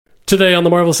Today on the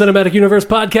Marvel Cinematic Universe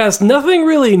podcast, nothing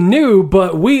really new,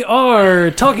 but we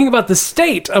are talking about the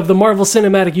state of the Marvel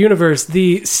Cinematic Universe,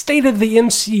 the state of the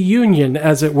MC Union,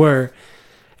 as it were.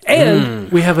 And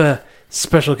we have a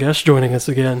special guest joining us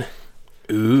again.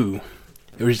 Ooh.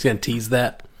 We're just going to tease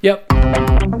that? Yep.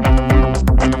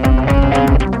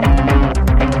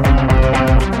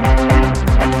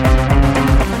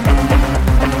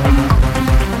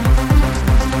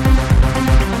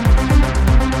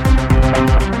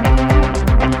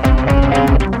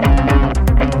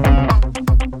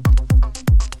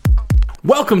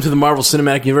 Welcome to the Marvel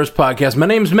Cinematic Universe podcast. My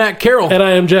name's Matt Carroll. And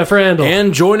I am Jeff Randall.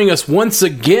 And joining us once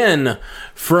again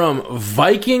from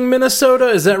Viking, Minnesota.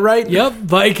 Is that right? Yep,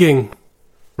 Viking.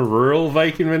 Rural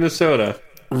Viking, Minnesota.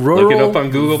 Rural... Look it up on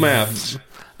Google Maps.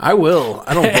 I will.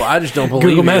 I just don't believe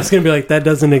Google Maps is going to be like, that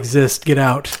doesn't exist. Get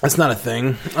out. That's not a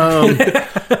thing.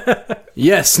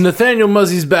 Yes, Nathaniel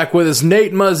Muzzy's back with us.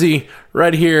 Nate Muzzy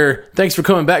right here. Thanks for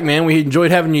coming back, man. We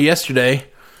enjoyed having you yesterday.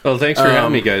 Oh, thanks for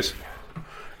having me, guys.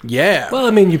 Yeah. Well,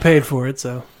 I mean, you paid for it,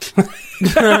 so.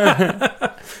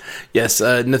 Yes, Nathaniel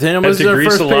I had Muzzy's to our grease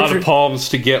first a lot patron. of palms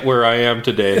to get where I am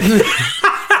today.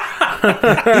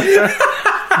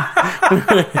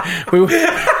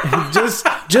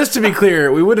 Just to be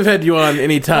clear, we would have had you on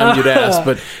any time you'd asked,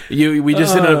 but we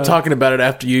just ended up talking about it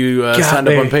after you signed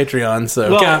up on Patreon.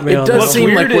 So Got me it on does that. What's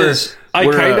seem weird like is I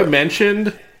kind of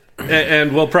mentioned,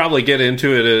 and we'll probably get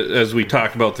into it as we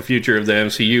talk about the future of the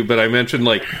MCU, but I mentioned,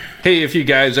 like, hey, if you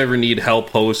guys ever need help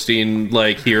hosting,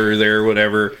 like, here or there,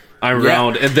 whatever, I'm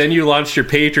around. And then you launched your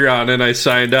Patreon, and I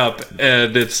signed up,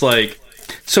 and it's like,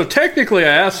 so technically I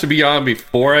asked to be on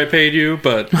before I paid you,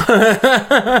 but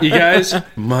you guys,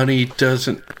 money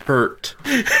doesn't hurt.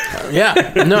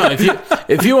 Yeah, no.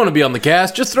 If you want to be on the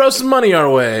cast, just throw some money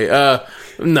our way.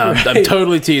 No, right. I'm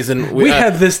totally teasing. We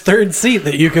have this third seat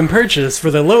that you can purchase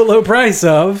for the low price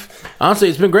of. Honestly,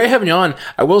 it's been great having you on.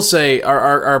 I will say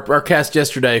our cast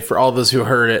yesterday, for all those who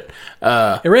heard it,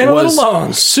 it ran a little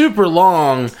long, super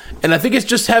long, and I think it's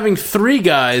just having three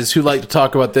guys who like to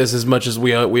talk about this as much as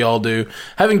we all do.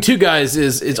 Having two guys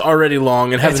is already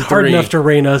long, and having it's hard three, enough to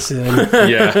rein us in.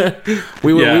 Yeah,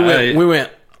 we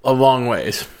went a long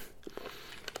ways,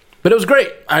 but it was great.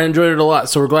 I enjoyed it a lot,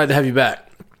 so we're glad to have you back.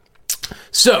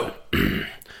 So,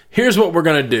 here's what we're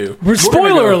going to do.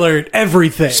 Spoiler alert,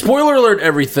 everything. Spoiler alert,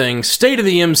 everything. State of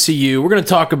the MCU. We're going to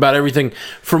talk about everything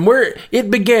from where it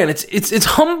began. It's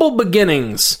humble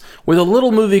beginnings with a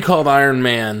little movie called Iron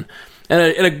Man and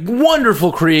a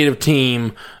wonderful creative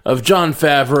team of Jon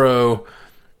Favreau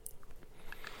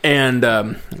and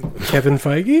Kevin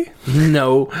Feige?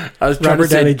 No, I was trying Robert to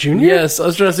say Downey Jr. Yes, I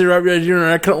was trying to say Robert Downey Jr. and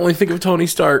I could only think of Tony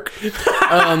Stark, but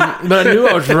I knew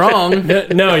I was wrong.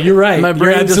 No, you're right. My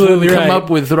brain you're just absolutely wouldn't right. come up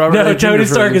with Robert Downey Jr. Tony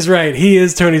Stark is right. He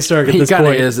is Tony Stark at this point. He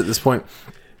kind of is at this point.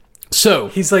 So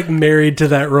he's like married to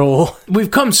that role.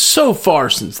 We've come so far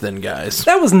since then, guys.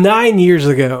 That was 9 years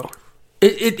ago.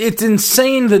 It's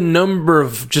insane the number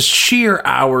of just sheer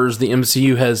hours the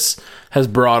MCU has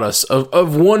brought us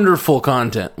of wonderful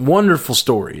content, wonderful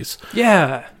stories.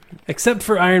 Yeah, except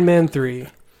for Iron Man 3.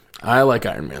 I like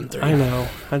Iron Man 3. I know.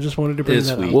 I just wanted to bring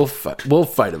that up. We'll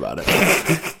fight about it.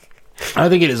 I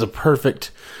think it is a perfect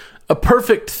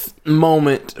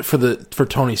moment for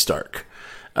Tony Stark.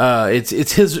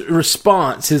 It's his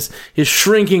response, his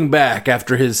shrinking back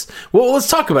after his. Well, let's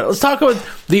talk about it. Let's talk about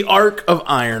the arc of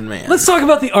Iron Man. Let's talk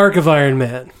about the arc of Iron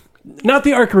Man, not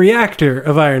the arc reactor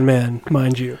of Iron Man,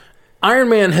 mind you. Iron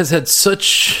Man has had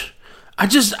such. I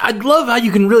love how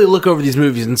you can really look over these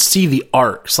movies and see the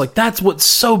arcs. Like, that's what's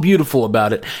so beautiful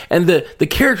about it, and the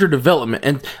character development.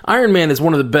 And Iron Man is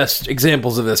one of the best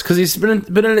examples of this because he's been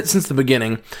in it since the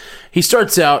beginning. He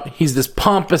starts out, he's this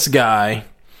pompous guy.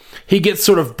 He gets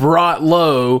sort of brought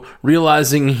low,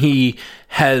 realizing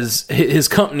his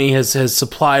company has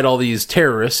supplied all these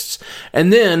terrorists,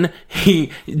 and then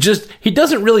he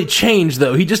doesn't really change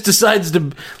though. He just decides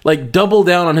to like double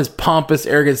down on his pompous,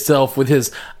 arrogant self with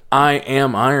his "I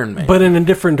am Iron Man," but in a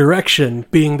different direction,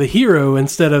 being the hero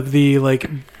instead of the like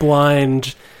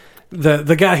blind.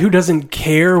 The guy who doesn't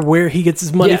care where he gets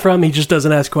his money from. He just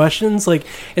doesn't ask questions. Like,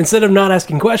 instead of not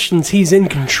asking questions, he's in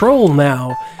control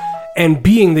now. And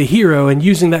being the hero and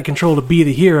using that control to be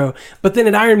the hero. But then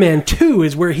in Iron Man 2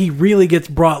 is where he really gets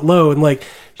brought low and like,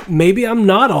 maybe I'm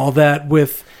not all that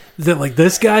with that. Like,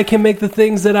 this guy can make the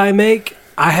things that I make.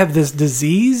 I have this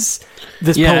disease.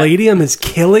 This palladium is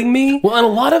killing me. Well, and a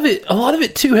lot of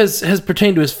it too has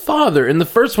pertained to his father. In the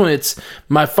first one, it's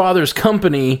my father's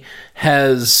company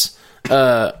has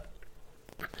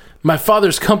my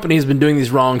father's company has been doing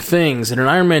these wrong things. And in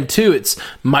Iron Man 2, it's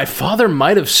my father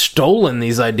might have stolen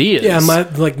these ideas. Yeah,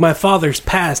 my father's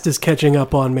past is catching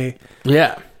up on me.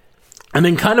 Yeah. And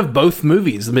then kind of both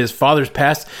movies, his father's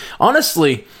past.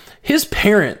 Honestly, his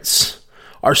parents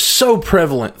are so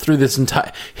prevalent through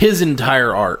his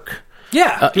entire arc.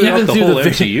 Yeah, even the whole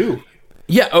MCU.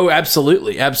 Yeah, oh,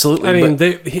 absolutely. I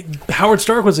mean, Howard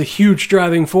Stark was a huge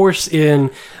driving force in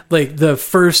like the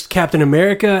first Captain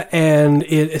America and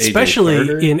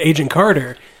especially in Agent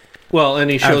Carter. Well, and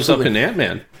he shows up in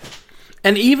Ant-Man.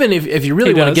 And even if you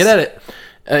really want to get at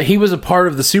it, he was a part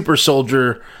of the Super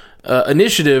Soldier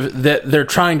initiative that they're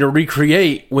trying to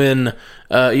recreate when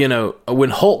when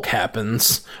Hulk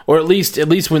happens, or at least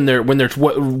when they're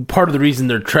part of the reason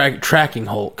they're tracking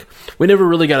Hulk. We never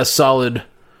really got a solid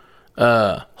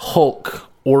Hulk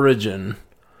origin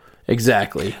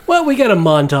exactly. Well, we got a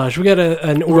montage. We got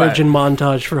an origin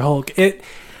montage for Hulk. And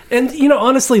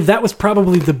honestly, that was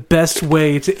probably the best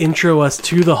way to intro us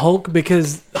to the Hulk,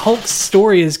 because Hulk's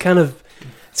story is kind of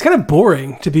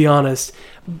boring, to be honest.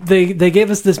 They gave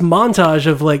us this montage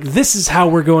of like, this is how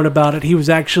we're going about it. He was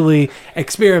actually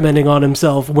experimenting on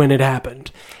himself when it happened,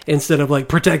 instead of like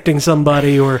protecting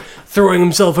somebody or throwing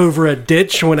himself over a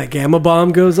ditch when a gamma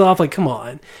bomb goes off. Like, come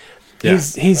on. Yeah.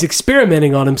 He's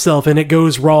experimenting on himself and it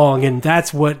goes wrong, and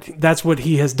that's what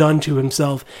he has done to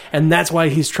himself, and that's why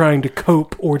he's trying to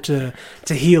cope or to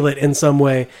heal it in some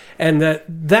way. And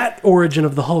that origin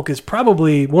of the Hulk is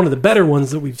probably one of the better ones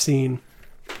that we've seen.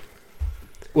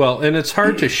 Well, and it's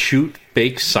hard to shoot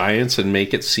fake science and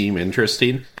make it seem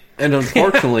interesting. And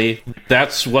unfortunately,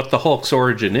 that's what the Hulk's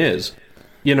origin is.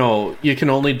 You can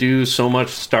only do so much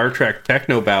Star Trek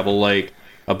technobabble like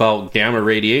about gamma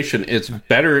radiation. It's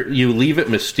better you leave it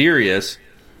mysterious.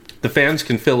 The fans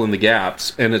can fill in the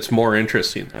gaps, and it's more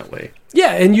interesting that way.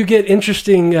 Yeah, and you get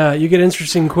interesting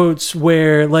quotes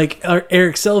where, like,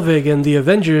 Eric Selvig in the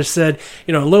Avengers said,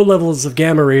 low levels of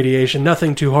gamma radiation,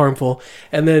 nothing too harmful.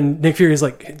 And then Nick Fury's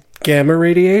like, gamma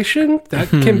radiation? That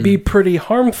can be pretty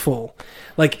harmful.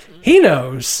 Like, he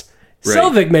knows. Right.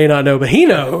 Selvig may not know, but he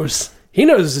knows. He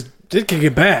knows it can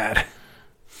get bad.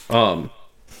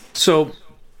 So,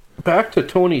 back to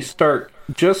Tony Stark,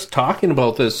 just talking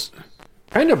about this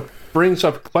kind of brings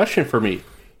up a question for me.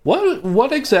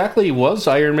 What exactly was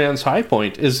Iron Man's high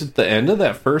point? Is it the end of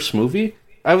that first movie?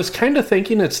 I was kind of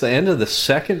thinking it's the end of the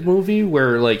second movie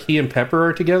where like he and Pepper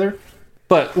are together.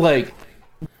 But like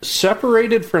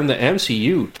separated from the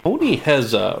MCU, Tony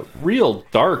has a real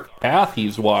dark path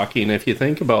he's walking if you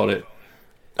think about it.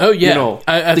 Oh yeah.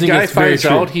 I the think guy it's very finds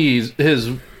true. out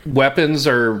his weapons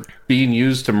are being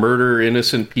used to murder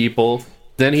innocent people.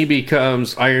 Then he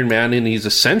becomes Iron Man and he's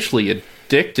essentially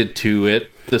addicted to it.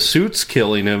 The suit's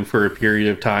killing him for a period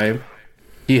of time.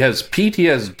 He has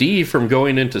PTSD from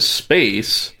going into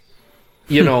space,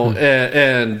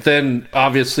 and then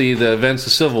obviously the events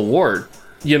of Civil War,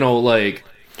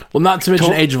 Well, not to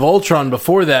mention Age of Ultron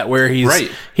before that, where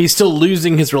he's still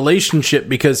losing his relationship,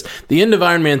 because the end of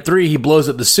Iron Man 3, he blows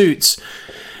up the suits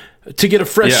to get a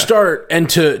fresh start and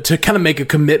to kind of make a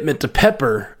commitment to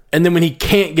Pepper. And then when he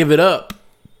can't give it up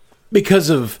because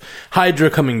of Hydra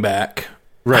coming back...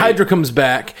 Right. Hydra comes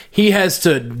back. He has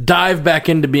to dive back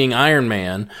into being Iron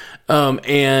Man,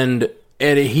 and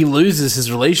he loses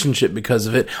his relationship because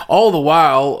of it. All the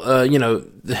while,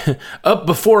 up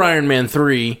before Iron Man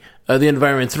 3, the end of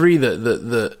Iron Man 3,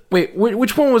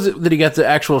 which one was it that he got the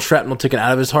actual shrapnel taken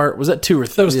out of his heart? Was that 2 or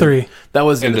 3? That was 3. That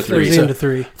was into 3. That was into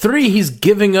 3. 3, he's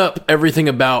giving up everything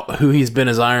about who he's been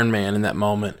as Iron Man in that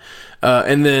moment, but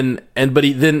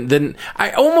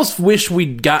I almost wish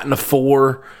we'd gotten a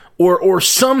 4. Or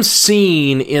some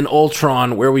scene in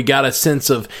Ultron where we got a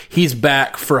sense of he's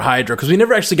back for Hydra, because we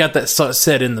never actually got that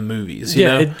set in the movies. You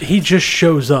know? He just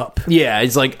shows up. Yeah,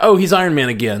 he's like, oh, he's Iron Man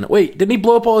again. Wait, didn't he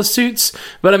blow up all his suits?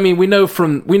 But I mean, we know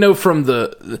from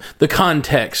the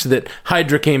context that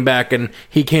Hydra came back and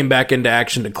he came back into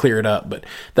action to clear it up. But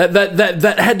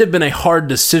that had to have been a hard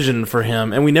decision for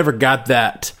him, and we never got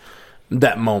that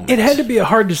moment. It had to be a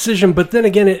hard decision, but then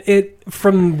again, it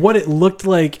from what it looked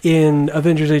like in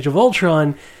Avengers Age of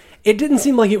Ultron, it didn't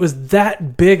seem like it was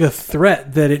that big a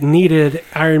threat that it needed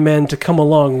Iron Man to come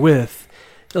along with.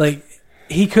 Like,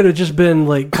 he could have just been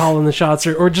like calling the shots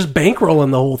or just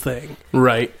bankrolling the whole thing.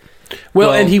 Right.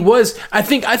 Well, and he was, I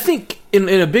think in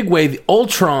a big way, the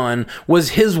Ultron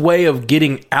was his way of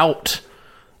getting out.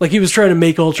 Like, he was trying to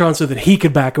make Ultron so that he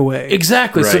could back away.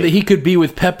 Exactly, right. So that he could be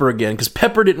with Pepper again. Because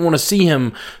Pepper didn't want to see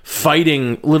him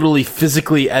fighting literally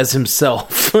physically as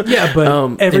himself. Yeah,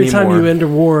 but every time you end a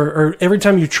war, or every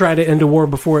time you try to end a war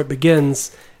before it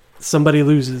begins, somebody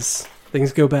loses.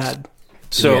 Things go bad.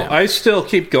 So Yeah. I still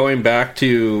keep going back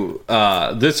to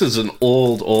this is an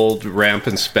old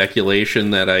rampant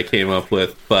speculation that I came up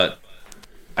with, but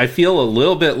I feel a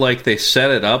little bit like they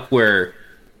set it up where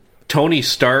Tony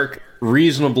Stark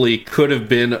reasonably could have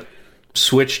been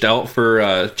switched out for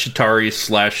Chitauri /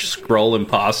 Skrull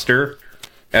imposter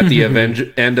at the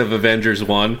end of Avengers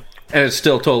 1, and it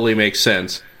still totally makes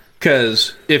sense.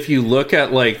 Because if you look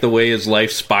at like the way his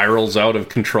life spirals out of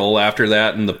control after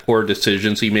that and the poor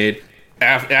decisions he made,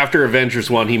 after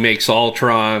Avengers 1, he makes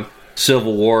Ultron,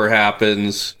 Civil War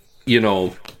happens, you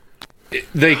know,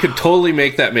 they could totally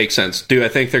make that make sense. Do I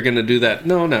think they're going to do that?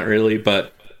 No, not really,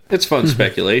 but it's fun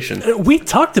speculation. We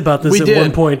talked about this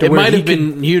one point. It might have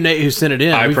been you, Nate, who sent it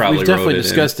in. We've definitely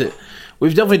discussed it.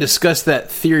 We've definitely discussed that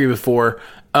theory before.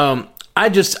 Everyone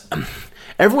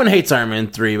hates Iron Man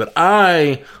 3, but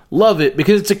I love it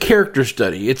because it's a character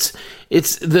study. It's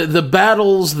the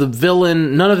battles, the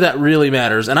villain, none of that really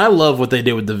matters. And I love what they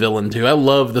did with the villain too. I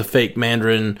love the fake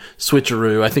Mandarin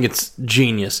switcheroo. I think it's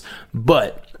genius.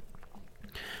 But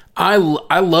I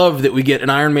love that we get an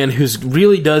Iron Man who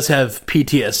really does have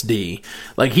PTSD.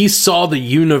 Like, he saw the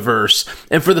universe,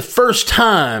 and for the first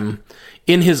time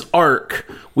in his arc,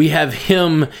 we have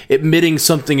him admitting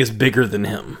something is bigger than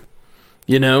him.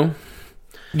 You know?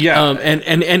 Yeah.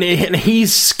 And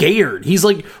he's scared. He's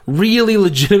like really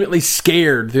legitimately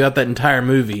scared throughout that entire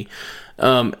movie.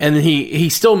 And he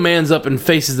still mans up and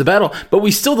faces the battle, but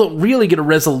we still don't really get a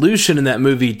resolution in that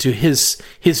movie to his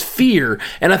fear.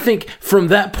 And I think from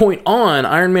that point on,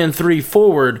 Iron Man 3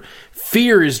 forward,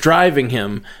 fear is driving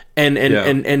him.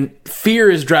 And fear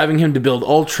is driving him to build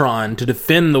Ultron to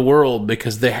defend the world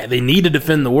because they need to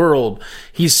defend the world.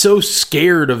 He's so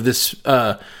scared of this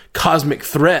cosmic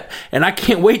threat, and I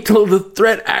can't wait till the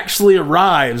threat actually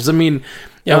arrives. I mean,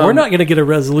 we're not going to get a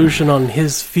resolution on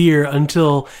his fear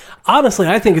until, honestly,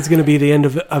 I think it's going to be the end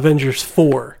of Avengers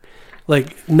 4.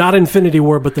 Like, not Infinity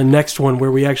War, but the next one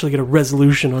where we actually get a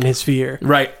resolution on his fear.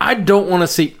 Right. I don't want to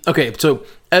see... Okay, so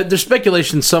there's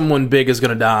speculation someone big is going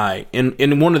to die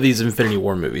in one of these Infinity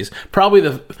War movies. Probably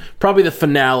the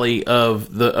finale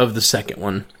of the second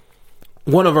one.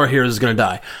 One of our heroes is going to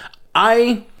die.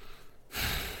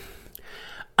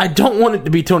 I don't want it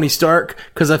to be Tony Stark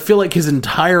because I feel like his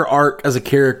entire arc as a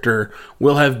character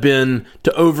will have been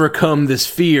to overcome this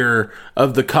fear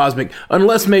of the cosmic.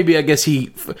 Unless maybe, I guess,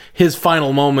 his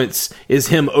final moments is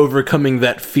him overcoming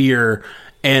that fear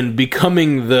and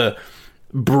becoming the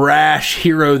brash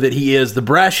hero that he is. The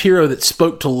brash hero that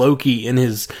spoke to Loki in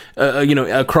his,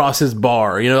 across his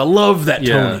bar. You know, I love that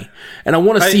Tony. And I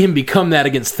want to see him become that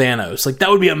against Thanos. Like, that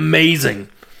would be amazing.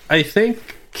 I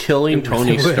think killing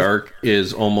Tony Stark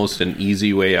is almost an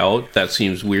easy way out. That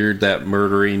seems weird that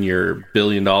murdering your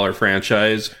billion-dollar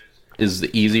franchise is the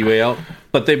easy way out.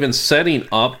 But they've been setting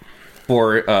up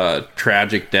for a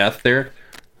tragic death there.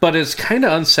 But it's kind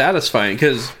of unsatisfying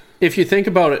because if you think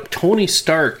about it, Tony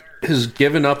Stark has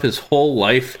given up his whole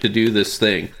life to do this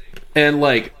thing. And,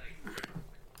 like,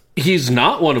 he's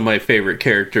not one of my favorite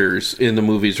characters in the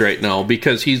movies right now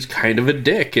because he's kind of a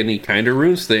dick and he kind of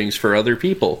ruins things for other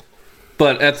people.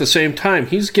 But at the same time,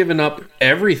 he's given up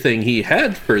everything he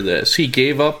had for this. He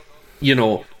gave up,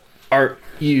 I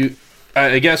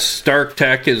guess Stark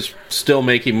Tech is still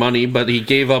making money, but he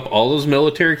gave up all those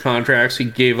military contracts. He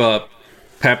gave up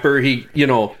Pepper.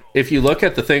 If you look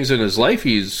at the things in his life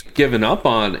he's given up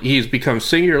on, he's become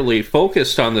singularly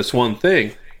focused on this one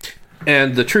thing.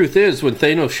 And the truth is, when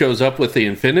Thanos shows up with the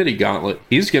Infinity Gauntlet,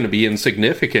 he's going to be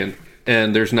insignificant,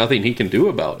 and there's nothing he can do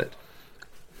about it.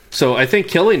 So I think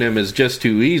killing him is just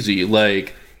too easy.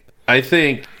 Like, I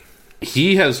think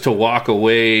he has to walk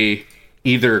away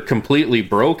either completely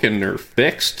broken or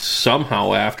fixed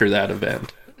somehow after that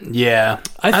event. Yeah.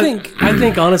 I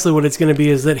think honestly what it's going to be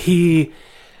is that we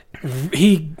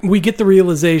get the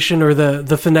realization or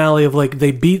the finale of, like,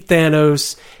 they beat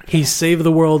Thanos, he saved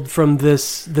the world from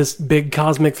this big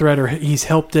cosmic threat, or he's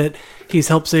helped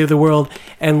save the world,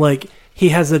 and, like, he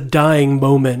has a dying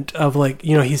moment of, like,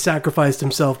 he sacrificed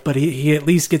himself, but he at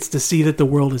least gets to see that the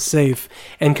world is safe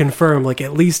and confirm, like,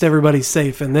 at least everybody's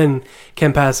safe, and then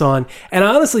can pass on. And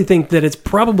I honestly think that it's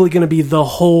probably going to be the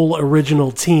whole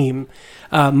original team,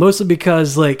 mostly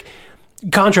because, like,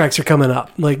 contracts are coming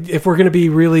up. Like, if we're going to be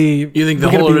really... You think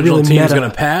the whole original team is going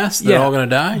to pass? They're all going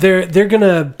to die? They're going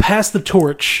to pass the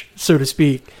torch, so to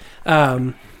speak.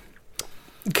 Because,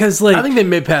 like... I think they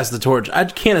may pass the torch. I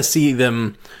can't see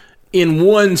them... in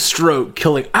one stroke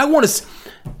killing. I'm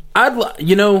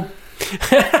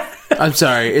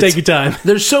sorry. Take your time.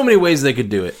 There's so many ways they could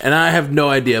do it, and I have no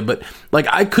idea. But, like,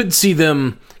 I could see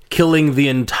them killing the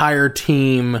entire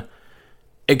team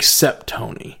except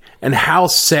Tony. And how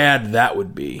sad that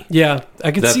would be. Yeah, I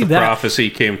could that see the that.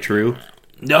 prophecy came true.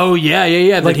 Oh, yeah.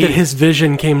 Like that his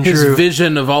vision came his true.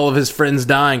 vision of all of his friends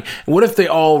dying. What if they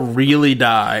all really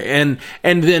die? And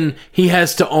then he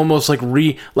has to almost like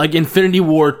Infinity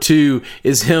War 2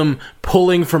 is him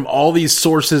pulling from all these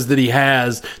sources that he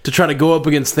has to try to go up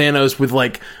against Thanos with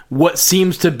like what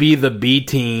seems to be the B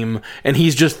team, and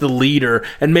he's just the leader.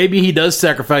 And maybe he does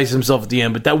sacrifice himself at the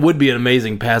end, but that would be an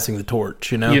amazing passing the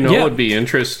torch, what would be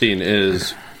interesting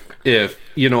is if,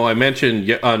 I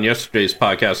mentioned on yesterday's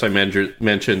podcast, I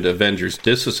mentioned Avengers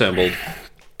Disassembled.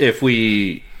 If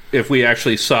we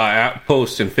actually saw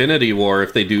post Infinity War,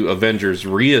 if they do Avengers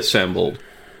Reassembled,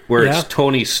 where it's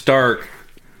Tony Stark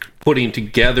putting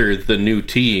together the new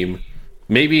team,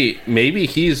 maybe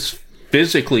he's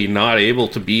physically not able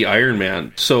to be Iron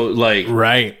Man. So like,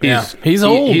 right, he's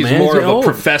old. He's man. more he's of old. a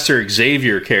Professor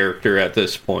Xavier character at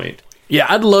this point. Yeah,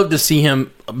 I'd love to see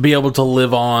him be able to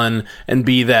live on and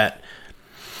be that.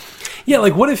 Yeah,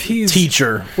 like what if he's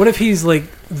teacher? What if he's like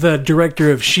the director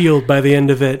of S.H.I.E.L.D. by the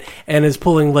end of it and is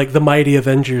pulling like the mighty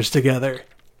Avengers together?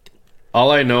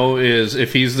 All I know is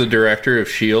if he's the director of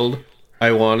S.H.I.E.L.D.,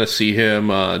 I want to see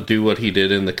him do what he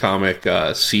did in the comic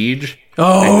Siege.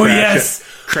 Oh, yes!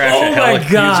 Oh my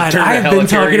god, I've been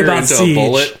talking about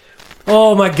Siege.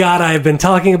 Oh my god, I've been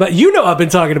talking about... I've been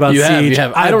talking about Siege. You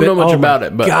have. I don't know much about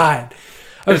it, but... God.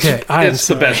 Okay, it's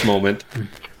the best moment.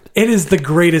 It is the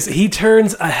greatest. He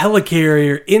turns a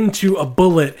helicarrier into a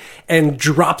bullet and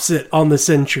drops it on the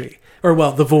Sentry. Or,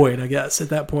 well, the Void, I guess, at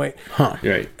that point. Huh.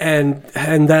 Right. And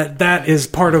that is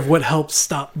part of what helps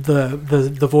stop the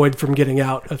Void from getting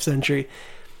out of Sentry.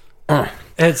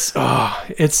 It's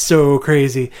so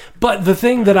crazy. But the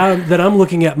thing that I'm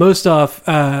looking at most off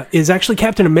is actually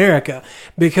Captain America,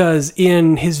 because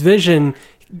in his vision,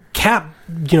 Cap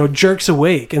jerks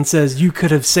awake and says, "You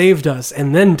could have saved us,"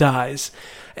 and then dies.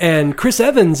 And Chris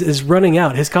Evans is running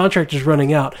out. His contract is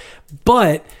running out.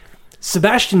 But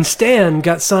Sebastian Stan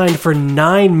got signed for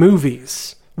 9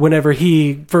 movies whenever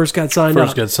he first got signed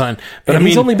up. But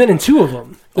he's only been in 2 of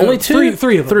them. Only 2?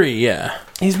 3 of them. 3, yeah.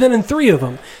 He's been in 3 of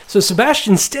them. So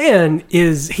Sebastian Stan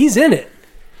he's in it.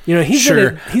 He's in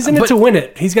it. He's in it to win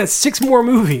it. He's got 6 more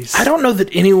movies. I don't know that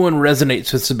anyone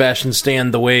resonates with Sebastian Stan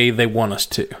the way they want us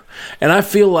to. And I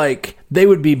feel like they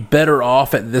would be better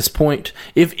off at this point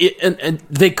if and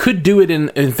they could do it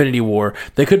in Infinity War.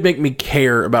 They could make me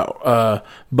care about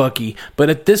Bucky, but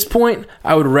at this point,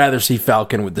 I would rather see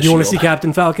Falcon with the shield. You want to see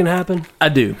Captain Falcon happen? I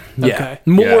do. Yeah.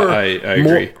 Okay. I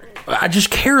agree. I just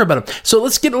care about him. So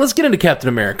let's get into Captain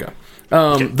America,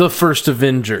 the first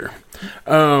Avenger.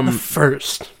 The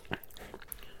first.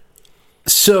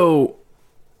 So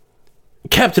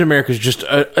Captain America is just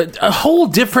a whole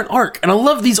different arc, and I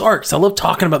love these arcs. I love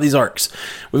talking about these arcs.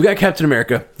 We've got Captain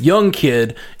America, young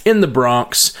kid in the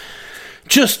Bronx,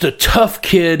 just a tough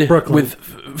kid. Brooklyn.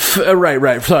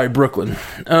 Brooklyn.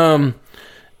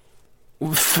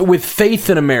 With faith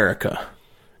in America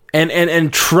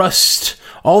and trust,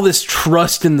 all this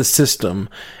trust in the system,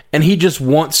 and he just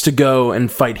wants to go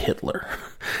and fight Hitler.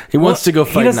 He wants to go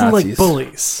fight Nazis. He doesn't like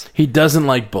bullies. He doesn't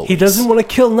like bullies. He doesn't want to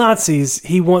kill Nazis.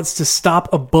 He wants to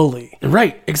stop a bully.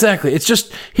 Right, exactly.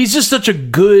 He's just such a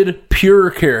good,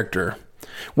 pure character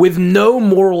with no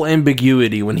moral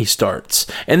ambiguity when he starts.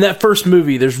 In that first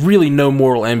movie, there's really no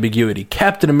moral ambiguity.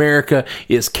 Captain America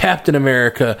is Captain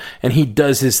America, and he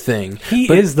does his thing.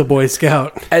 He is the Boy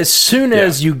Scout. As soon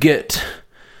as you get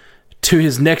to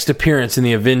his next appearance in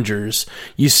the Avengers,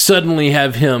 you suddenly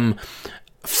have him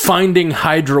finding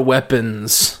Hydra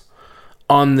weapons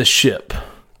on the ship.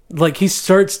 Like, he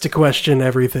starts to question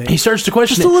everything. He starts to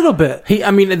question just a little bit.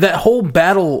 That whole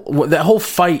battle, that whole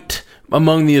fight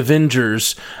among the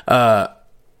Avengers,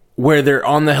 where they're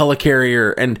on the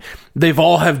helicarrier and they've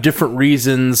all have different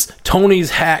reasons.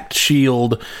 Tony's hacked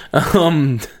S.H.I.E.L.D.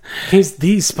 He's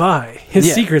the spy.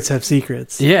 His secrets have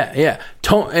secrets. Yeah.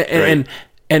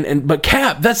 But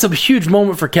Cap, that's a huge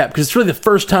moment for Cap, because it's really the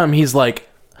first time he's like,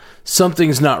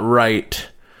 something's not right.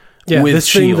 Yeah, with this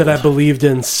S.H.I.E.L.D. thing that I believed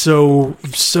in so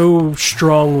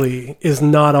strongly is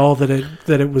not all that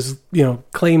it was,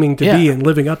 claiming to be and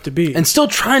living up to be. And still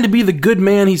trying to be the good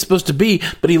man he's supposed to be,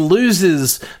 but he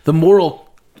loses the moral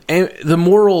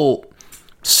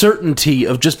certainty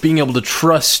of just being able to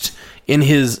trust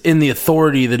in the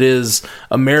authority that is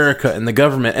America and the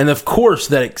government. And of course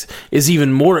that is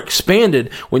even more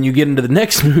expanded when you get into the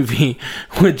next movie,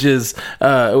 which is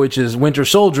Winter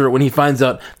Soldier, when he finds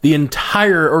out the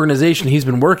entire organization he's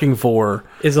been working for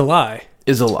is a lie.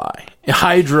 is a lie.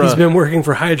 Hydra. He's been working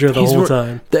for Hydra the whole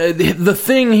time. The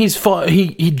thing he's fought,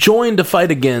 he joined to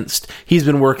fight against. He's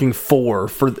been working for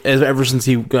ever since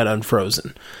he got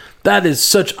unfrozen. That is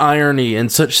such irony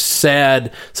and such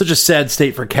a sad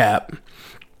state for Cap.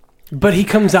 But he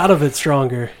comes out of it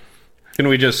stronger. Can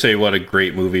we just say what a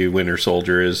great movie Winter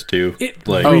Soldier is too? It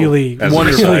really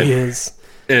is.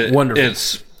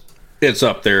 Wonderful. It's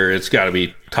up there. It's got to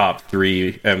be top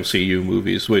 3 MCU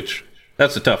movies, which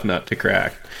that's a tough nut to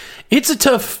crack.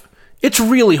 It's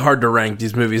really hard to rank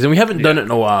these movies, and we haven't done it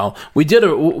in a while.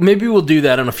 Maybe we'll do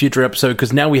that on a future episode,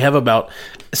 because now we have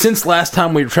since last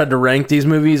time we tried to rank these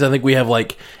movies, I think we have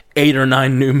like 8 or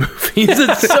 9 new movies.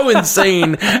 It's so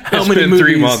insane how many movies.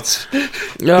 3 months.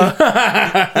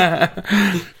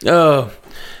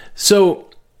 So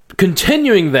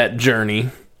continuing that journey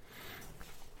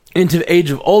into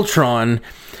Age of Ultron,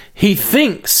 he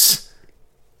thinks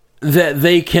that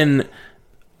they can,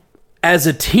 as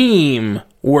a team,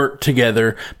 work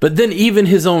together, but then even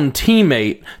his own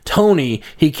teammate Tony,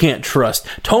 he can't trust.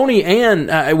 Tony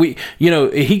and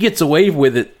he gets away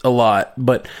with it a lot,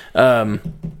 but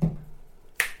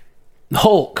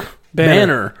Hulk,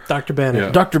 Banner, Dr.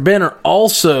 Banner, Dr. Banner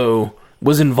also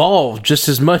was involved just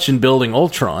as much in building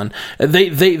Ultron.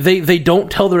 They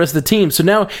don't tell the rest of the team. So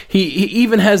now he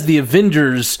even has the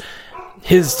Avengers.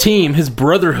 His team, his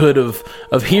brotherhood of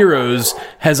heroes,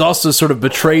 has also sort of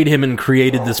betrayed him and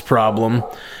created this problem,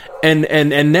 and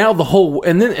now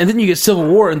then you get Civil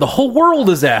War, and the whole world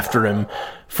is after him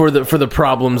for the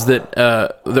problems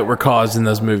that were caused in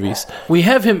those movies. We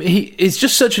have him. He's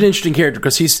just such an interesting character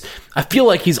because I feel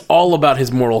like he's all about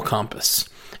his moral compass,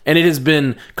 and it has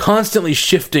been constantly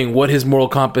shifting what his moral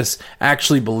compass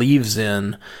actually believes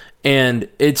in. And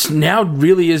it's now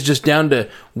really is just down to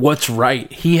what's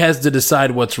right. He has to decide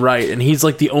what's right, and he's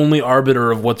like the only arbiter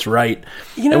of what's right.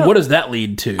 And what does that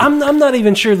lead to? I'm not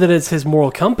even sure that it's his moral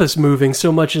compass moving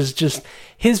so much as just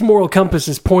his moral compass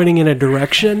is pointing in a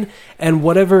direction, and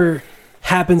whatever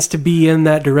happens to be in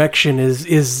that direction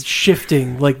is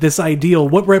shifting. Like this ideal,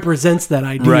 what represents that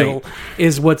ideal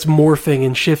is what's morphing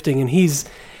and shifting, and he's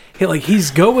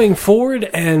going forward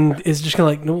and is just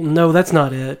kind of like, no, that's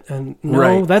not it, and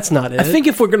no, that's not it. I think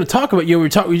if we're going to talk about we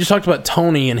just talked about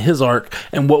Tony and his arc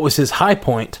and what was his high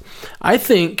point. I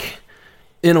think,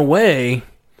 in a way,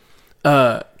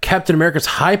 Captain America's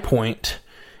high point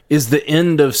is the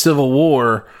end of Civil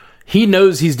War. He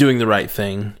knows he's doing the right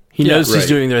thing. He knows he's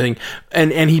doing the right thing,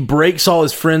 and he breaks all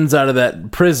his friends out of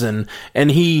that prison, and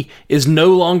he is no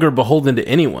longer beholden to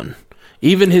anyone.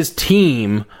 Even his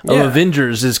team of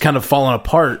Avengers is kind of falling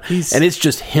apart, and it's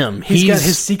just him. He's got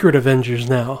his secret Avengers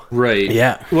now. Right.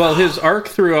 Yeah. Well, his arc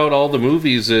throughout all the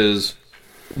movies is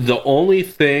the only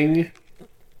thing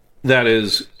that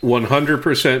is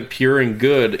 100% pure and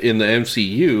good in the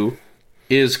MCU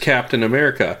is Captain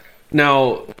America.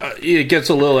 Now, it gets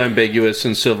a little ambiguous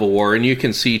in Civil War, and you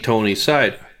can see Tony's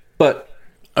side. But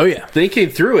thinking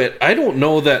through it, I don't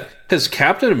know that... Has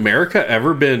Captain America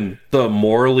ever been the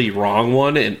morally wrong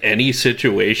one in any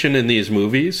situation in these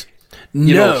movies?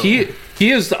 No. He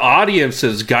is the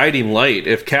audience's guiding light.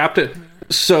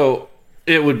 So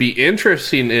it would be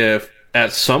interesting if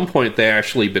at some point they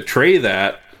actually betray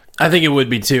that. I think it would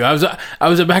be too. I was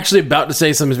actually about to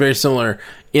say something very similar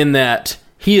in that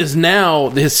he is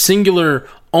now his singular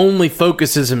only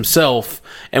focus is himself,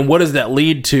 and what does that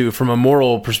lead to from a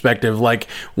moral perspective? Like,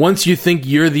 once you think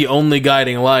you're the only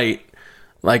guiding light,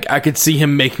 like, I could see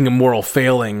him making a moral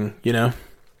failing,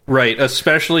 Right,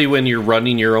 especially when you're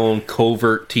running your own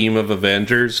covert team of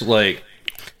Avengers. Like,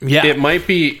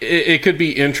 it could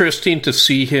be interesting to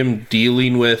see him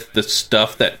dealing with the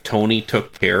stuff that Tony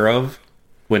took care of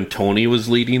when Tony was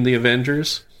leading the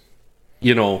Avengers.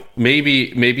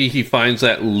 Maybe he finds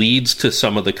that leads to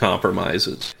some of the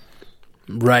compromises.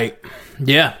 Right.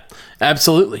 Yeah.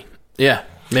 Absolutely. Yeah.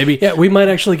 Maybe. Yeah, we might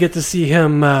actually get to see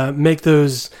him make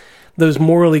those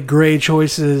morally gray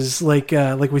choices, like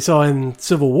we saw in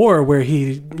Civil War, where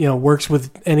he works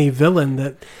with any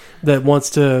villain that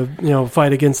wants to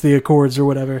fight against the Accords or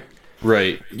whatever.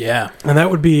 Right. Yeah. And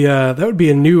that would be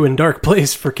a new and dark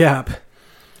place for Cap.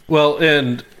 Well,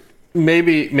 and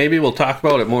maybe we'll talk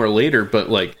about it more later, but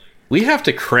like we have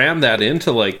to cram that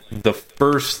into like the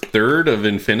first third of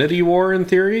Infinity War in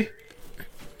theory.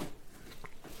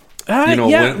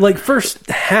 Like first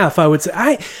half, I would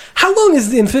say. How long is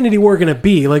the Infinity War going to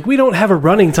be? Like, we don't have a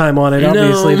running time on it.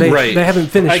 Obviously, they haven't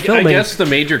finished filming. I guess the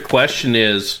major question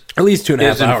is at least 2.5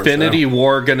 hours. Is Infinity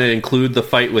War going to include the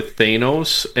fight with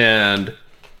Thanos and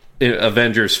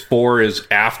Avengers 4 is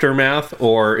Aftermath,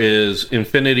 or is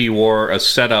Infinity War a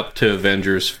setup to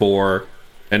Avengers 4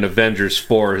 and Avengers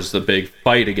 4 is the big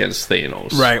fight against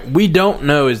Thanos. Right. We don't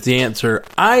know is the answer.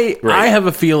 I have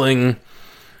a feeling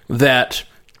that,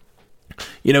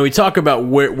 we talk about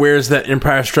where's that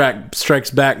Empire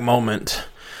Strikes Back moment.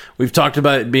 We've talked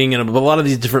about it being in a lot of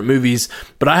these different movies,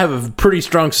 but I have a pretty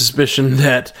strong suspicion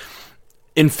that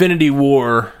Infinity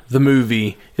War, the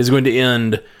movie, is going to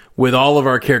end with all of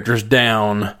our characters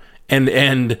down and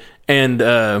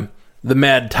the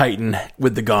Mad Titan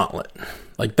with the gauntlet.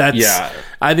 Like that's,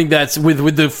 I think that's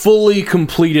with the fully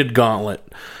completed gauntlet,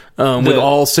 with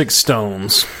all 6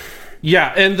 stones.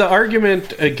 Yeah, and the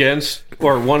argument against,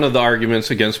 or one of the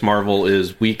arguments against Marvel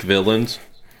is weak villains.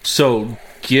 So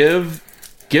give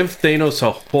Thanos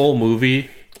a whole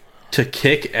movie to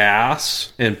kick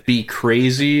ass and be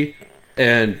crazy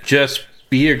and just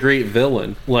be a great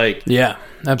villain. Like, yeah,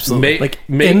 absolutely.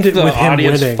 Make the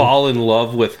audience fall in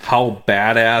love with how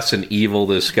badass and evil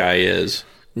this guy is.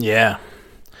 Yeah.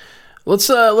 Let's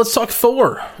talk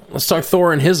Thor. Let's talk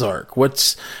Thor and his arc.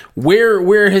 What would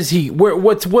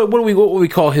we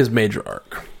call his major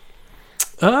arc?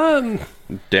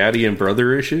 Daddy and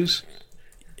brother issues.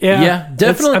 Yeah,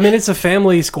 definitely. It's a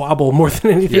family squabble more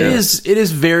than anything. It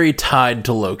is very tied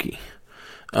to Loki,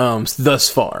 thus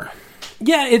far.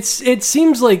 Yeah, it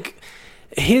seems like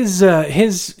his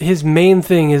main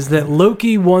thing is that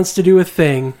Loki wants to do a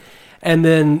thing, and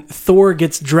then Thor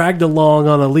gets dragged along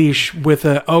on a leash with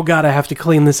oh god, I have to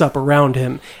clean this up around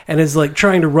him, and is like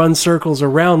trying to run circles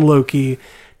around Loki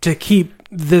to keep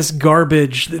this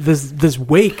garbage, this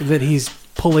wake that he's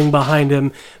pulling behind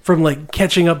him from like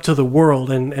catching up to the world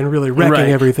and really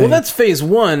wrecking everything. Well, that's phase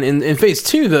 1. In phase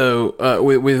 2, though,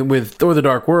 with Thor: The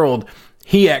Dark World,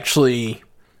 he actually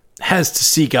has to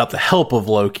seek out the help of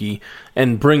Loki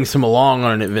and brings him along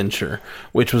on an adventure,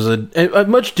 which was a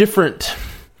much different.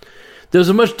 There was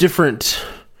a much different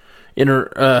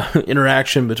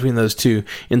interaction between those two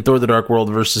in Thor: The Dark World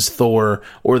versus Thor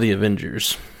or the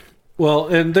Avengers. Well,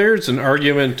 and there's an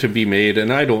argument to be made,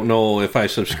 and I don't know if I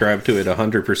subscribe to it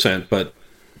 100%, but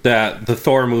that the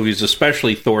Thor movies,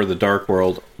 especially Thor: The Dark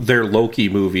World, they're Loki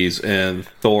movies, and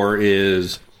Thor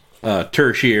is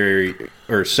tertiary,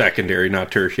 or secondary,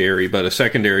 not tertiary, but a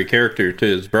secondary character to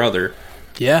his brother.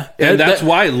 Yeah. And that's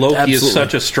why Loki is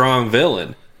such a strong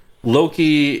villain.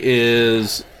 Loki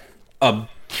is a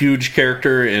huge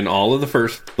character in all of the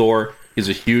first Thor. He's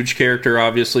a huge character,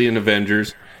 obviously, in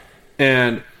Avengers.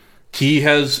 And he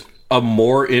has a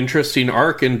more interesting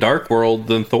arc in Dark World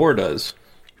than Thor does.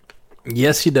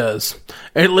 Yes, he does.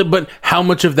 But how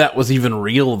much of that was even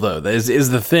real, though? Is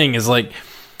the thing. Is like,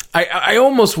 I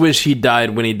almost wish he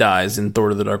died when he dies in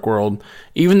Thor: The Dark World.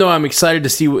 Even though I'm excited to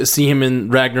see him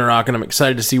in Ragnarok, and I'm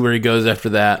excited to see where he goes after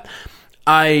that.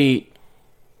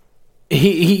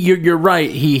 You're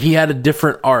right. He had a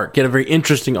different arc. He had a very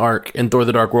interesting arc in Thor: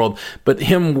 The Dark World. But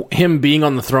him being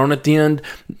on the throne at the end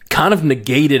kind of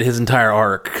negated his entire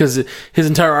arc, because his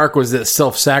entire arc was that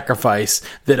self-sacrifice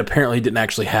that apparently didn't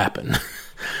actually happen.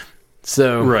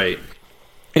 So right,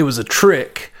 it was a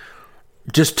trick.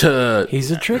 He's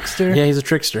a trickster. Yeah, he's a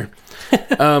trickster.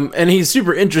 And he's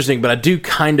super interesting, but I do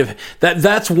kind of...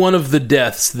 That's one of the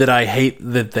deaths that I hate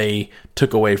that they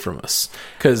took away from us.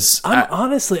 Because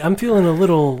I'm feeling a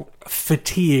little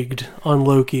fatigued on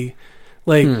Loki.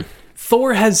 Like,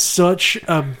 Thor has such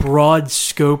a broad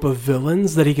scope of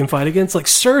villains that he can fight against. Like,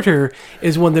 Surtur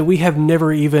is one that we have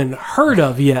never even heard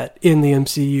of yet in the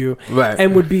MCU. Right.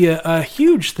 And would be a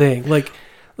huge thing. Like,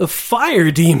 the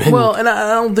fire demon. Well, and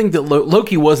I don't think that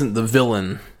Loki wasn't the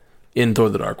villain in Thor: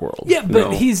 The Dark World. Yeah,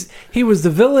 but he was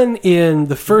the villain in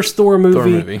the first Thor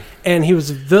movie, and he was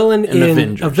a villain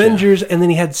in Avengers, and then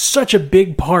he had such a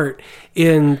big part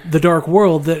in the Dark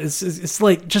World that it's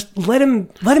like, just let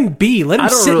him be, let him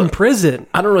sit in prison.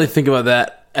 I don't really think about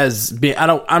that as being.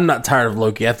 I'm not tired of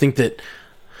Loki. I think that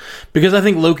because I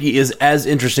think Loki is as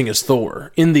interesting as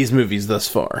Thor in these movies thus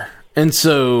far. And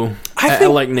so, I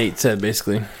like Nate said,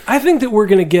 basically. I think that we're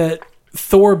going to get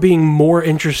Thor being more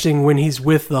interesting when he's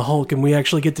with the Hulk, and we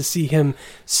actually get to see him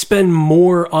spend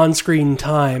more on-screen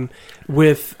time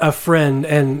with a friend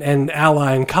and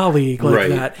ally and colleague like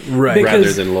that. Right, because,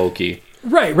 rather than Loki.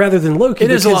 Right, rather than Loki.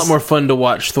 It is a lot more fun to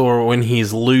watch Thor when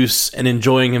he's loose and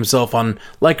enjoying himself on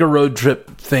like a road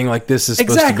trip thing like this is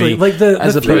supposed to be. Like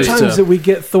the 3 times that we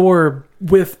get Thor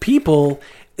with people,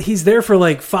 he's there for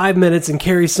like 5 minutes and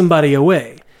carries somebody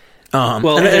away.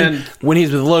 Well, and when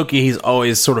he's with Loki, he's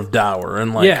always sort of dour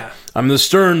and like, I'm the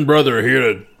stern brother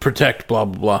here to protect blah,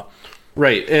 blah, blah.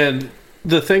 Right, and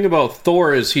the thing about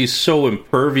Thor is he's so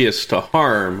impervious to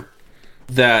harm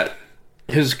that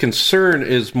his concern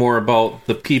is more about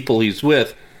the people he's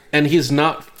with, and he's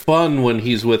not fun when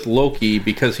he's with Loki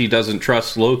because he doesn't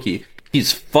trust Loki.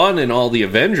 he's fun in all the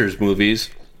Avengers movies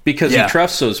because he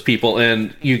trusts those people,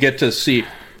 and you get to see,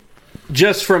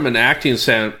 just from an acting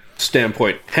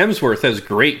standpoint, Hemsworth has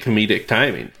great comedic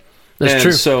timing. That's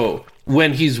true. So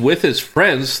when he's with his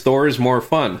friends, Thor is more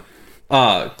fun.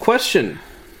 Question: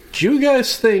 do you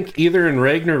guys think either in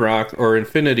Ragnarok or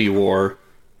Infinity War,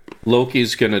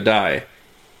 Loki's gonna die?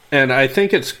 And I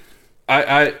think it's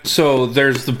so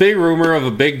there's the big rumor of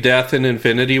a big death in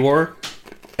Infinity War,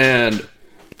 and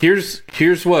here's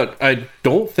what I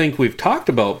don't think we've talked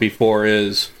about before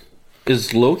is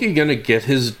Loki gonna get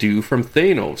his due from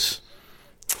Thanos?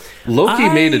 Loki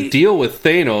made a deal with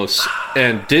Thanos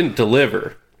and didn't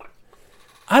deliver.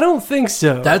 I don't think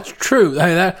so. That's true.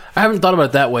 I haven't thought about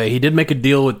it that way. He did make a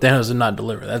deal with Thanos and not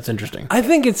deliver. That's interesting. I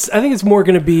think it's more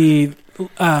going to be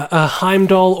a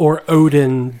Heimdall or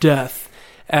Odin death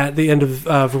at the end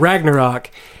of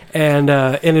Ragnarok, and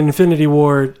in Infinity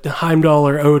War, Heimdall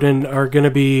or Odin are going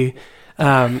to be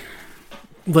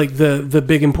like the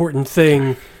big important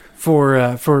thing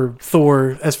for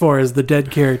Thor as far as the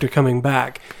dead character coming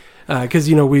back. Because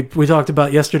we talked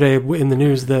about yesterday in the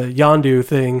news the Yondu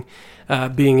thing.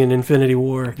 Being in Infinity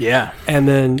War. Yeah. And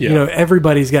then,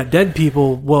 everybody's got dead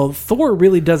people. Well, Thor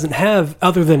really doesn't have,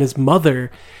 other than his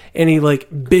mother, any,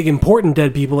 big important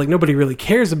dead people. Like, nobody really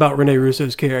cares about Rene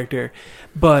Russo's character.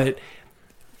 But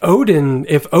Odin,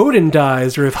 if Odin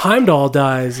dies, or if Heimdall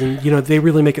dies, and, they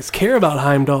really make us care about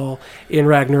Heimdall in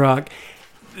Ragnarok,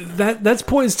 that's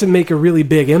poised to make a really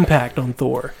big impact on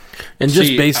Thor. And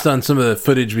just based on some of the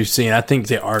footage we've seen, I think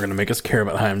they are going to make us care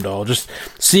about Heimdall. Just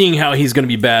seeing how he's going to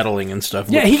be battling and stuff.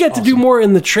 Yeah, he got to do more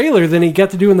in the trailer than he got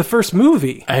to do in the first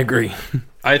movie. I agree.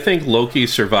 I think Loki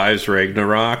survives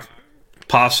Ragnarok.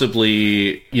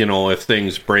 Possibly, if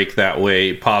things break that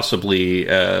way, possibly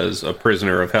as a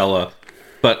prisoner of Hela.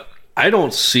 But I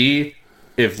don't see,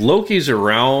 if Loki's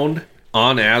around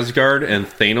on Asgard and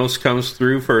Thanos comes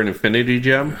through for an Infinity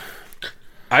Gem,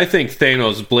 I think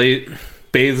Thanos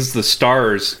bathes the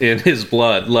stars in his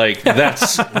blood. Like,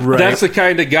 that's that's the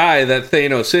kind of guy that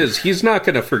Thanos is. He's not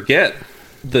going to forget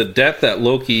the debt that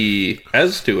Loki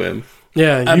has to him.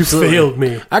 Yeah, Absolutely. You failed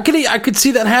me. I could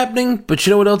see that happening, but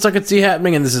you know what else I could see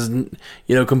happening? And this is,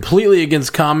 completely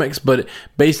against comics, but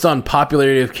based on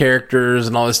popularity of characters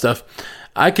and all this stuff,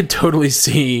 I could totally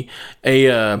see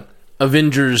a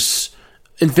Avengers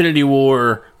Infinity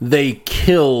War, they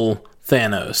kill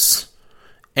Thanos.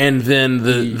 And then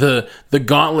the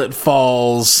gauntlet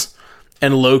falls,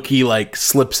 and Loki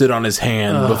slips it on his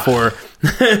hand before.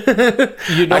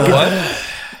 You know what?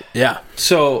 Yeah.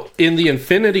 So in the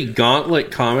Infinity Gauntlet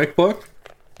comic book,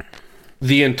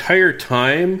 the entire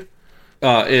time,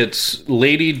 it's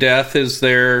Lady Death is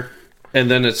there,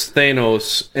 and then it's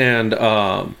Thanos,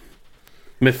 and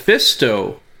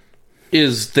Mephisto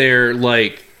is there,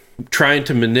 trying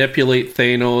to manipulate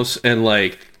Thanos,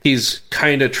 and he's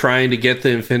kind of trying to get the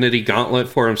Infinity Gauntlet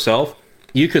for himself.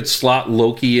 You could slot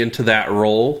Loki into that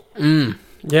role.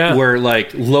 Yeah. Where,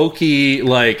 Loki,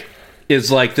 is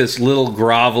this little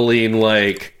groveling,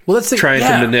 trying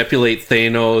to manipulate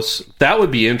Thanos. That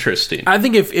would be interesting. I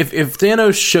think if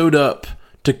Thanos showed up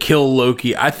to kill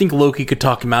Loki, I think Loki could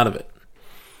talk him out of it.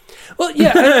 Well,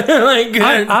 yeah.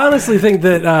 I honestly think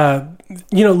that,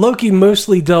 Loki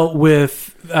mostly dealt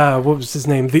with, what was his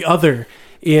name? The Other.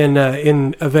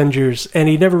 In Avengers, and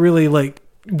he never really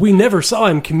we never saw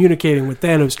him communicating with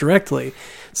Thanos directly.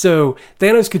 So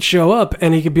Thanos could show up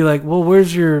and he could be like, well,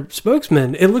 where's your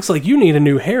spokesman? It looks like you need a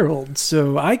new herald,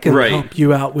 so I can help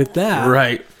you out with that.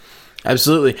 Right.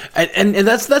 Absolutely. And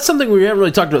that's something we haven't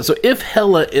really talked about. So if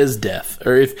Hela is death,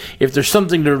 or if there's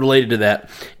something related to that,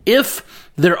 if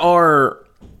there are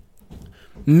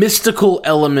mystical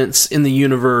elements in the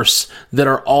universe that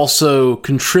are also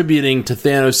contributing to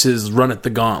Thanos' run at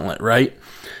the gauntlet, right?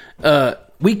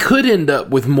 We could end up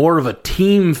with more of a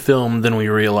team film than we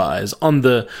realize on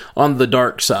the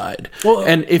dark side. Well,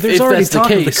 and if there's already that's the talk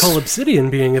case, of the Cull Obsidian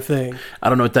being a thing. I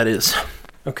don't know what that is.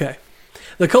 Okay.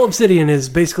 The Cull Obsidian is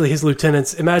basically his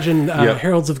lieutenants. Imagine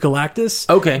Heralds of Galactus.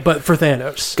 Okay. But for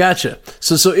Thanos. Gotcha.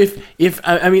 So if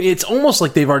I mean, it's almost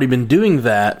like they've already been doing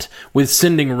that with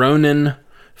sending Ronan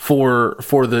for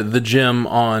the gem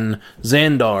on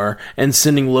Xandar and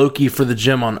sending Loki for the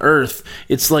gem on Earth.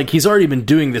 It's like he's already been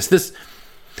doing this.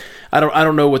 I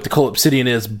don't know what the Cull Obsidian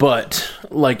is, but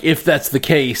if that's the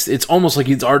case, it's almost like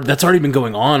that's already been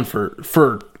going on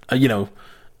for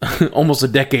almost a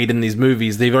decade in these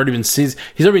movies. He's already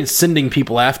been sending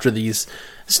people after these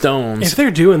stones. If they're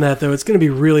doing that, though, it's going to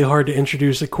be really hard to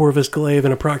introduce a Corvus Glaive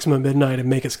and a Proxima Midnight and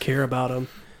make us care about him.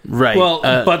 Right. Well,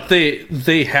 but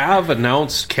they have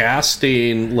announced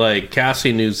casting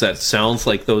news that sounds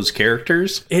like those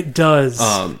characters. It does.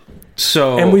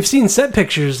 So, and we've seen set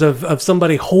pictures of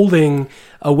somebody holding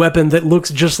a weapon that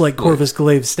looks just like Corvus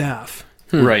Glaive's staff.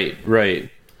 Right.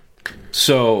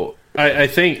 So I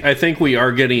think we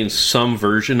are getting some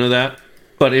version of that.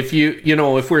 But if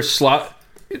if we're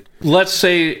let's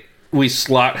say we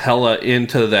slot Hela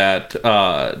into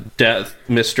that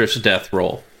Mistress Death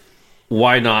role.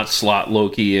 Why not slot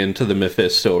Loki into the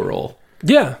Mephisto role?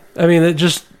 Yeah, I mean,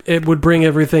 it would bring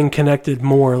everything connected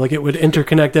more. Like, it would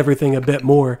interconnect everything a bit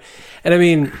more. And I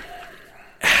mean,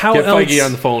 how Get else... Feige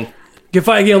on the phone. Get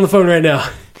Feige on the phone right now.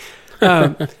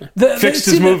 Fixed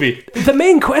his movie. The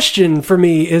main question for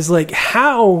me is, like,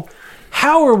 how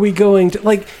are we going to...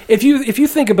 Like, if you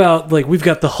think about, like, we've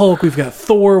got the Hulk, we've got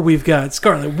Thor, we've got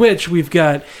Scarlet Witch, we've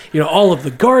got, all of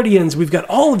the Guardians, we've got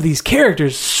all of these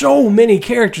characters, so many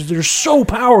characters that are so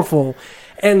powerful.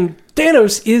 And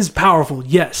Thanos is powerful,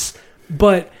 yes,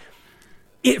 but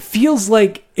it feels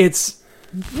like it's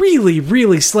really,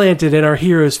 really slanted in our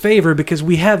hero's favor because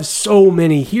we have so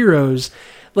many heroes.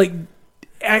 Like,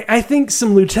 I think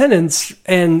some lieutenants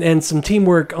and some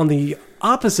teamwork on the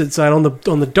opposite side, on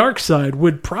the dark side,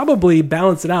 would probably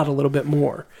balance it out a little bit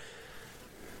more.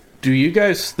 Do you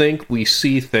guys think we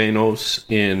see Thanos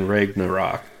in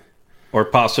Ragnarok, or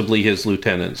possibly his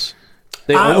lieutenants?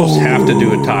 They almost have to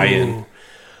do a tie-in.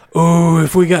 Oh,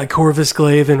 if we got Corvus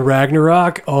Glaive in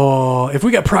Ragnarok, if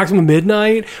we got Proxima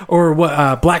Midnight or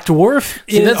Black Dwarf.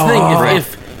 See, that's the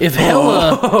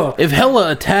thing. If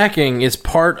Hela attacking is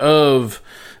part of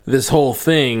this whole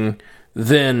thing,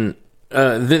 then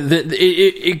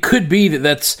it could be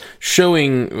that's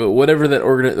showing whatever that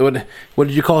what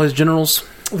did you call his generals?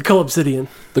 The Cull Obsidian.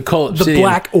 The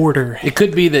Black Order. It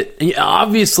could be that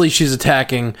obviously she's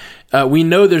attacking. We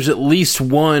know there's at least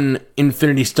one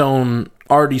Infinity Stone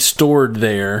already stored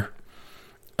there.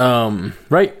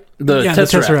 Right? The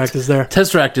Tesseract is there.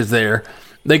 Tesseract is there.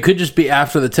 They could just be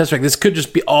after the Tesseract. This could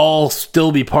just be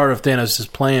still be part of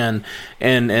Thanos' plan,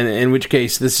 and in which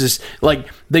case this is like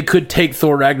they could take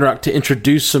Thor Ragnarok to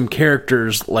introduce some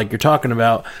characters like you're talking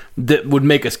about that would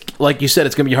make us, like you said,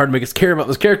 it's going to be hard to make us care about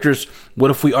those characters. What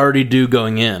if we already do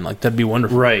going in? Like, that'd be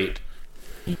wonderful. Right.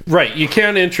 You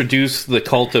can't introduce the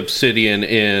Cult Obsidian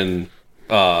in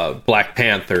Black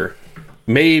Panther.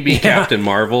 Maybe Captain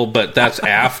Marvel, but that's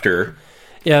after.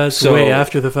 Yeah, that's way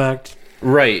after the fact.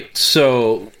 Right.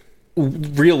 So,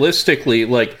 realistically,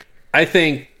 like, I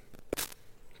think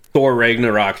Thor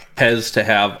Ragnarok has to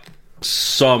have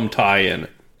some tie-in.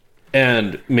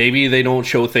 And maybe they don't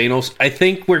show Thanos. I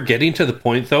think we're getting to the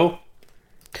point, though.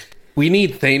 We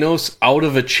need Thanos out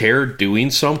of a chair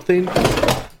doing something.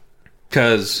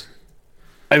 Because,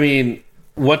 I mean,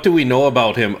 what do we know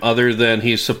about him other than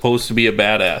he's supposed to be a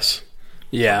badass?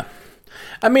 Yeah.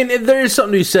 I mean, there is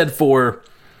something to be said for,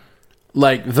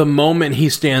 like, the moment he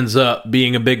stands up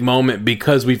being a big moment,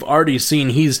 because we've already seen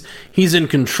he's in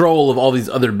control of all these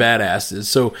other badasses.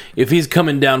 So if he's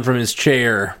coming down from his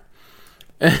chair,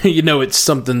 it's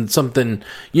something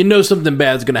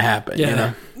bad's going to happen.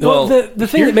 Yeah. Well, the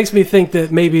thing that makes me think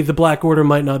that maybe the Black Order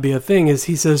might not be a thing is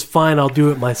he says, "Fine, I'll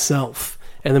do it myself,"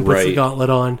 and then puts the gauntlet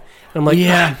on. And I'm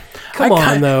like, come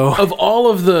on, though. Of all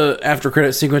of the after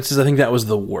credit sequences, I think that was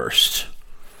the worst.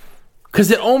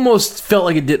 Because it almost felt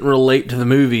like it didn't relate to the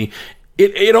movie.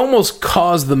 It almost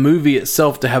caused the movie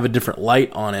itself to have a different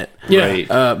light on it. Yeah.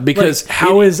 Right. Because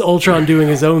how is Ultron doing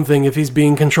his own thing if he's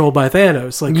being controlled by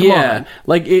Thanos? Like, come on.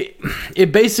 Like,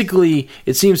 it basically,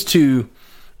 it seems to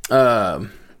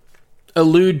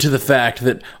allude to the fact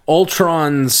that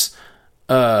Ultron's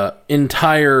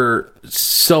entire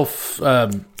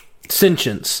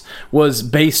sentience was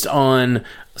based on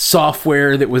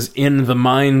software that was in the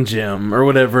mind gem or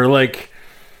whatever. Like,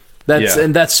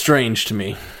 and that's strange to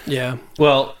me. Yeah.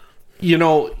 Well,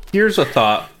 here's a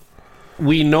thought.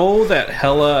 We know that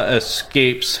Hela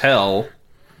escapes hell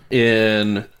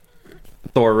in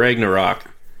Thor Ragnarok.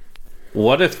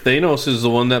 What if Thanos is the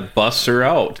one that busts her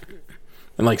out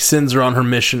and like sends her on her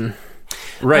mission?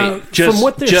 Right. From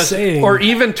what they're saying, or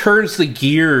even turns the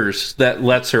gears that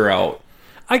lets her out.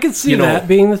 I could see that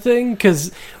being the thing,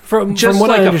 because from what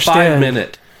like I understand,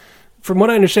 5-minute. From what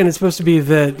I understand, it's supposed to be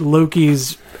that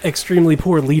Loki's extremely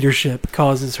poor leadership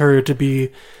causes her to be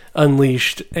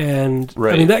unleashed, and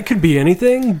I mean that could be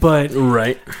anything, but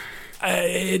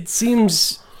it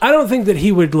seems. I don't think that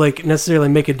he would like necessarily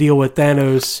make a deal with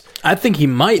Thanos. I think he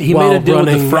might. He made a deal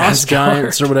with the Frost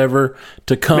Giants or whatever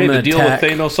to come and attack. Made a deal with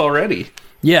Thanos already.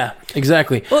 Yeah,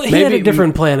 exactly. Well, he had a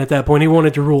different plan at that point. He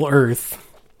wanted to rule Earth.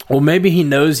 well, maybe he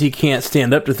knows he can't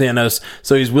stand up to Thanos,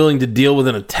 so he's willing to deal with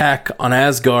an attack on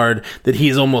Asgard that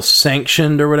he's almost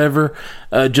sanctioned or whatever,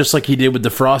 just like he did with the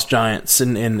Frost Giants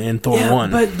in Thor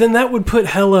 1. But then that would put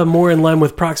Hela more in line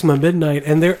with Proxima Midnight,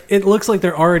 and it looks like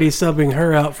they're already subbing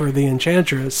her out for the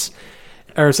Enchantress,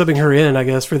 or subbing her in, I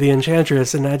guess, for the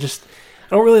Enchantress, and I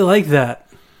don't really like that.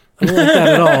 I don't like that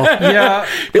at all. Yeah.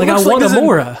 Like, I want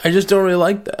Gamora. I just don't really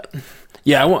like that.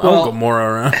 Yeah, I want Gamora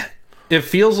around. It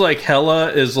feels like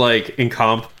Hela is like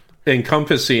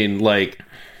encompassing like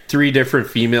 3 different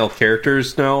female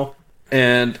characters now,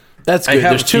 and that's good.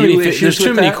 There's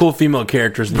too many cool female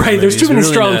characters. In right, there's too many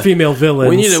strong female villains.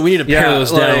 We need to pare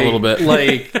those down a little bit.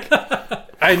 Like,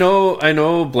 I know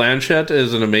Blanchett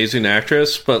is an amazing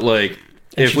actress, but like,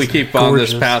 if we keep on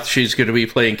this path, she's going to be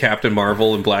playing Captain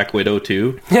Marvel and Black Widow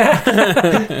too.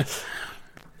 I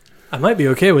might be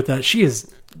okay with that. She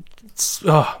is.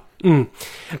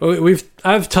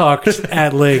 I've talked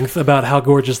at length about how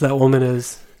gorgeous that woman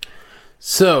is.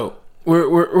 So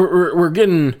we're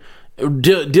getting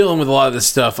dealing with a lot of this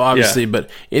stuff, obviously. But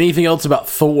anything else about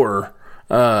Thor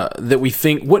that we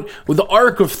think with the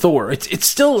arc of Thor? It's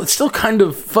still kind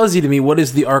of fuzzy to me. What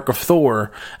is the arc of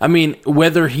Thor? I mean,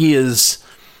 whether he is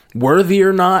worthy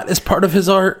or not as part of his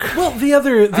arc. Well, the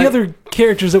other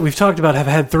characters that we've talked about have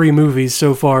had 3 movies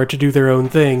so far to do their own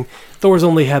thing. Thor's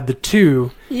only had the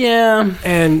 2. Yeah,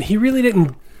 and he really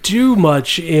didn't do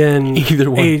much in either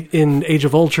one. In Age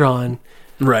of Ultron,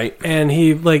 right? And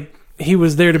he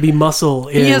was there to be muscle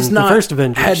in the first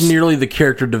Avengers. Had nearly the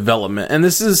character development, and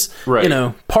this is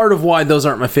part of why those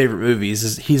aren't my favorite movies.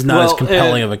 Is he's not as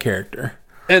compelling of a character,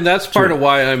 and that's part of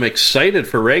why I'm excited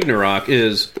for Ragnarok.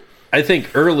 Is I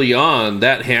think early on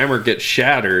that hammer gets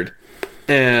shattered,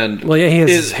 and he has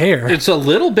his hair. It's a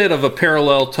little bit of a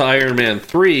parallel to Iron Man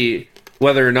 3,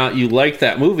 whether or not you like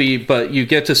that movie, but you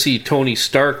get to see Tony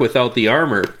Stark without the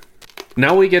armor.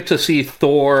 Now we get to see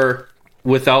Thor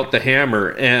without the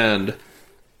hammer, and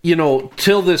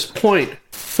till this point,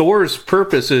 Thor's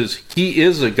purpose is he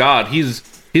is a god. He's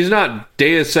not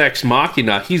Deus Ex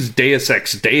Machina. He's Deus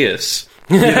Ex Deus.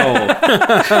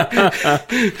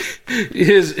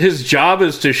 His job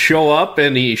is to show up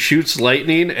and he shoots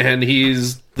lightning, and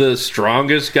he's the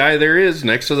strongest guy there is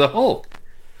next to the Hulk.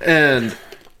 And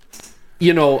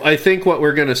I think what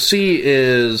we're going to see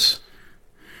is,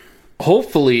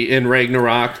 hopefully in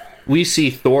Ragnarok, we see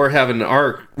Thor have an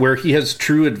arc where he has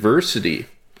true adversity.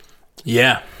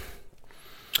 Yeah.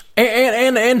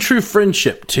 And true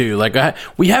friendship too. Like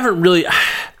we haven't really.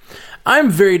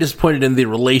 I'm very disappointed in the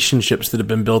relationships that have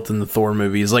been built in the Thor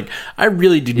movies. Like, I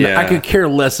really do not. I could care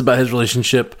less about his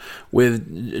relationship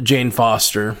with Jane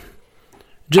Foster.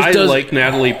 I like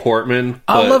Natalie Portman.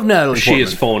 I love Natalie Portman. She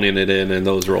is phoning it in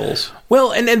those roles.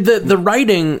 Well, and the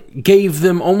writing gave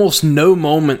them almost no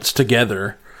moments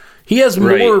together. He has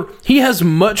more. He has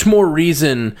much more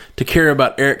reason to care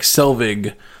about Eric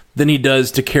Selvig than he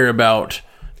does to care about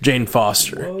Jane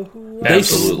Foster.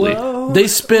 Absolutely. They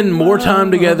spend more time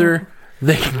together.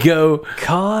 They go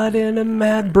caught in a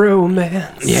mad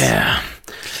bromance. Yeah.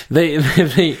 They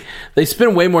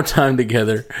spend way more time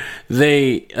together.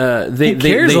 He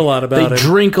cares a lot about it. They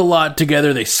drink a lot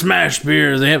together. They smash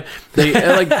beers. That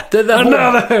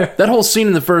whole scene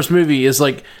in the first movie is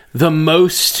like the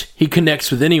most he connects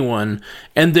with anyone.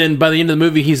 And then by the end of the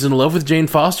movie, he's in love with Jane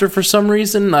Foster for some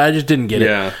reason. I just didn't get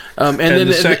it. And then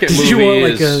the second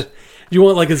movie you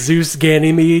want like a Zeus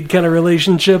Ganymede kind of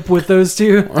relationship with those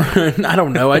two? I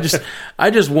don't know. I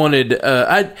just wanted.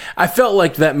 I felt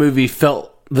like that movie felt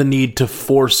the need to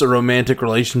force a romantic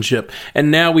relationship,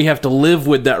 and now we have to live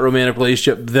with that romantic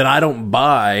relationship that I don't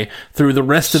buy through the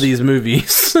rest of these movies.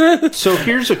 So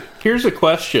here's a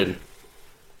question.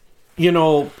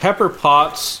 Pepper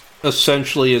Potts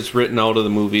essentially is written out of the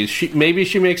movies. Maybe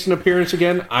she makes an appearance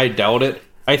again. I doubt it.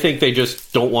 I think they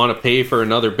just don't want to pay for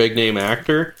another big name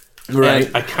actor. Right.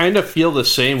 And I kind of feel the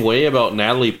same way about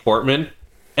Natalie Portman.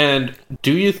 And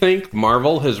do you think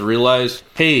Marvel has realized,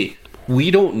 hey,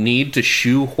 we don't need to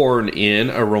shoehorn in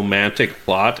a romantic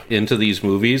plot into these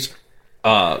movies?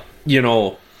 And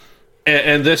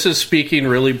this is speaking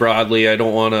really broadly. I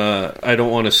don't want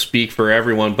to speak for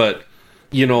everyone, but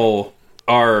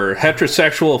our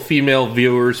heterosexual female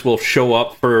viewers will show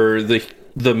up for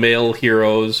the male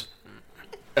heroes,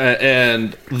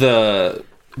 and the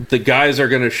guys are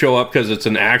going to show up because it's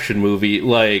an action movie.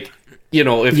 Like,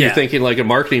 if you're thinking like a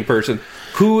marketing person,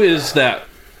 who is that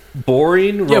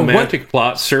boring romantic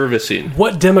plot servicing?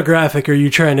 What demographic are you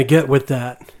trying to get with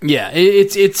that? Yeah,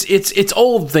 it's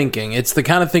old thinking. It's the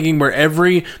kind of thinking where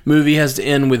every movie has to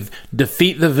end with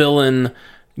defeat the villain,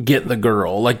 get the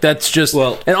girl. Like, that's just...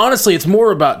 Well, and honestly, it's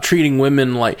more about treating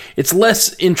women like... It's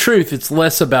less... In truth, it's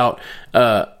less about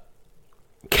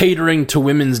catering to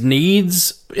women's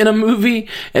needs in a movie,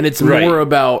 and it's more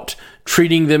about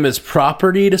treating them as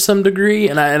property to some degree.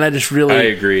 And I just really... I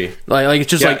agree. Like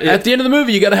it's just at the end of the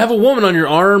movie, you got to have a woman on your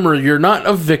arm or you're not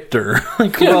a victor.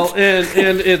 Like, well, and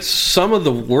it's some of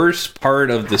the worst part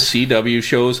of the CW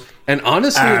shows, and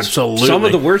honestly, it's some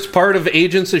of the worst part of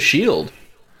Agents of S.H.I.E.L.D.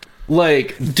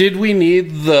 Like, did we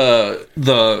need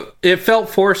the... It felt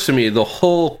forced to me, the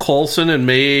whole Coulson and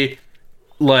May,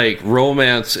 like,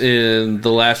 romance in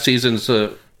the last season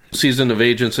of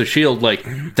Agents of S.H.I.E.L.D.,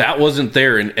 like, that wasn't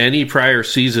there in any prior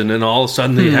season, and all of a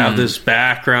sudden they have this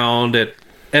background,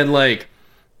 and like,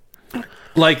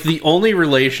 the only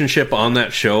relationship on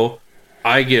that show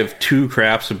I give two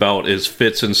craps about is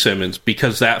Fitz and Simmons,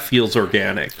 because that feels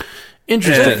organic.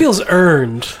 Interesting. That feels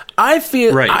earned. I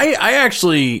feel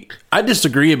I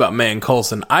disagree about May and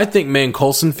Coulson. I think May and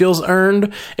Coulson feels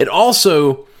earned.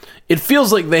 It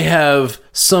feels like they have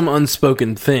some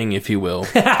unspoken thing, if you will,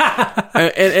 and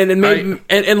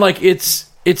like it's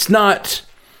not.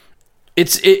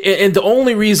 And the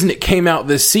only reason it came out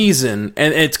this season,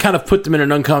 and it's kind of put them in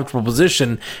an uncomfortable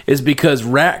position, is because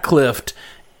Ratcliffe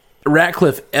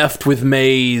effed with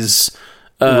May's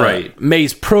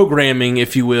programming,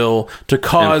 if you will, to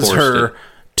cause her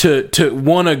to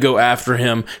want to go after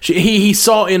him. He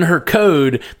saw in her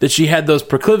code that she had those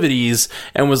proclivities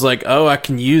and was like, "Oh, I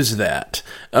can use that."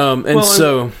 I'm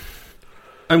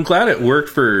glad it worked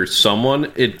for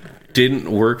someone. It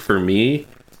didn't work for me,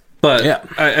 but yeah.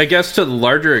 I guess to the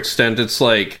larger extent, it's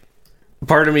like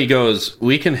part of me goes,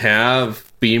 "We can have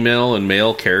female and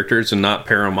male characters and not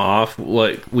pair them off.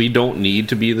 Like, we don't need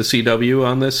to be the CW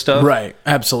on this stuff." Right?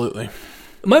 Absolutely.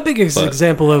 My biggest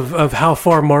example of how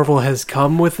far Marvel has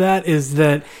come with that is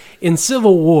that in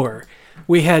Civil War,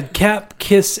 we had Cap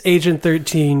kiss Agent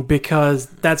 13 because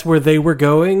that's where they were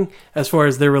going as far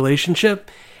as their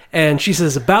relationship. And she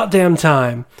says, "About damn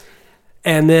time."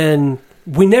 And then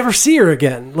we never see her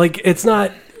again. Like,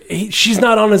 she's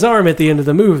not on his arm at the end of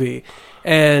the movie.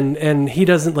 And he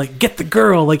doesn't, like, get the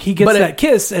girl. Like, he gets that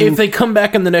kiss. And if they come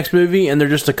back in the next movie and they're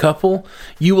just a couple,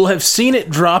 you will have seen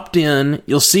it dropped in.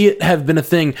 You'll see it have been a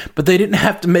thing, but they didn't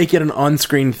have to make it an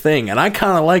on-screen thing. And I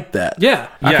kind of like that. Yeah.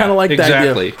 I kind of like that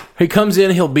idea. He comes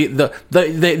in, he'll be...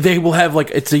 They will have,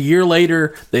 like, it's a year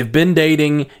later, they've been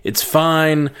dating, it's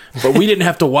fine, but we didn't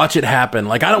have to watch it happen.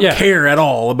 Like, I don't care at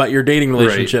all about your dating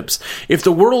relationships. Right. If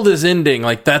the world is ending,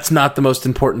 like, that's not the most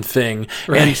important thing.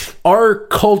 Right. And our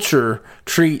culture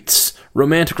treats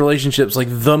romantic relationships like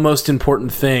the most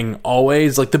important thing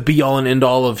always, like the be all and end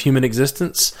all of human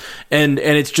existence, and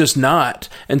it's just not.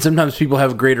 And sometimes people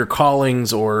have greater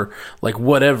callings or like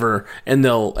whatever, and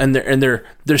they're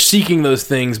seeking those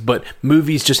things, but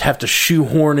movies just have to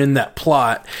shoehorn in that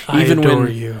plot, even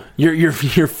when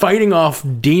you're fighting off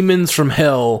demons from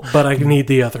hell. But I need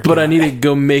the other. But I need to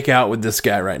go make out with this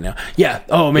guy right now. Yeah.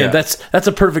 Oh man, that's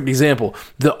a perfect example.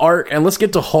 The arc, and let's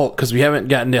get to Hulk because we haven't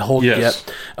gotten to Hulk yet.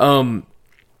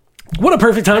 What a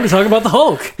perfect time to talk about the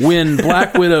Hulk. When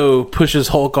Black Widow pushes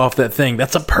Hulk off that thing,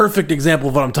 that's a perfect example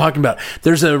of what I'm talking about.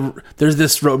 There's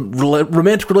this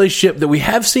romantic relationship that we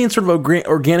have seen sort of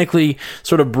organically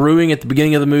sort of brewing at the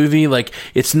beginning of the movie. Like,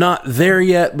 it's not there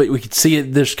yet, but we can see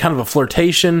it. There's kind of a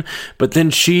flirtation, but then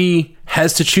she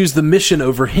has to choose the mission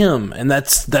over him, and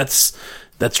that's reality.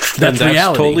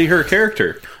 That's totally her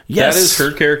character. Yes. That is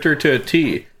her character to a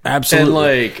T. Absolutely. And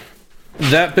like,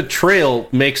 that betrayal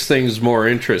makes things more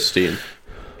interesting.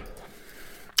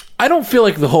 I don't feel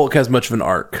like the Hulk has much of an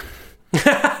arc.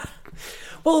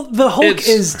 Well, the Hulk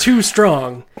is too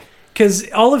strong.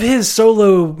 Because all of his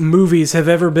solo movies have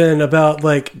ever been about,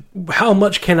 like, how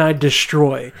much can I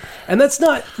destroy? And that's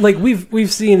not, like,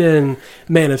 we've seen in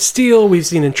Man of Steel, we've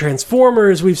seen in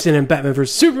Transformers, we've seen in Batman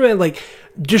vs. Superman, like,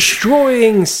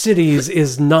 destroying cities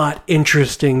is not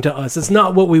interesting to us. It's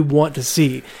not what we want to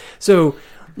see. So,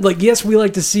 like, yes, we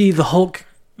like to see the Hulk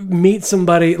meet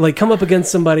somebody, like, come up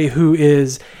against somebody who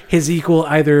is his equal,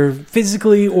 either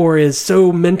physically or is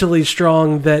so mentally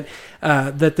strong that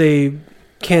they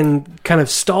can kind of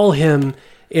stall him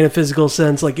in a physical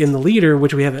sense, like in The Leader,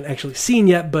 which we haven't actually seen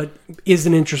yet, but is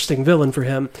an interesting villain for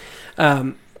him.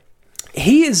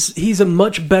 He's a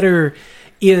much better,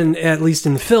 at least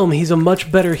in film, he's a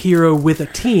much better hero with a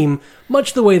team,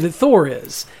 much the way that Thor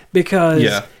is,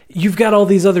 because you've got all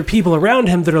these other people around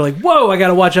him that are like, whoa, I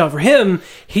gotta watch out for him.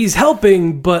 He's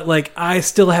helping, but like I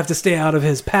still have to stay out of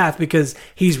his path because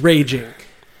he's raging.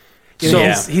 You know,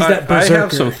 he's that berserker. I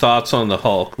have some thoughts on the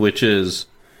Hulk, which is,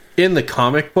 in the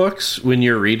comic books, when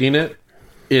you're reading it,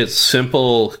 it's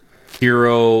simple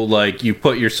hero, like you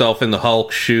put yourself in the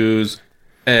Hulk's shoes,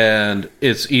 and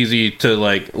it's easy to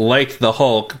like the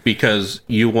Hulk because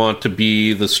you want to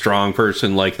be the strong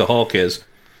person like the Hulk is.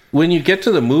 When you get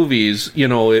to the movies, you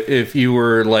know, if you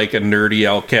were like a nerdy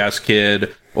outcast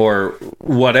kid or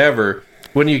whatever,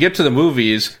 when you get to the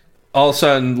movies, all of a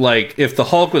sudden, like, if the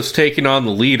Hulk was taking on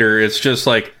the leader, it's just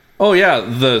like, oh yeah,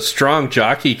 the strong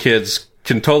jockey kids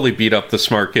can totally beat up the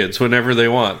smart kids whenever they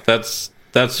want. That's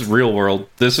real world.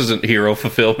 This isn't hero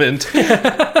fulfillment.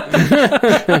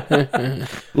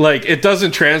 Like, it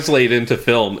doesn't translate into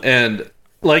film. And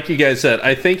like you guys said,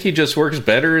 I think he just works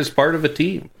better as part of a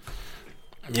team.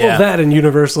 Yeah. Well, that and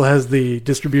Universal has the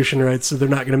distribution rights, so they're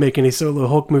not going to make any solo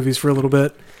Hulk movies for a little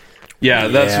bit. Yeah,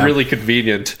 that's really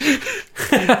convenient.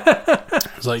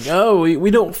 It's like, oh,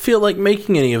 we don't feel like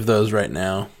making any of those right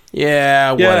now.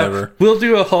 Yeah, whatever. We'll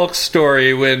do a Hulk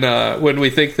story when we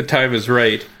think the time is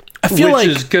right. I feel which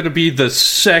is going to be the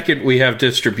second we have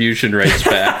distribution rights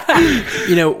back.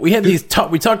 You know, we had these.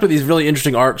 We talked about these really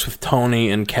interesting arcs with Tony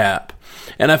and Cap,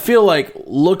 and I feel like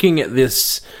looking at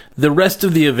this, the rest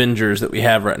of the Avengers that we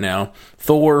have right now: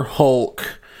 Thor,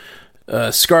 Hulk,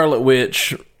 Scarlet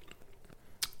Witch.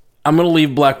 I'm going to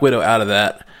leave Black Widow out of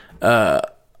that.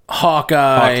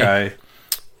 Hawkeye.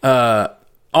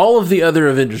 All of the other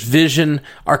Avengers, Vision,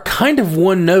 are kind of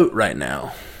one note right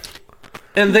now.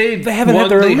 And they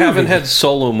haven't had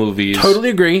solo movies. Totally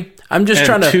agree. I'm just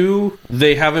trying to... Two,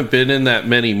 they haven't been in that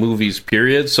many movies,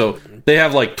 period. So they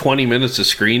have like 20 minutes of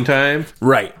screen time.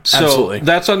 Right. So absolutely.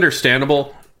 That's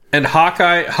understandable. And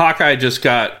Hawkeye just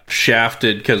got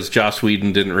shafted because Joss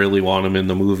Whedon didn't really want him in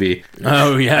the movie.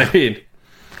 Oh, yeah. I mean...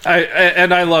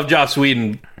 I love Joss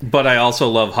Whedon, but I also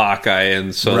love Hawkeye,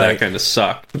 and so that kind of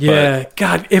sucked. Yeah,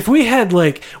 God, if we had,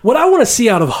 like... What I want to see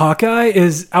out of Hawkeye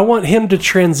is I want him to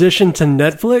transition to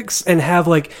Netflix and have,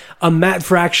 like, a Matt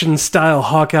Fraction-style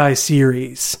Hawkeye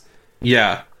series.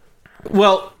 Yeah.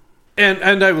 Well,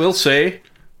 and I will say,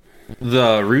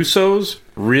 the Russos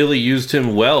really used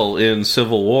him well in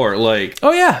Civil War. Like,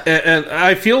 oh, yeah. And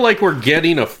I feel like we're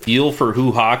getting a feel for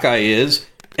who Hawkeye is.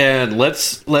 And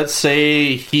let's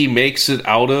say he makes it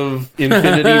out of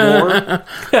Infinity War.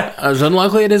 As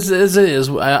unlikely as it is,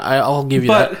 I'll give you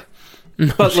that.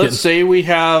 But let's say we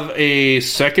have a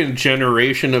second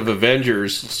generation of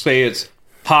Avengers. Say it's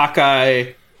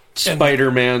Hawkeye,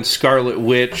 Spider-Man, Scarlet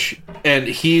Witch, and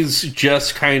he's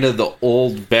just kind of the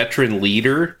old veteran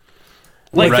leader.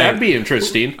 Like, that'd be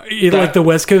interesting. Like the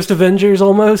West Coast Avengers,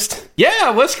 almost?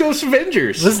 Yeah, West Coast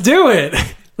Avengers. Let's do it.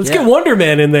 Let's get Wonder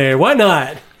Man in there. Why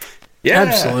not? Yeah,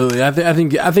 absolutely.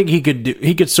 I think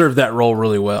he could serve that role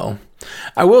really well.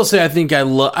 I will say I think I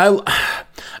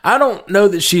don't know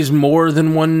that she's more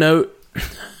than one note,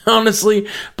 honestly,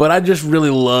 but I just really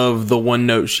love the one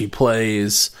note she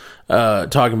plays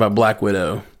talking about Black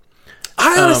Widow.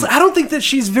 I don't think that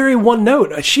she's very one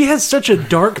note. She has such a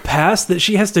dark past that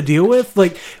she has to deal with.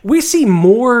 Like, we see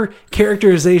more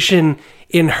characterization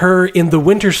in her in The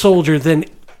Winter Soldier than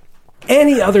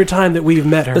any other time that we've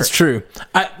met her. That's true.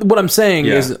 What I'm saying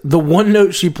is the one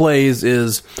note she plays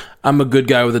is, I'm a good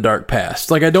guy with a dark past.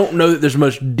 Like, I don't know that there's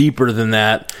much deeper than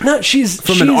that. No, she's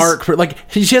an arc. Like,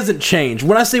 she hasn't changed.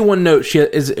 When I say one note,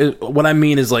 what I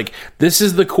mean is, like, this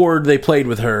is the chord they played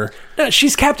with her. No,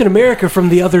 she's Captain America from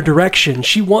the other direction.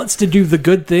 She wants to do the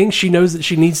good thing. She knows that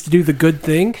she needs to do the good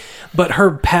thing, but her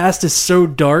past is so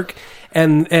dark.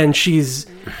 And she's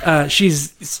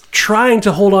trying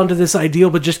to hold on to this ideal,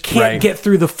 but just can't get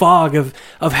through the fog of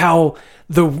how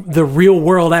the real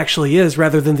world actually is,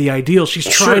 rather than the ideal. She's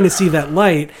trying to see that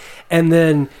light, and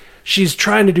then she's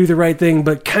trying to do the right thing,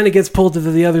 but kind of gets pulled to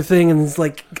the other thing, and it's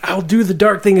like, I'll do the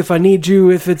dark thing if I need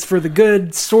to, if it's for the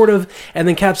good, sort of. And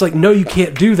then Cap's like, no, you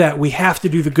can't do that. We have to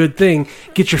do the good thing.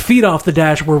 Get your feet off the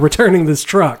dash. We're returning this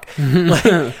truck. Like,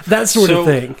 that sort of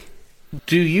thing.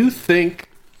 Do you think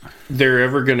they're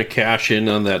ever going to cash in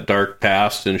on that dark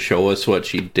past and show us what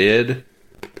she did,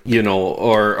 you know,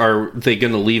 or are they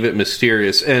going to leave it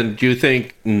mysterious? And do you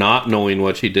think not knowing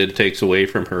what she did takes away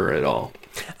from her at all?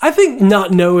 I think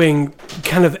not knowing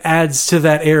kind of adds to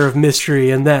that air of mystery,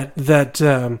 and that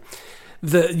the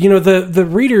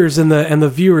readers and the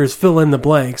viewers fill in the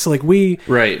blanks. Like, we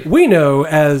know,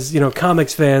 as, you know,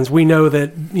 comics fans, we know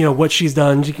that, you know, what she's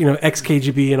done, you know,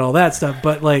 ex-KGB and all that stuff,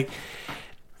 but, like,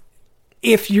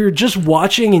 if you're just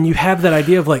watching and you have that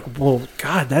idea of, like, well,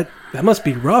 God, that must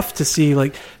be rough to see.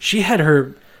 Like, she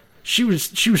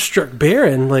was struck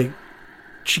barren. Like,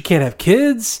 she can't have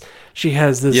kids. She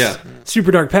has this super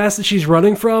dark past that she's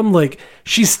running from. Like,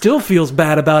 she still feels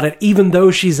bad about it, even though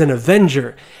she's an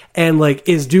Avenger and, like,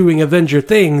 is doing Avenger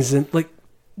things. And, like,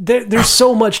 there's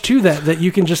so much to that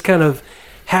you can just kind of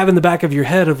have in the back of your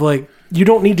head of like, you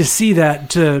don't need to see that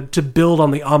to build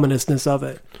on the ominousness of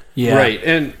it. Yeah. Right.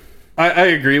 And I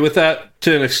agree with that.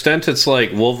 To an extent, it's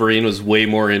like Wolverine was way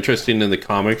more interesting in the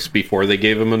comics before they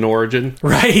gave him an origin.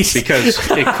 Right. Because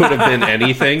it could have been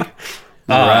anything.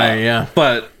 Right, yeah.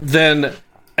 But then,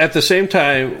 at the same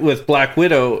time, with Black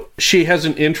Widow, she has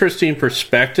an interesting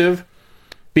perspective.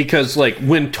 Because, like,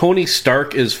 when Tony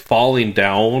Stark is falling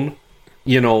down,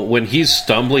 when he's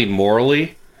stumbling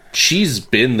morally, she's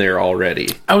been there already.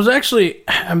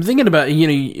 I'm thinking about,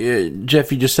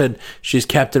 Jeff, you just said she's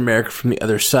Captain America from the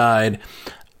other side.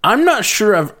 I'm not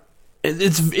sure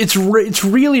it's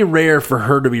really rare for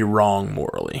her to be wrong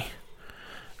morally.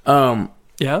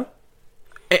 Yeah?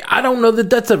 I don't know that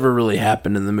that's ever really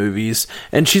happened in the movies.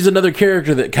 And she's another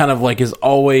character that kind of like she's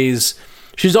always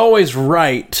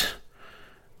right,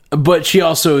 but she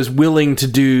also is willing to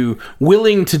do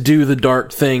the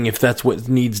dark thing if that's what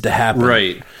needs to happen.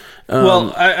 Right.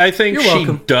 Well, I think she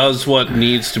welcome. does what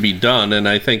needs to be done, and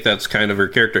I think that's kind of her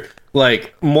character.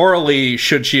 Like, morally,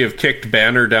 should she have kicked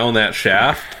Banner down that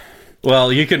shaft?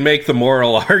 Well, you can make the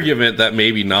moral argument that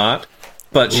maybe not,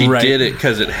 but she did it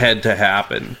because it had to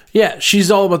happen. Yeah, she's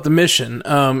all about the mission,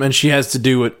 and she has to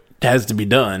do what has to be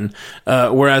done.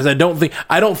 Whereas I don't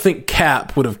think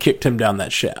Cap would have kicked him down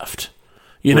that shaft.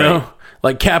 You know? Right.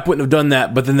 Like, Cap wouldn't have done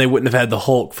that, but then they wouldn't have had the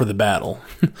Hulk for the battle.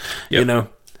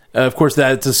 Yep. Of course,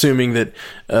 that's assuming that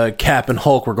Cap and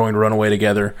Hulk were going to run away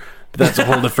together. But that's a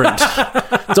whole different.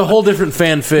 It's a whole different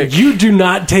fanfic. You do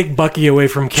not take Bucky away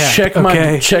from Cap. Check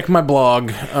my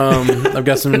blog. I've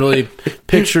got some really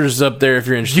pictures up there if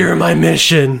you're interested. You're my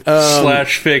mission.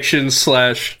 /fiction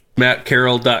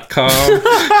 /MattCarroll.com.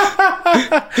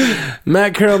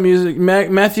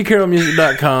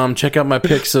 MatthewCarrollMusic.com. Check out my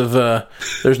pics of.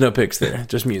 There's no pics there,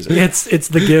 just music. It's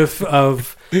the gif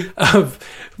of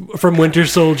from Winter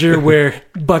Soldier where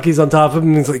Bucky's on top of him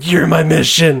and he's like, "You're my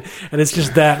mission," and it's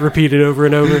just that repeated over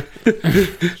and over.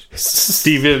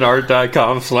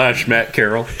 StevenArt.com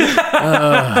 /MattCarroll.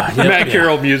 Matt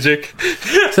Carroll music.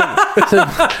 So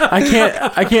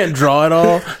I can't draw it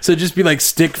all. So just be like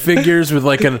stick figures with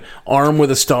like an arm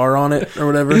with a star on it or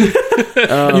whatever. You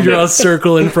draw a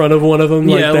circle in front of one of them,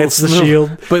 like that's the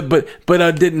shield. But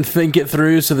I didn't think it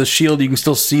through. So the shield, you can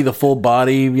still see the full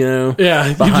body. Yeah,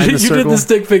 behind you did the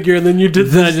stick figure, and then you did.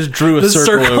 Then I just drew a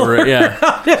circle over it.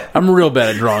 Yeah, I'm real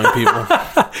bad at drawing people.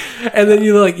 And then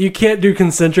you can't do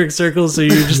concentric circles, so you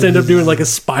just end up doing like a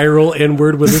spiral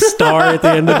inward with a star at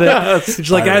the end of it. It's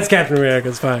like, that's Captain America.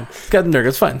 It's fine. Captain America.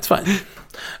 It's fine. It's fine.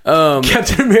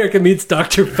 Captain America meets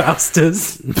Dr.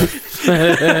 Faustus.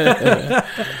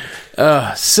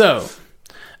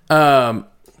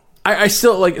 I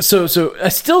still like so I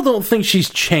still don't think she's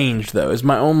changed though. Is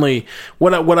my only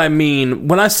what I mean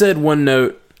when I said one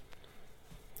note.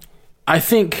 I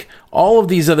think all of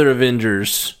these other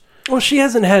Avengers. Well, she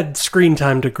hasn't had screen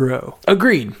time to grow.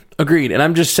 Agreed. And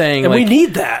I'm just saying, and we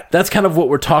need that. That's kind of what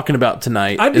we're talking about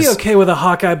tonight. I'd be okay with a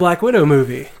Hawkeye Black Widow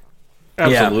movie.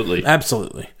 Absolutely, yeah,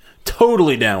 absolutely,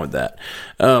 totally down with that.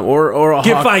 Or a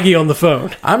get Feige on the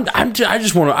phone.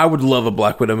 I would love a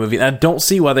Black Widow movie. And I don't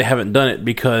see why they haven't done it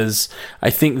because I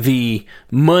think the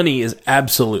money is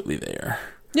absolutely there.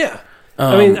 Yeah,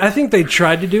 I mean, I think they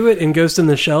tried to do it in Ghost in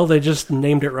the Shell. They just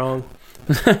named it wrong.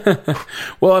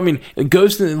 Well, I mean,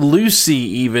 Ghost and Lucy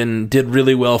even did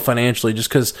really well financially just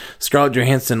because Scarlett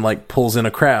Johansson pulls in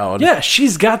a crowd. Yeah,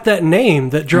 she's got that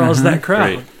name that draws that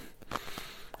crowd. Right.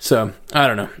 So I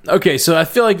don't know. Okay, so I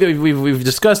feel like we've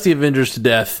discussed the Avengers to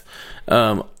death.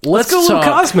 Let's go a little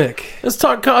cosmic. Let's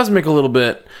talk cosmic a little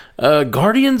bit.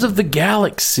 Guardians of the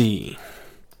Galaxy.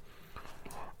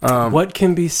 What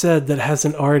can be said that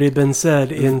hasn't already been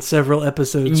said in several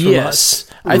episodes from us?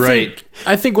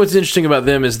 I think what's interesting about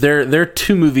them is their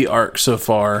 2-movie arc so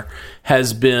far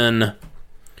has been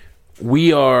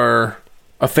we are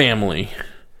a family,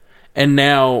 and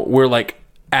now we're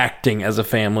acting as a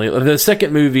family. The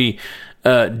second movie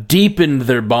deepened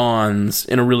their bonds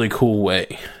in a really cool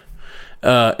way.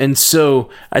 And so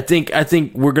I think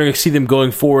we're going to see them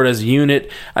going forward as a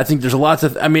unit. I think there's lots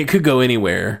of... I mean, it could go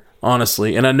anywhere,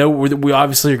 honestly. And I know we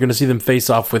obviously are going to see them face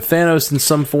off with Thanos in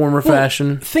some form or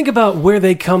fashion. Think about where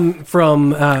they come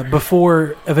from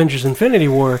before Avengers Infinity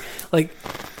War.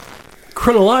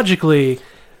 Chronologically,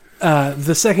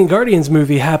 the second Guardians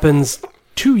movie happens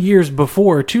 2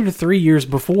 to 3 years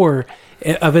before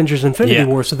Avengers Infinity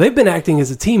War. So they've been acting as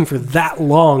a team for that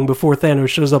long before Thanos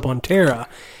shows up on Terra.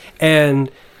 And,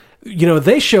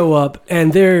 they show up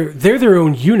and they're their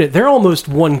own unit. They're almost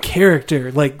one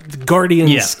character, like the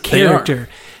Guardians character,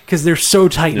 because they're so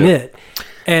tight-knit.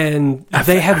 and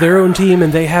they have their own team,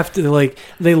 and they have to like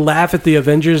they laugh at the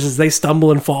Avengers as they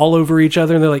stumble and fall over each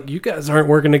other, and they're like, "You guys aren't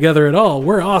working together at all.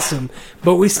 We're awesome,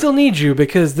 but we still need you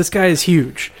because this guy is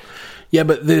huge." Yeah,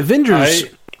 but the Avengers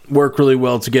work really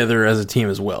well together as a team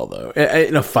as well, though,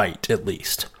 in a fight at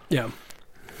least. Yeah,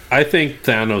 I think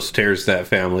Thanos tears that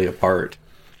family apart.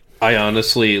 I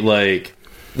honestly like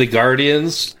the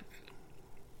Guardians.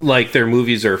 Like, their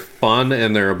movies are fun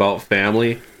and they're about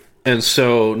family. And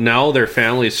so now their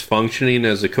family's functioning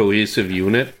as a cohesive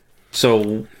unit.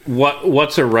 So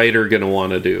what's a writer going to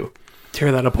want to do?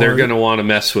 tear that apart. They're going to want to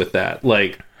mess with that.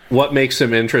 Like, what makes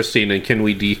them interesting and can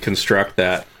we deconstruct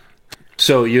that?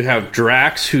 So you have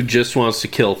Drax, who just wants to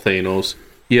kill Thanos.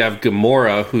 You have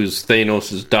Gamora, who's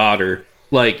Thanos' daughter.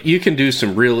 Like, you can do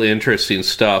some real interesting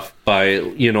stuff by,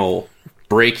 you know,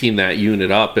 breaking that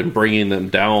unit up and bringing them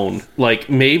down. Like,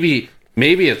 maybe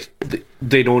it's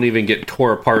they don't even get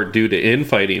tore apart due to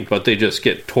infighting, but they just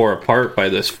get tore apart by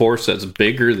this force that's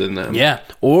bigger than them. Yeah,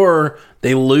 or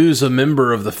they lose a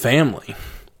member of the family.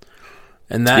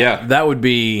 And that would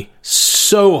be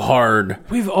so hard.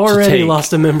 We've already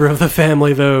lost a member of the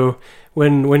family, though,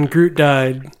 when Groot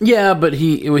died. Yeah, but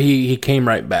he came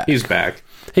right back. He's back.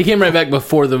 He came right back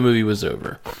before the movie was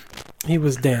over. He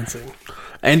was dancing.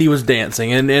 And he was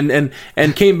dancing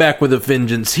and came back with a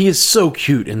vengeance. He is so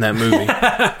cute in that movie.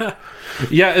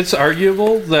 Yeah, it's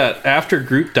arguable that after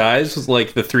Groot dies,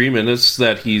 like the 3 minutes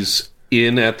that he's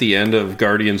in at the end of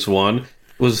Guardians 1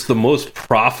 was the most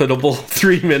profitable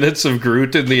 3 minutes of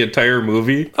Groot in the entire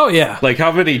movie. Oh, yeah. Like,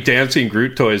 how many dancing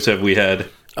Groot toys have we had?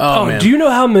 Oh, man. Do you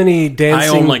know how many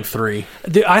dancing... I own like 3.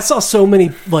 Dude, I saw so many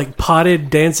like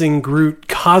potted dancing Groot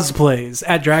cosplays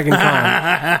at Dragon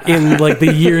Con in like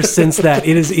the years since that.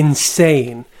 It is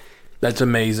insane. That's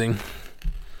amazing.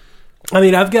 I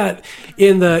mean, I've got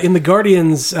in the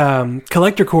Guardians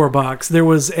collector core box, there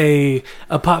was a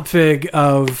pop fig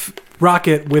of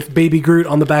Rocket with Baby Groot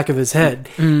on the back of his head,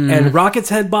 and Rocket's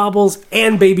head bobbles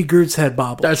and Baby Groot's head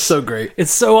bobbles. That's so great.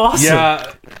 It's so awesome.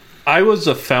 Yeah, I was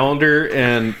a founder,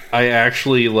 and I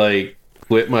actually like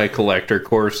quit my collector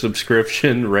core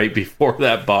subscription right before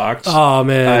that box. Oh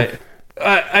man,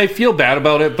 I feel bad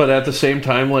about it, but at the same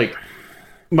time, like,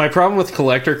 my problem with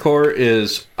collector core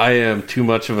is I am too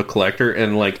much of a collector,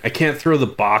 and like I can't throw the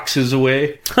boxes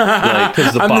away. Like,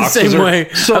 'cause I'm the same way.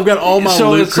 So I've got all my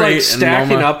loot it's like crate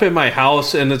stacking and up in my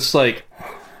house, and it's like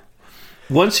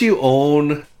once you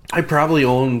own, I probably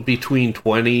own between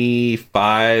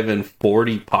 25 and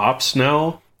 40 pops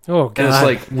now. oh god, And it's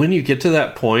like when you get to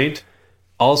that point,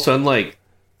 all of a sudden, like,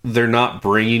 they're not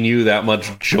bringing you that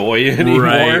much joy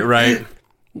anymore. Right.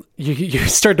 you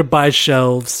start to buy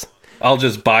shelves. I'll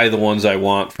just buy the ones I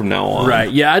want from now on.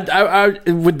 Right. Yeah. I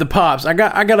with the pops, I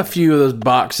got a few of those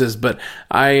boxes, but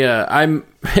I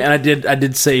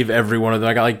did save every one of them.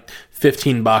 I got like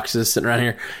 15 boxes sitting around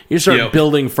here. You start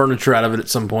building furniture out of it at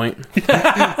some point.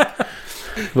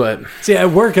 But see,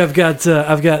 at work, I've got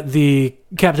the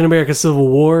Captain America Civil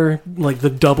War, like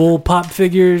the double pop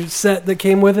figure set that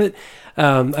came with it.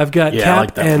 I've got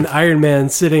Cap and Iron Man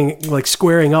sitting like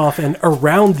squaring off, and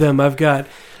around them I've got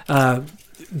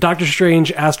Doctor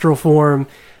Strange, Astral Form,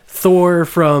 Thor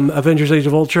from Avengers: Age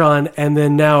of Ultron, and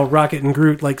then now Rocket and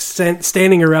Groot like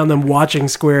standing around them watching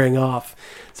squaring off.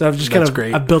 So I've just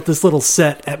I built this little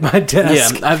set at my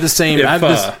desk. Yeah, I have the same. I have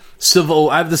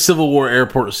the Civil War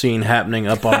airport scene happening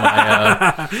up on my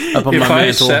up on my mantle. If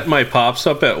I set my pops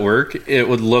up at work, it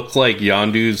would look like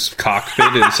Yondu's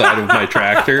cockpit inside of my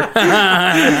tractor.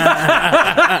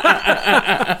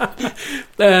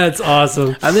 That's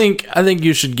awesome. I think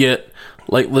you should get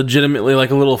like legitimately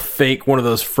like a little fake one of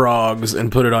those frogs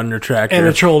and put it on your tractor and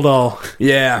a troll doll.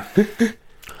 Yeah.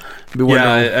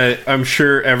 I'm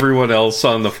sure everyone else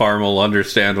on the farm will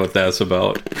understand what that's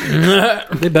about.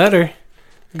 They better.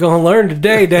 Gonna learn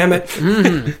today, damn it.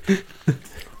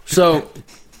 So,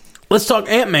 let's talk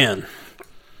Ant-Man.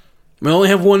 We only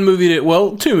have one movie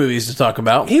two movies to talk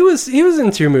about. He was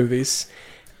in 2 movies.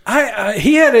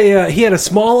 He had a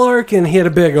small arc and he had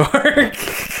a big arc.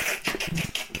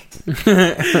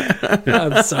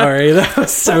 I'm sorry, that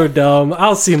was so dumb.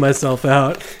 I'll see myself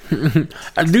out.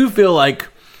 I do feel like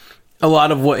a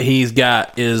lot of what he's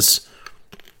got is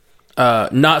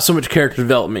not so much character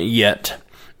development yet,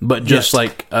 but just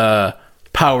like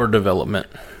power development.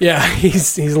 Yeah,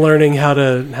 he's learning how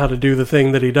to do the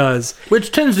thing that he does,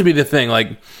 which tends to be the thing.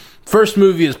 Like, first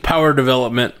movie is power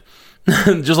development,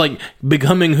 just like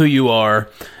becoming who you are.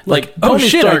 Like, oh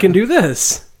shit, I can do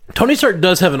this. Tony Stark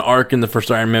does have an arc in the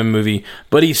first Iron Man movie,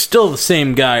 but he's still the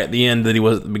same guy at the end that he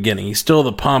was at the beginning. He's still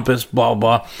the pompous, blah,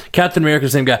 blah. Captain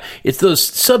America's the same guy. It's those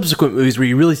subsequent movies where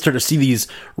you really start to see these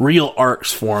real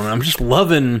arcs for him. And I'm just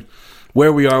loving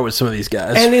where we are with some of these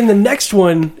guys. And in the next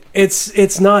one,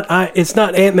 it's not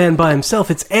Ant-Man by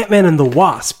himself. It's Ant-Man and the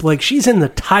Wasp. Like, she's in the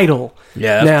title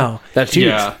now. That's huge.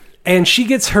 Yeah. And she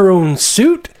gets her own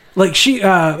suit. Like,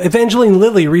 Evangeline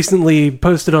Lilly recently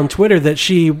posted on Twitter that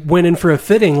she went in for a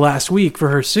fitting last week for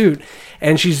her suit,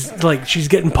 and she's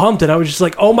getting pumped, and I was just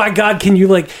like, oh my God, can you,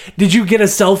 like, did you get a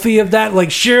selfie of that?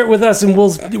 Like, share it with us, and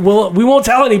we won't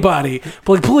tell anybody.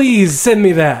 But, like, please send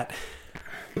me that.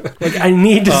 Like, I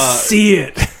need to see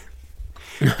it.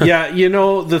 Yeah,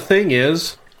 the thing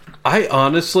is, I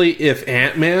honestly, if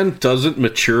Ant-Man doesn't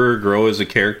mature or grow as a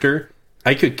character,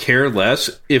 I could care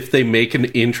less if they make an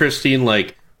interesting,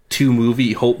 like,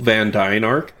 2-movie Hope Van Dyne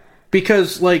arc,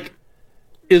 because, like,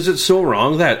 is it so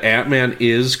wrong that Ant-Man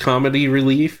is comedy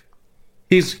relief?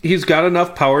 He's got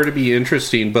enough power to be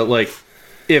interesting, but, like,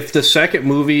 if the second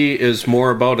movie is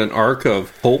more about an arc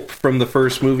of hope from the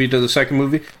first movie to the second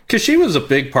movie, because she was a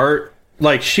big part,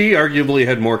 like, she arguably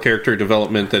had more character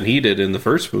development than he did in the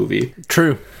first movie.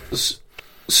 True.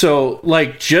 So,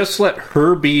 like, just let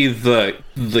her be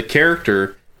the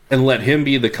character and let him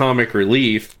be the comic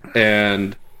relief,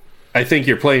 and I think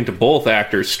you're playing to both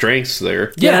actors' strengths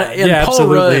there. Yeah, and Paul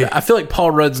absolutely. Rudd, I feel like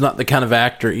Paul Rudd's not the kind of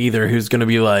actor either who's going to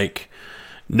be like,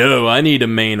 no, I need a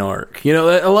main arc. A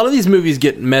lot of these movies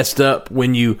get messed up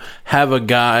when you have a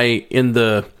guy in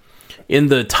the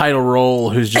title role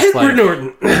who's just Edward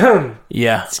Norton.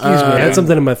 Yeah. Excuse me, I had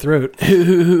something in my throat.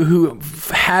 Who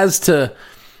has to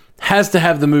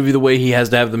have the movie the way he has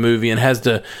to have the movie, and has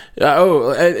to...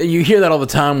 you hear that all the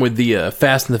time with the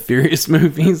Fast and the Furious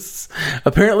movies.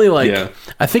 Apparently,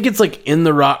 I think it's like in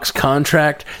The Rock's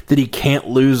contract that he can't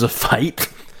lose a fight.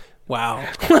 Wow.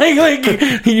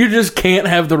 like you just can't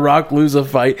have The Rock lose a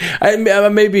fight. I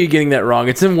may be getting that wrong.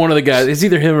 It's in one of the guys. It's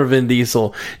either him or Vin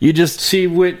Diesel. You just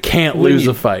can't lose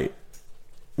a fight.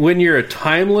 When you're a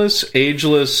timeless,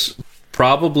 ageless,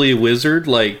 probably wizard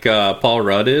like Paul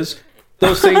Rudd is,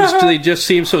 those things, they just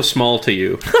seem so small to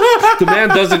you. The man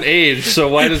doesn't age, so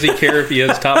why does he care if he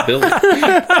has top billing?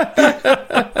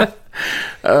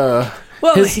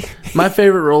 My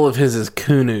favorite role of his is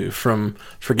Kunu from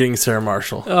Forgetting Sarah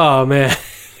Marshall. Oh man!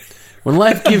 When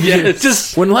life gives you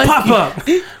pop up.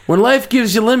 When life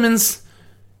gives you lemons,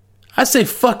 I say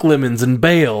fuck lemons and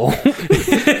bail.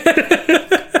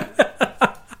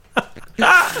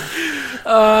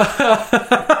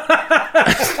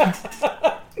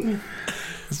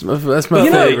 That's my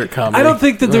favorite comedy. I don't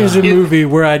think that there's a movie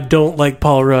where I don't like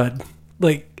Paul Rudd.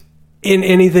 Like, in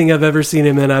anything I've ever seen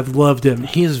him in, I've loved him.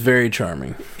 He is very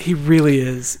charming. He really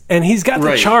is. And he's got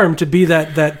the charm to be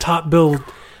that top billed,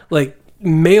 like,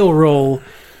 male role,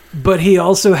 but he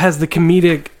also has the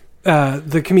comedic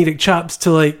chops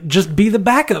to, like, just be the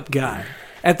backup guy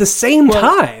at the same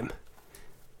time.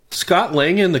 Scott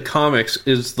Lang in the comics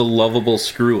is the lovable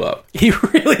screw-up. He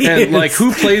really is. And, like,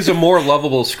 who plays a more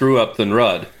lovable screw-up than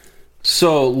Rudd?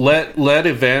 So let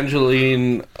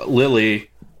Evangeline Lilly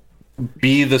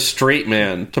be the straight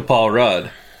man to Paul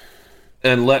Rudd,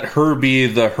 and let her be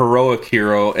the heroic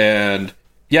hero, and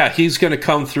yeah, he's going to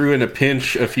come through in a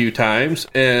pinch a few times,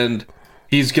 and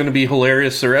he's going to be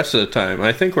hilarious the rest of the time.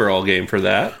 I think we're all game for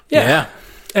that. Yeah.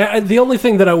 The only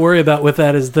thing that I worry about with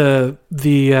that is the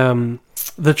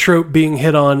trope being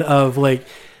hit on of, like,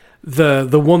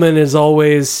 the woman is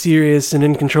always serious and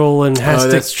in control and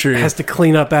has to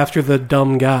clean up after the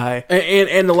dumb guy.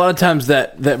 And a lot of times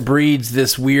that breeds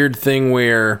this weird thing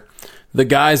where the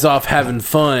guy's off having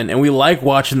fun, and we like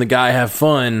watching the guy have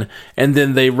fun, and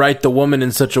then they write the woman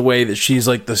in such a way that she's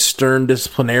like the stern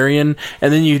disciplinarian,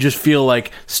 and then you just feel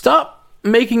like, stop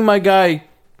making my guy...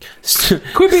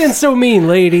 Quit being so mean,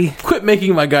 lady. Quit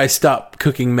making my guy stop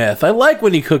cooking meth. I like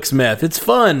when he cooks meth. It's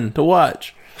fun to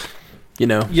watch.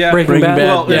 Yeah, Breaking Bad.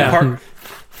 Well, yeah.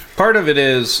 Part of it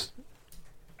is,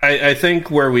 I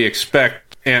think where we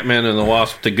expect Ant-Man and the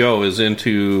Wasp to go is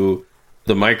into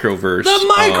the microverse.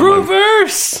 The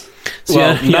microverse!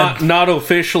 Not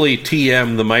officially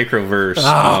TM the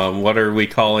microverse. What are we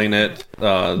calling it?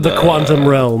 The quantum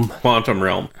realm. Quantum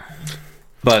realm.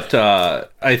 But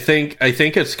I think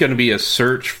it's going to be a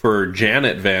search for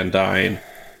Janet Van Dyne,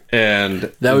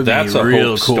 and that's a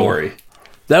real cool story.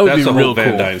 That's be a real Van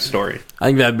cool Dyne story. I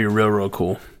think that'd be real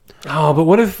cool. Oh, but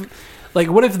what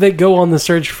if they go on the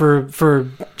search for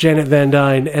Janet Van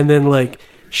Dyne, and then, like,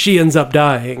 she ends up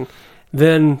dying?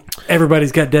 Then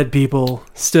everybody's got dead people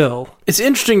still. It's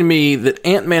interesting to me that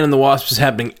Ant-Man and the Wasp is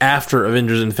happening after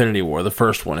Avengers Infinity War, the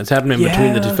first one. It's happening in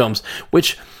between the two films,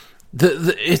 which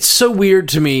It's so weird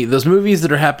to me, those movies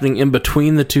that are happening in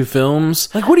between the two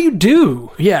films. Like, what do you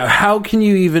do? Yeah, how can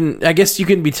you even... I guess you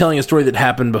can be telling a story that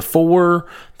happened before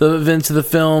the events of the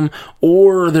film,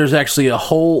 or there's actually a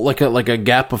whole, like a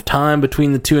gap of time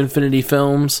between the two Infinity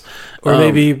films. Or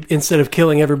maybe instead of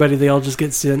killing everybody, they all just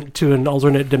get sent to an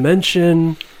alternate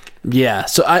dimension. Yeah,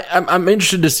 so I'm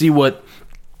interested to see what...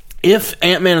 If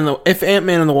Ant-Man and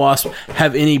the Wasp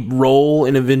have any role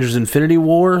in Avengers Infinity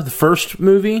War, the first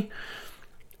movie,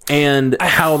 and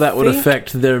how that would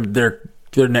affect their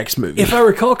next movie. If I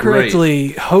recall correctly,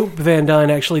 Hope Van Dyne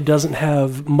actually doesn't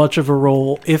have much of a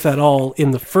role, if at all,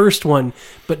 in the first one,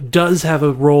 but does have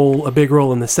a big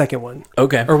role in the second one.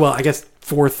 Okay. Or, well, I guess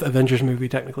fourth Avengers movie,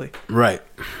 technically. Right.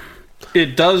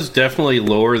 It does definitely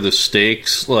lower the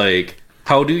stakes. Like,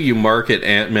 how do you market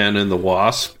Ant-Man and the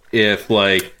Wasp if,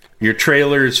 like, your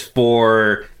trailers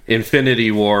for Infinity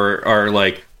War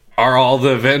are all the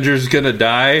Avengers gonna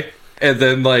die? And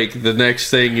then, like, the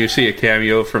next thing you see a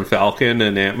cameo from Falcon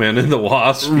and Ant-Man and the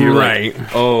Wasp. You're right.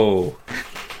 Like, oh.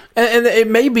 And it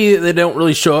may be that they don't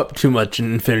really show up too much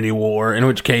in Infinity War, in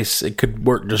which case it could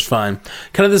work just fine.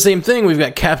 Kind of the same thing, we've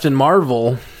got Captain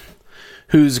Marvel,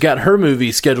 who's got her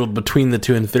movie scheduled between the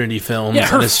two Infinity films. Yeah,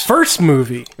 her first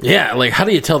movie. Yeah, like, how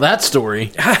do you tell that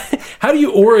story? How do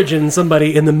you origin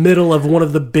somebody in the middle of one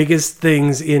of the biggest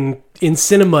things in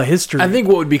cinema history? I think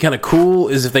what would be kind of cool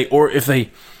is if they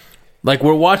like,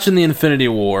 we're watching the Infinity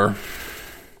War,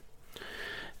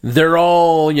 they're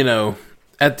all,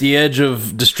 at the edge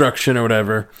of destruction or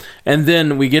whatever, and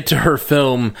then we get to her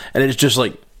film, and it's just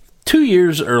like 2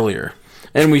 years earlier.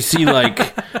 And we see, like,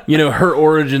 her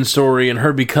origin story and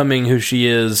her becoming who she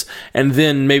is. And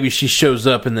then maybe she shows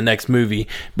up in the next movie.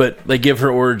 But they give her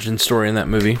origin story in that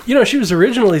movie. She was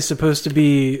originally supposed to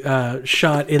be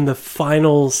shot in the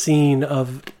final scene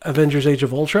of Avengers Age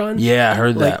of Ultron. Yeah, I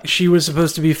heard that. She was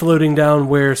supposed to be floating down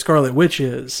where Scarlet Witch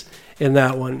is in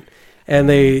that one. And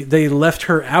they left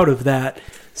her out of that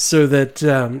so that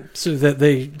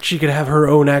she could have her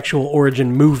own actual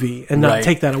origin movie and not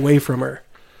take that away from her.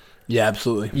 Yeah,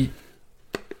 absolutely.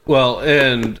 Well,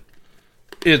 and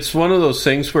it's one of those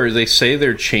things where they say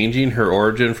they're changing her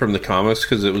origin from the comics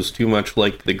because it was too much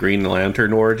like the Green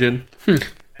Lantern origin.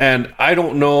 And I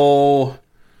don't know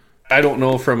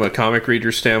from a comic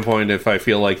reader standpoint if I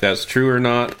feel like that's true or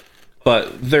not,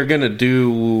 but they're going to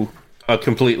do a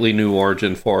completely new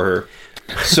origin for her.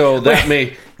 So that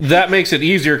makes it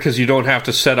easier because you don't have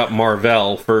to set up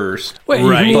Marvel first. Wait,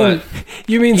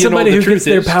 you mean somebody who gets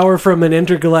their power from an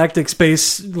intergalactic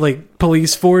space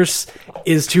police force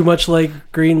is too much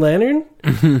like Green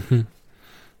Lantern?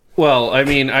 Well, I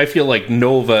mean, I feel like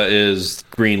Nova is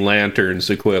Green Lantern's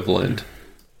equivalent,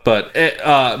 but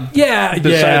beside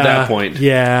that point,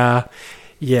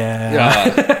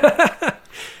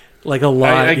 like a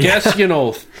lot. I guess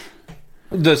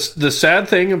The sad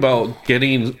thing about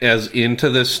getting as into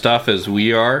this stuff as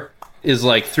we are is,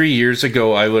 like, 3 years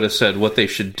ago I would have said what they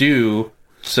should do,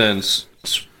 since,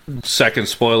 second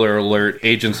spoiler alert,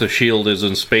 Agents of S.H.I.E.L.D. is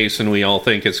in space and we all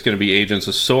think it's going to be Agents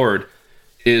of S.W.O.R.D.,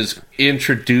 is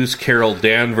introduce Carol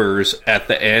Danvers at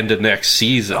the end of next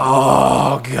season.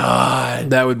 Oh,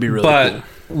 God. That would be really cool.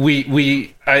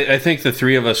 But I think the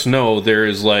three of us know there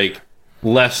is, like,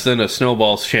 less than a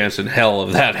snowball's chance in hell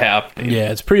of that happening.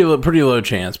 Yeah, it's pretty low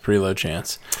chance.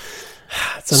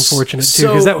 It's unfortunate too,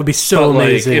 because that would be so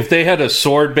amazing. If they had a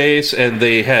sword base and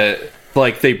they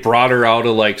brought her out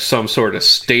of, like, some sort of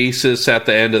stasis at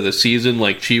the end of the season,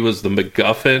 like she was the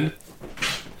MacGuffin,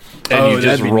 and you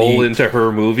just roll into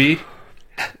her movie,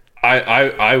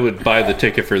 I would buy the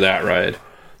ticket for that ride.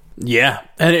 Yeah,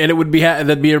 and it would be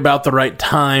that'd be about the right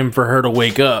time for her to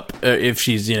wake up if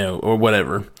she's or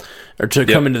whatever, or to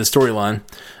come into the storyline,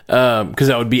 because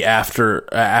that would be after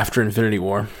Infinity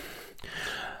War.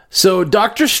 So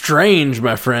Doctor Strange,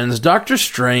 my friends, Doctor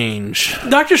Strange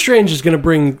is going to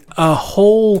bring a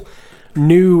whole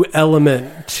new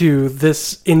element to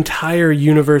this entire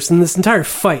universe and this entire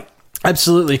fight.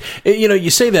 Absolutely. You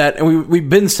say that, and we've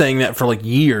been saying that for, like,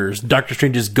 years. Doctor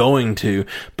Strange is going to,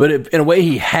 but in a way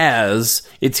he has.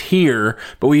 It's here,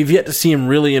 but we've yet to see him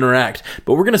really interact.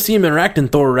 But we're going to see him interact in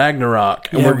Thor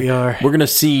Ragnarok. And we are. We're going to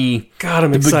see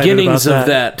I'm the beginnings about of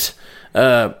that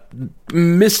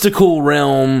mystical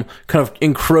realm kind of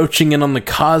encroaching in on the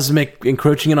cosmic,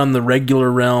 encroaching in on the regular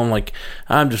realm. Like,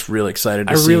 I'm just really excited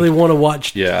to see. I really want to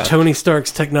watch Tony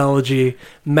Stark's technology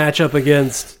match up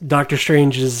against Doctor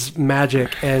Strange's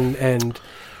magic and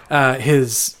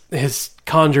his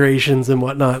conjurations and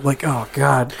whatnot. Like, oh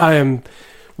God, I am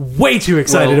way too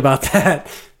excited about that.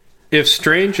 if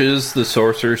Strange is the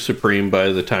Sorcerer Supreme by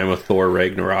the time of Thor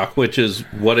Ragnarok, which is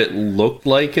what it looked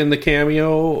like in the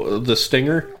cameo, the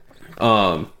Stinger,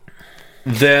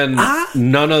 then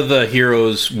none of the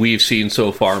heroes we've seen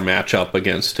so far match up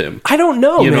against him. I don't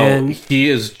know, man. He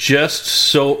is just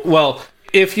so... Well,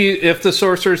 if the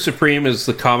Sorcerer Supreme is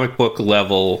the comic book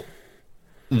level,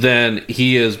 then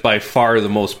he is by far the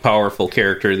most powerful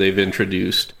character they've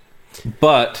introduced.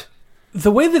 But... The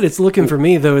way that it's looking for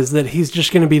me, though, is that he's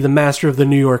just going to be the master of the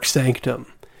New York Sanctum.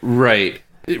 Right.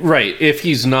 If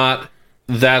he's not,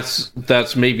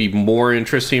 that's maybe more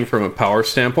interesting from a power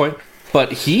standpoint.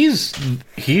 But he's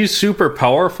super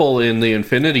powerful in the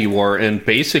Infinity War, and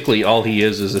basically all he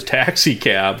is a taxi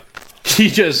cab. He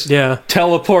just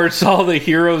teleports all the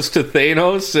heroes to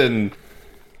Thanos, and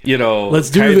let's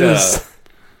do this.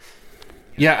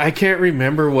 Yeah, I can't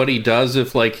remember what he does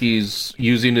if he's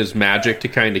using his magic to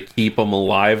kind of keep him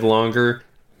alive longer.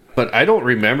 But I don't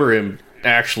remember him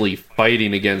actually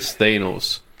fighting against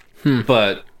Thanos.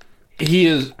 But he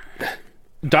is...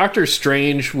 Doctor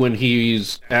Strange, when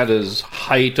he's at his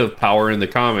height of power in the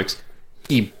comics,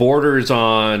 he borders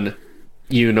on,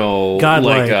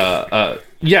 godlike.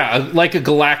 like a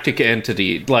galactic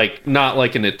entity. Not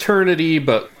like an eternity,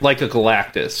 but like a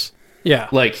Galactus. Yeah.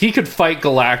 He could fight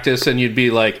Galactus and you'd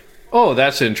be like, oh,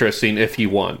 that's interesting if he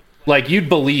won. You'd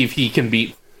believe he can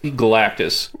beat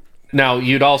Galactus. Now,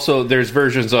 there's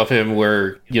versions of him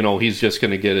where, he's just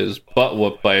going to get his butt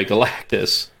whooped by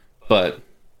Galactus. But...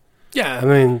 Yeah, I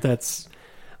mean,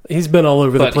 he's been all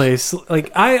over the place.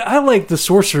 I like the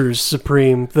Sorcerer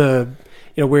Supreme,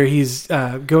 where he's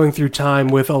going through time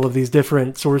with all of these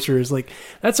different sorcerers.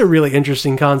 That's a really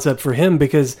interesting concept for him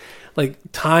because...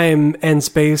 time and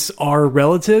space are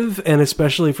relative, and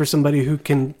especially for somebody who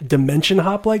can dimension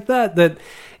hop like that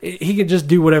he can just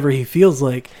do whatever he feels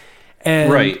like.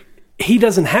 And he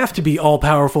doesn't have to be all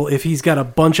powerful if he's got a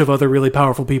bunch of other really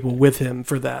powerful people with him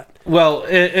for that. Well,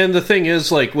 and the thing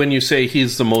is, when you say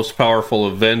he's the most powerful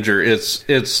Avenger, it's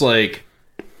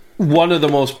one of the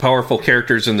most powerful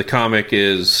characters in the comic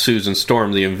is Susan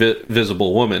Storm, the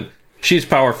Invisible Woman. She's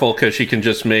powerful because she can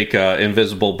just make an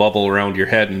invisible bubble around your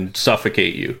head and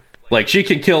suffocate you. She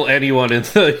can kill anyone in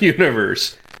the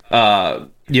universe.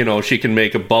 She can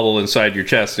make a bubble inside your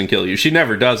chest and kill you. She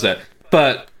never does that.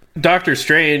 But Doctor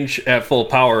Strange, at full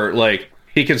power,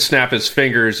 he can snap his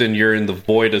fingers and you're in the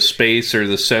void of space or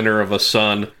the center of a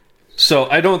sun. So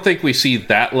I don't think we see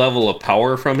that level of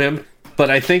power from him. But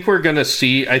I think we're going to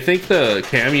see... I think the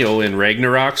cameo in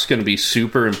Ragnarok's going to be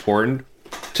super important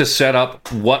to set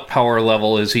up what power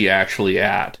level is he actually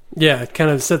at. Yeah,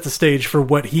 kind of set the stage for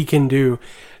what he can do.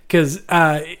 Because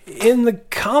in the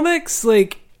comics,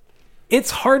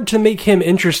 it's hard to make him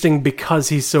interesting because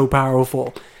he's so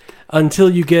powerful. Until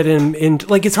you get him in...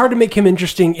 it's hard to make him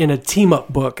interesting in a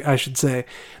team-up book, I should say.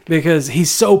 Because he's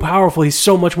so powerful, he's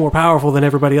so much more powerful than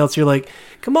everybody else. You're like,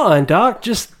 come on, Doc,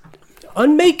 just...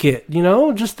 unmake it,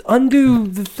 just undo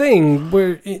the thing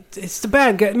where it's the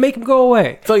bad guy, make him go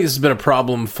away. I feel like this has been a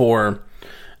problem for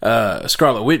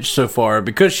Scarlet Witch so far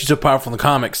because she's so powerful in the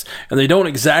comics, and they don't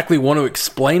exactly want to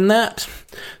explain that,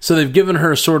 so they've given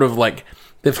her sort of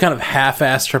they've kind of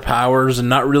half-assed her powers and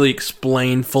not really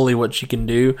explained fully what she can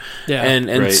do. Yeah,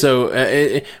 and so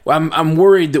I'm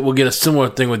worried that we'll get a similar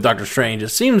thing with Doctor Strange. It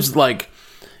seems like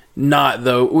not,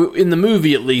 though. In the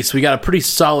movie, at least, we got a pretty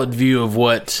solid view of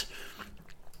what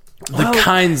the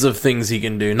kinds of things he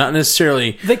can do, not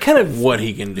necessarily what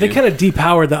he can do. They kind of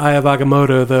depowered the Eye of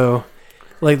Agamotto, though.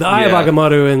 The Eye of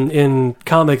Agamotto in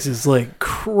comics is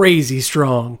crazy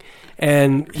strong,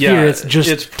 and here it's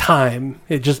just time.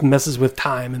 It just messes with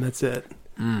time, and that's it.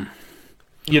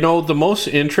 The most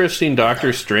interesting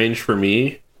Doctor Strange for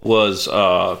me was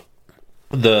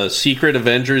the Secret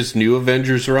Avengers, New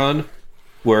Avengers run,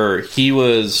 where he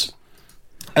was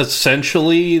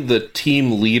essentially the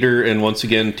team leader and once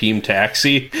again Team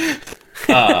Taxi. He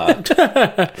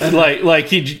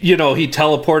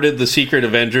teleported the Secret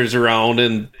Avengers around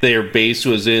and their base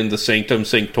was in the Sanctum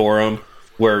Sanctorum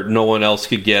where no one else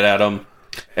could get at them,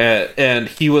 and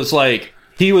he was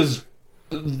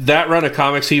that run of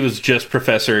comics, he was just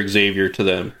Professor Xavier to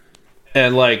them.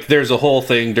 And there's a whole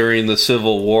thing during the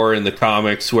Civil War in the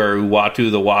comics where Uatu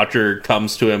the Watcher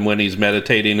comes to him when he's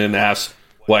meditating and asks,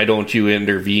 why don't you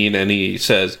intervene? And he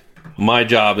says, my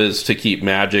job is to keep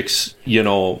magics,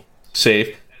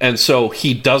 safe. And so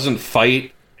he doesn't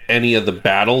fight any of the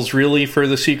battles really for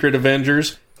the Secret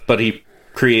Avengers, but he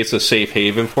creates a safe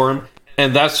haven for him.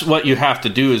 And that's what you have to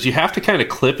do, is you have to kind of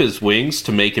clip his wings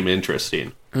to make him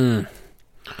interesting. You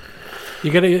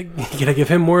gotta give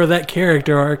him more of that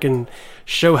character arc and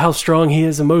show how strong he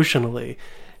is emotionally,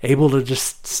 able to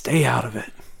just stay out of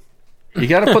it. You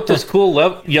got to put those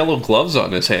cool yellow gloves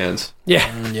on his hands.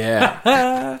 Yeah.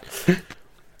 Yeah.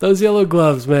 Those yellow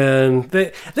gloves, man.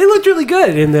 They looked really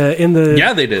good in the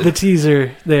Yeah, they did. The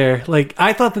teaser there. Like,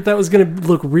 I thought that was going to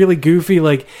look really goofy.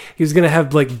 Like, he was going to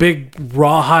have like big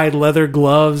rawhide leather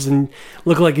gloves and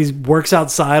look like he works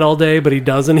outside all day, but he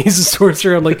doesn't. He's a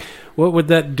sorcerer. I'm like, what would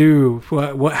that do?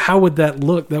 How would that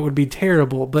look? That would be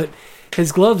terrible. But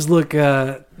his gloves look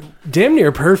damn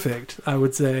near perfect, I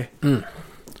would say.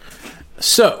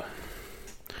 So,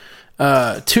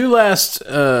 two last.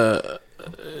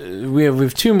 We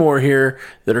have two more here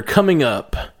that are coming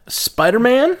up.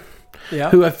 Spider-Man,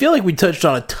 who I feel like we touched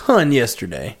on a ton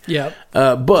yesterday. Yeah.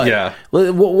 But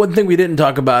one thing we didn't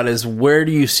talk about is, where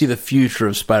do you see the future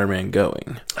of Spider-Man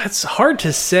going? That's hard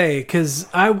to say, because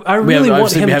I really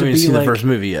want him to be like... We haven't even seen the first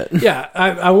movie yet. Yeah,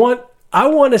 I want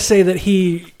to say that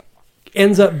he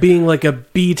ends up being like a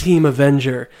B-team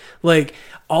Avenger. Like,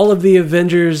 all of the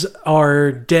Avengers are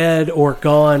dead or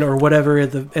gone or whatever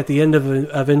at the end of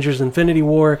Avengers Infinity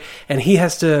War, and he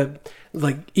has to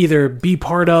like either be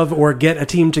part of or get a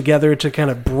team together to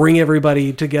kind of bring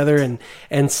everybody together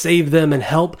and save them and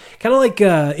help. Kind of like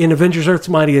in Avengers Earth's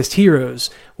Mightiest Heroes,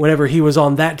 whenever he was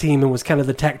on that team and was kind of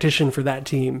the tactician for that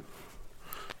team.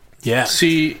 Yeah.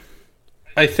 See,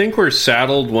 I think we're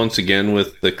saddled once again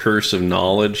with the curse of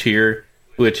knowledge here,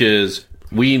 which is...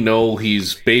 We know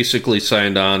he's basically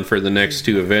signed on for the next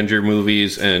two Avenger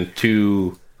movies and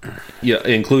two,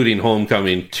 including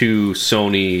Homecoming, two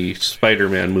Sony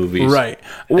Spider-Man movies. Right.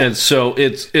 And so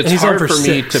it's hard for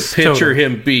me to picture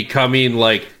him becoming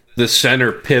like the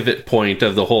center pivot point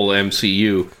of the whole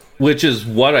MCU, which is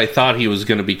what I thought he was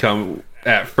going to become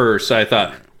at first. I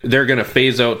thought they're going to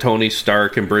phase out Tony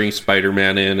Stark and bring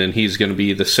Spider-Man in, and he's going to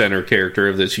be the center character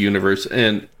of this universe.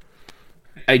 And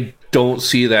I don't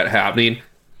see that happening.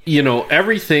 You know,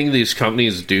 everything these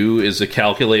companies do is a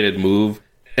calculated move,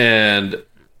 and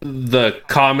the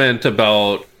comment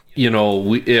about, you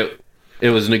know, it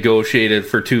was negotiated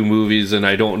for two movies, and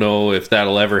I don't know if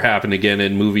that'll ever happen again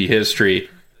in movie history.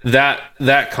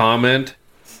 That comment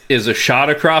is a shot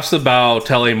across the bow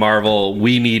telling Marvel,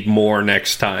 we need more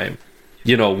next time.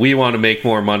 You know, we want to make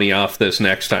more money off this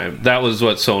next time. That was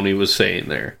what Sony was saying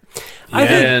there.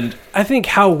 I think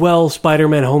how well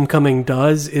Spider-Man Homecoming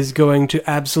does is going to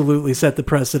absolutely set the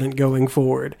precedent going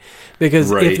forward.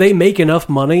 Because if they make enough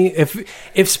money,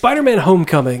 if Spider-Man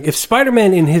Homecoming, if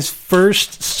Spider-Man in his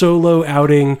first solo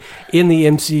outing in the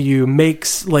MCU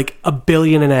makes like $1.5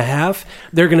 billion,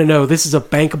 they're going to know this is a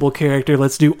bankable character.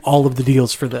 Let's do all of the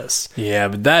deals for this. Yeah,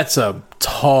 but that's a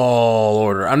tall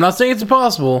order. I'm not saying it's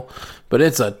impossible, but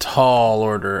it's a tall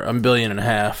order. $1.5 billion.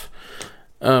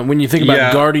 When you think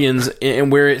about Guardians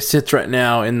and where it sits right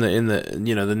now in the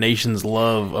you know, the nation's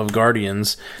love of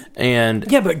Guardians, and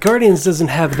but Guardians doesn't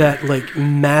have that like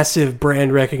massive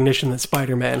brand recognition that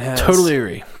Spider-Man has. Totally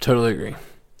agree.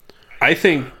 I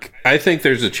think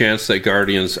there's a chance that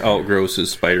Guardians outgrosses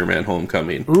Spider-Man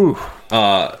Homecoming. Ooh.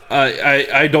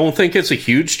 I don't think it's a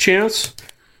huge chance,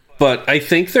 but I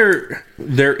think there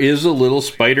is a little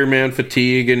Spider-Man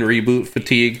fatigue and reboot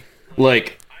fatigue.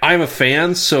 Like, I'm a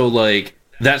fan, so like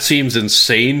that seems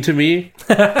insane to me,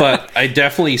 but I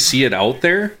definitely see it out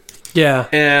there. Yeah.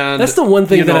 And that's the one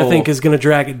thing that I think is going to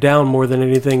drag it down more than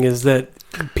anything, is that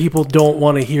people don't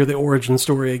want to hear the origin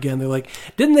story again. They're like,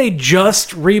 didn't they just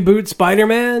reboot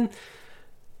Spider-Man?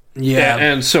 Yeah.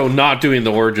 And so not doing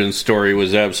the origin story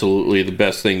was absolutely the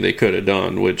best thing they could have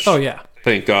done, which,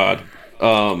 thank God.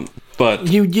 But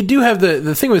you do have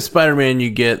the thing with Spider-Man you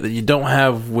get that you don't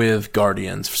have with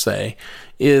Guardians, say,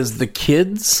 is the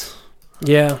kids.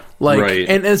 Yeah. Like, right.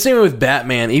 And same with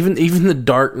Batman. Even the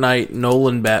Dark Knight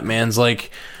Nolan Batman's,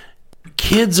 like,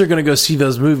 kids are going to go see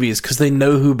those movies because they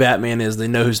know who Batman is, they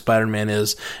know who Spider-Man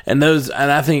is, and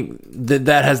I think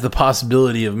that has the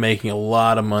possibility of making a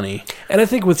lot of money. And I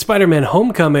think with Spider-Man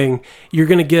Homecoming, you're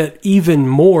going to get even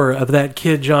more of that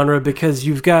kid genre, because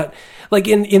you've got, like,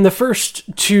 in the first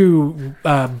two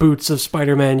boots of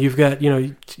Spider-Man, you've got, you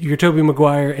know, your Tobey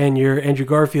Maguire and your Andrew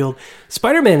Garfield.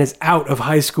 Spider-Man is out of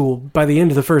high school by the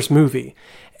end of the first movie.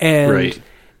 And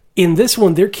in this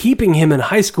one, they're keeping him in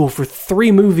high school for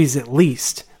 3 movies at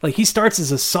least. Like, he starts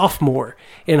as a sophomore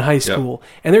in high school,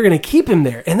 and they're going to keep him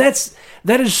there. And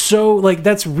that is so, like,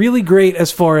 that's really great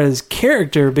as far as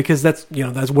character, because that's, you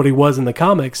know, that's what he was in the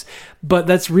comics. But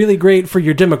that's really great for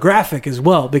your demographic as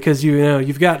well, because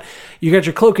you've got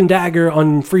your Cloak and Dagger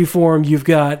on Freeform, you've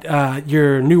got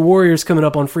your New Warriors coming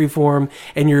up on Freeform,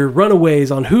 and your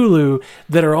Runaways on Hulu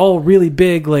that are all really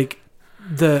big, like,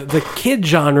 the kid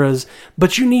genres,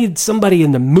 but you need somebody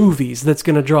in the movies that's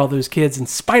going to draw those kids, and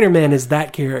Spider-Man is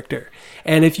that character.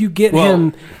 And if you get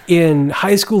him in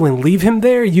high school and leave him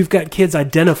there, you've got kids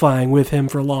identifying with him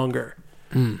for longer.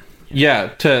 Yeah,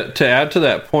 to add to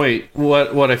that point,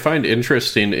 what I find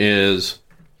interesting is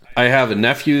I have a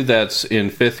nephew that's in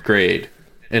 5th grade,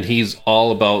 and he's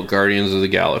all about Guardians of the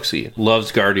Galaxy.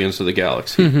 Loves Guardians of the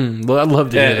Galaxy. Well, I'd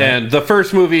love to hear that. And the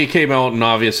first movie came out, and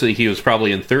obviously he was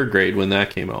probably in 3rd grade when that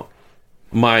came out.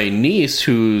 My niece,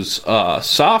 who's a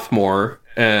sophomore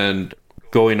and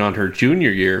going on her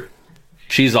junior year,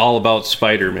 she's all about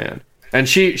Spider-Man. And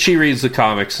she reads the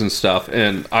comics and stuff,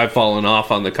 and I've fallen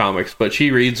off on the comics, but she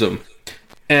reads them.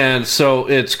 And so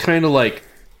it's kind of like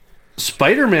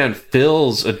Spider-Man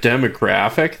fills a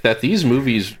demographic that these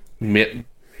movies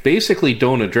basically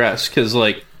don't address. Because,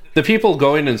 like, the people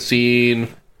going and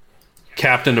seeing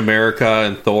Captain America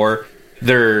and Thor,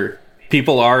 they're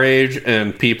people our age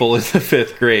and people in the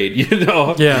 5th grade, you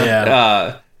know?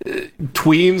 Yeah.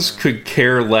 Tweens could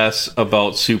care less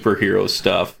about superhero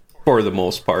stuff for the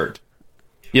most part,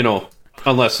 you know,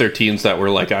 unless they're teens that were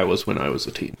like I was when I was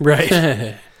a teen. Right.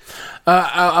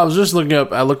 I was just looking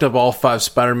up. I looked up all 5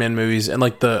 Spider-Man movies, and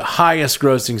like the highest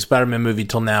grossing Spider-Man movie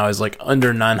till now is like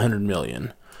under 900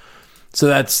 million. So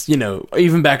that's, you know,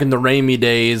 even back in the Raimi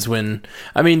days when,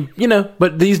 I mean, you know,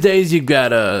 but these days you've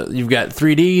got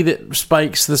 3D that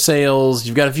spikes the sales.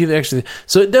 You've got a few extra,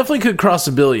 so it definitely could cross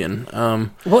 $1 billion.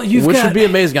 Which would be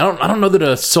amazing. I don't know that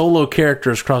a solo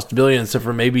character has crossed $1 billion except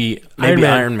for maybe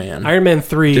Iron Man. Iron Man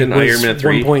 3 Didn't was Iron Man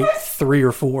 3? 1.3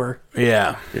 or 4.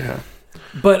 Yeah.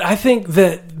 But I think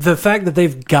that the fact that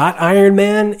they've got Iron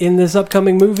Man in this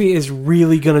upcoming movie is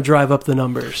really going to drive up the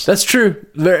numbers. That's true.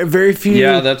 Very few.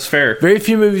 Yeah, that's fair. Very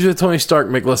few movies with Tony Stark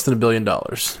make less than $1 billion.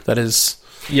 That is.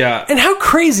 Yeah. And how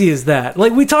crazy is that?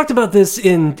 Like, we talked about this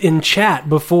in chat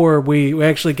before we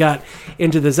actually got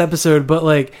into this episode, but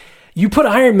like, you put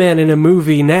Iron Man in a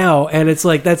movie now, and it's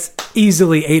like, that's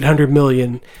easily 800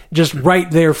 million just right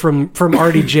there from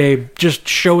RDJ just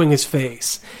showing his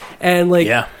face. And like,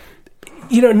 yeah.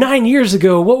 You know, 9 years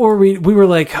ago, what were we? We were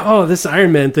like, oh, this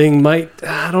Iron Man thing might,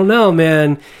 I don't know,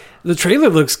 man. The trailer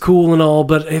looks cool and all,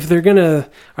 but if are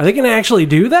they gonna actually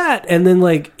do that? And then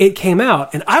like it came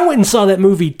out, and I went and saw that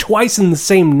movie twice in the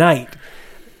same night.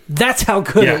 That's how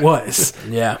good it was.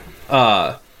 Yeah.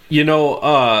 You know,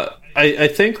 I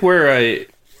think where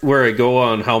I go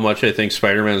on how much I think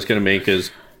Spider-Man is going to make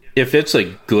is if it's a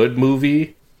good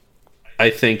movie, I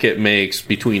think it makes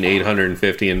between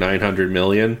 850 and 900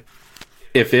 million.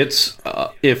 If it's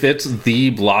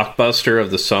the blockbuster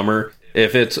of the summer,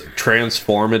 if it's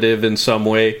transformative in some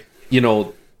way, you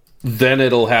know, then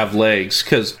it'll have legs.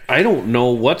 Because I don't know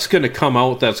what's going to come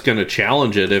out that's going to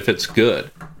challenge it if it's good.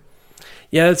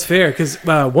 Yeah, that's fair. Because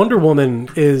Wonder Woman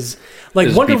is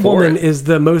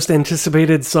the most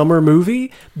anticipated summer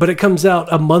movie, but it comes out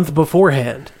a month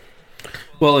beforehand.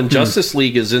 Well, and Justice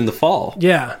League is in the fall.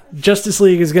 Yeah, Justice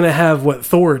League is going to have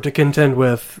Thor to contend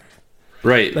with.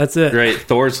 Right. That's it. Right.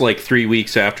 Thor's like 3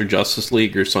 weeks after Justice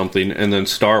League or something, and then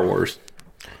Star Wars.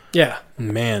 Yeah.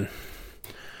 Man.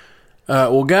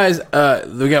 Well, guys,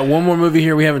 we got one more movie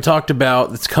here we haven't talked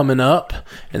about that's coming up,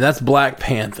 and that's Black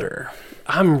Panther.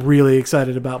 I'm really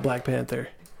excited about Black Panther.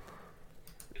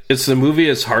 It's the movie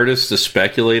it's hardest to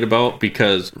speculate about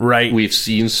because we've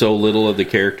seen so little of the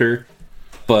character.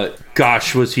 But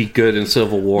gosh, was he good in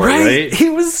Civil War, right? He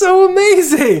was so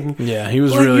amazing. Yeah, he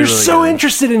was really so good.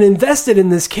 Interested and invested in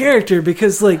this character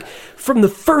because, like, from the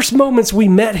first moments we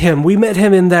met him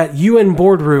in that UN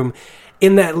boardroom.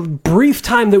 In that brief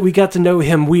time that we got to know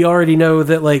him, we already know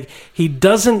that, like, he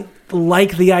doesn't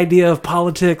like the idea of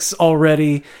politics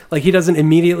already. Like, he doesn't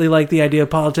immediately like the idea of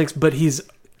politics, but he's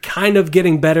kind of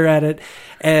getting better at it.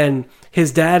 And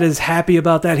his dad is happy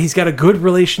about that. He's got a good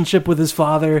relationship with his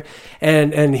father,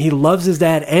 and he loves his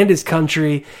dad and his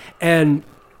country. And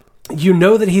you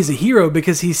know that he's a hero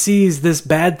because he sees this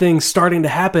bad thing starting to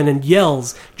happen and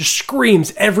yells, just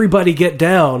screams, "Everybody get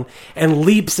down," and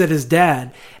leaps at his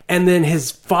dad. And then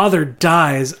his father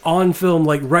dies on film,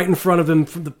 like right in front of him,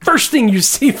 from the first thing you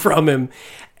see from him.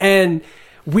 And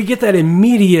we get that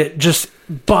immediate just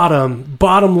bottom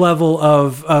level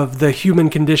of the human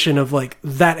condition of like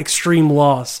that extreme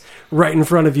loss right in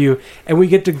front of you. And we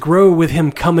get to grow with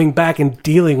him coming back and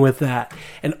dealing with that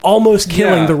and almost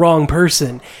killing the wrong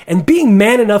person and being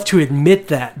man enough to admit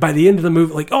that by the end of the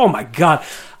movie. Like, oh my God,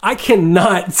 I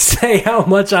cannot say how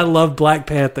much I love Black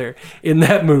Panther in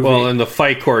that movie. Well, and the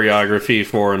fight choreography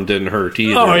for him didn't hurt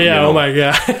either. Oh, yeah. You know? Oh, my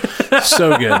God.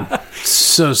 So good.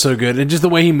 So good. And just the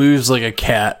way he moves like a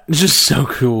cat. It's just so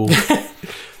cool.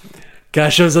 Guy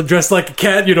shows up dressed like a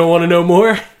cat. You don't want to know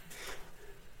more?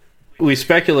 we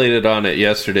speculated on it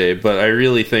yesterday, but I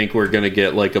really think we're going to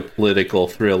get like a political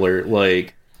thriller.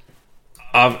 Like,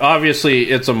 obviously,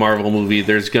 it's a Marvel movie.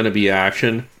 There's going to be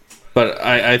action, but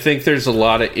I think there's a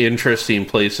lot of interesting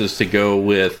places to go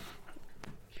with.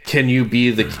 Can you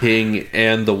be the king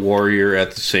and the warrior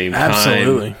at the same time?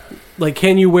 Absolutely. Like,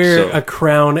 can you wear a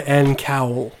crown and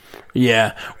cowl?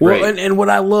 Yeah. Well, Right. and what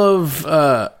I love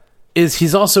is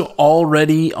he's also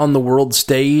already on the world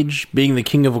stage, being the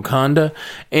king of Wakanda,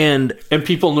 and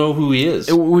people know who he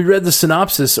is. we read the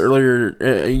synopsis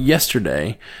earlier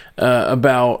yesterday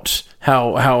about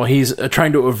how he's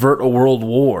trying to avert a world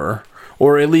war,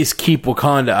 or at least keep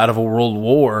Wakanda out of a world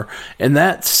war, and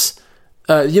that's.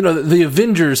 The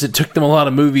Avengers, it took them a lot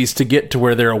of movies to get to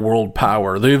where they're a world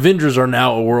power. The Avengers are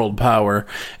now a world power.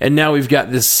 And now we've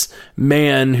got this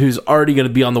man who's already going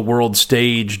to be on the world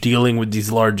stage dealing with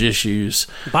these large issues.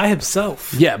 By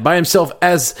himself. Yeah, by himself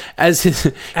as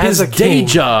his As a day king.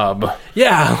 job.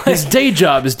 Yeah. His day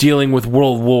job is dealing with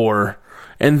world war.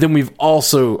 And then we've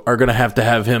also are going to have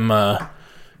him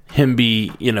be,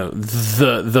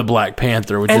 the Black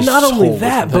Panther. Which And is not a only whole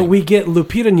that, different but thing. we get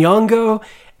Lupita Nyong'o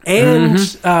and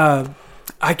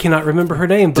I cannot remember her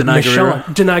name, but Denai Guerrero?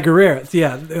 Denai Guerrero.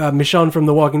 Yeah, Michonne from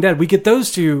The Walking Dead. We get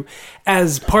those two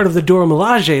as part of the Dora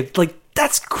Milaje. Like,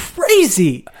 that's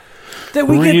crazy that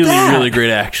we get that. Really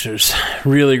great actors.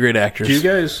 Really great actors. Do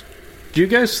you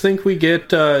guys think we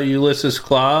get Ulysses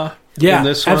Claw in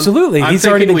this one? Absolutely. I'm He's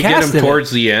thinking already been we get cast him in it.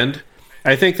 towards the end.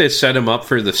 I think they set him up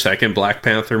for the second Black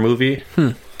Panther movie.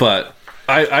 But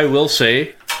I will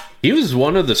say, he was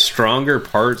one of the stronger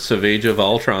parts of Age of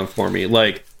Ultron for me.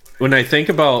 Like, when I think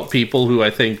about people who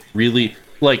I think really...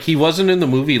 Like, he wasn't in the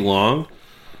movie long,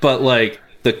 but, like,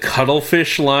 the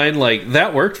cuttlefish line, like,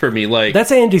 that worked for me. Like,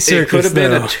 That's Andy Serkis, it could have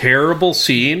been though. a terrible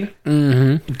scene,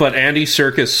 but Andy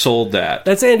Serkis sold that.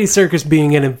 That's Andy Serkis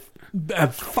being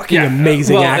a fucking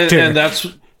amazing actor. And that's...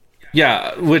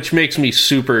 Yeah, which makes me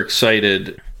super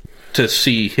excited to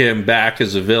see him back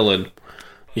as a villain.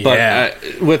 Yeah.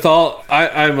 But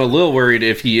I'm a little worried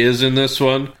if he is in this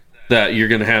one that you're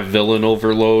going to have villain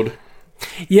overload.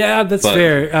 Yeah, that's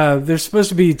fair. There's supposed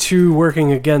to be two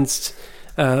working against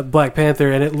Black Panther,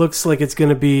 and it looks like it's going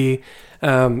to be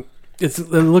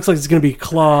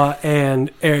Claw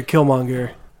and Eric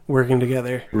Killmonger working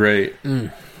together. Right.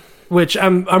 Which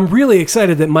I'm really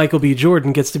excited that Michael B.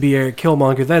 Jordan gets to be Eric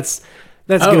Killmonger. That's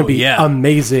going to be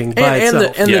amazing by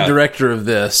itself. And the director of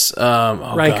this,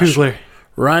 Ryan Coogler.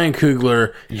 Ryan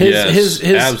Coogler, Yes,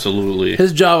 absolutely.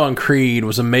 His job on Creed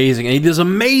was amazing, and he does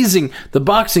amazing. The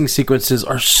boxing sequences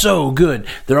are so good.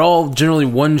 They're all generally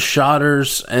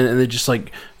one-shotters, and they just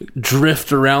like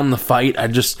drift around the fight. I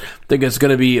just think it's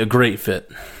going to be a great fit.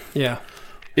 Yeah.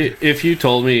 If you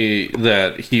told me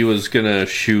that he was going to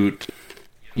shoot,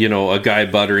 a guy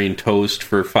buttering toast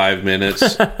for 5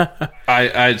 minutes,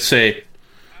 I'd say,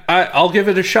 I'll give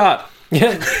it a shot.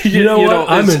 Yeah. You know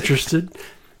what? I'm interested.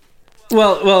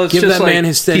 Well, it's Give just that like man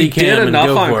his steady he did cam and enough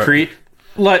go on for it. Creed.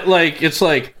 Like it's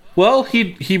like, well,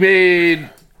 he made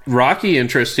Rocky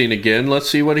interesting again. Let's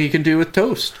see what he can do with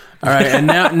toast. All right, and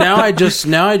now I just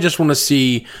want to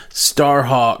see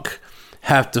Starhawk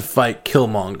have to fight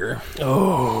Killmonger.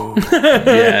 Oh.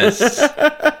 Yes.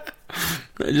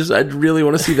 I really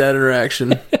want to see that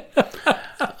interaction.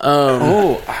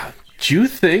 Do you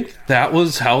think that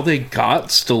was how they got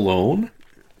Stallone?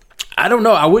 I don't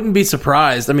know. I wouldn't be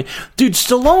surprised. I mean, dude,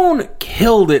 Stallone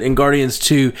killed it in Guardians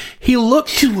 2. He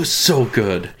was so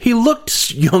good. He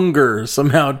looked younger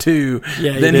somehow too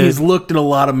than did. he's looked in a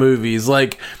lot of movies.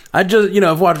 Like I just,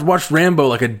 I've watched Rambo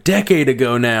like a decade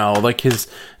ago now. Like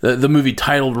the movie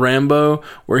titled Rambo,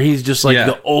 where he's just like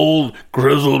the old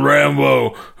grizzled Rambo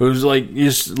who's like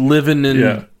just living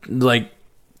in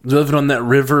living on that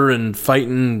river and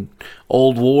fighting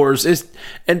old wars.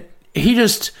 He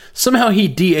just somehow he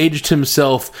de-aged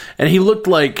himself, and he looked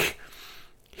like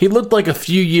a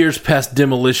few years past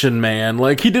Demolition Man.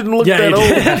 Like he didn't look that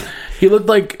old. He looked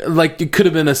like it could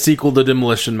have been a sequel to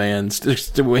Demolition Man.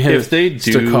 If they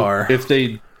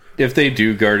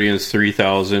do Guardians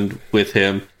 3000 with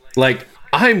him, like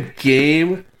I'm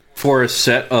game for a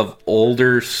set of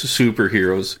older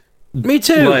superheroes. Me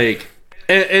too. Like,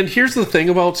 and here's the thing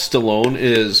about Stallone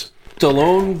is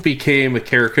Stallone became a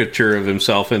caricature of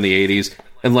himself in the 80s,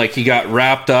 and like he got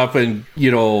wrapped up in,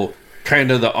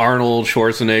 kind of the Arnold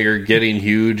Schwarzenegger getting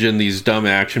huge in these dumb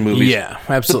action movies. Yeah,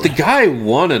 absolutely. But the guy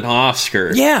won an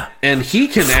Oscar. Yeah. And he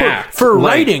can act. For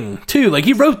writing, too. Like,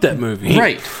 he wrote that movie.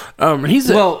 Right.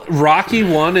 Rocky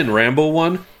 1 and Rambo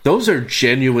 1, those are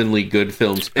genuinely good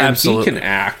films. And Absolutely. he can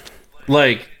act.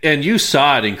 Like, and you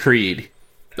saw it in Creed.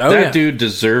 That dude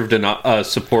deserved a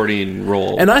supporting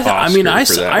role. And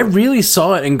I really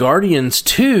saw it in Guardians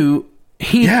too.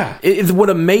 What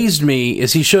amazed me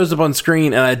is he shows up on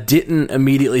screen, and I didn't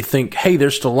immediately think, "Hey,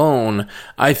 there's Stallone."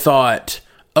 I thought,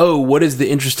 "Oh, what is the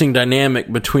interesting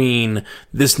dynamic between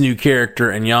this new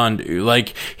character and Yondu?"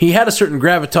 Like, he had a certain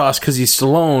gravitas because he's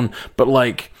Stallone, but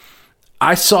like,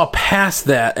 I saw past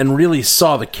that and really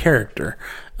saw the character.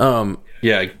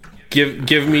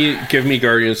 Give me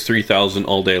Guardians 3000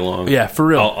 all day long. Yeah, for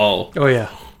real. Oh yeah.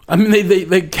 I mean,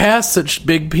 they cast such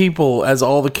big people as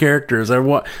all the characters.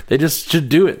 They just should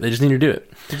do it. They just need to do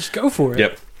it. Just go for it.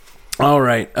 Yep. All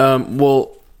right.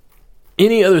 Well,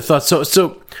 any other thoughts?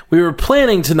 So we were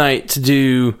planning tonight to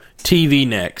do TV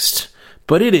next,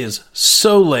 but it is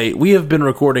so late. We have been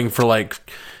recording for like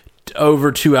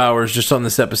over 2 hours just on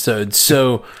this episode.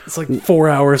 So it's like 4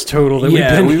 hours total that we've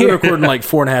been we've here. been recording like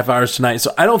 4.5 hours tonight.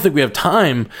 So I don't think we have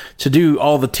time to do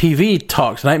all the TV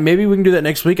talk tonight. Maybe we can do that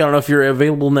next week. I don't know if you're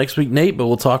available next week, Nate, but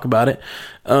we'll talk about it.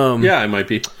 I might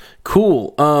be.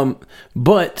 Cool.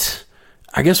 But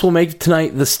I guess we'll make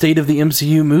tonight the state of the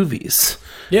MCU movies.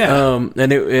 Yeah.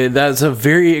 And that's a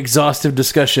very exhaustive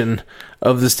discussion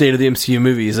of the state of the MCU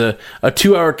movies. A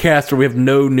 2-hour cast where we have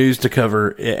no news to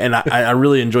cover, and I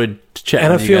really enjoyed chatting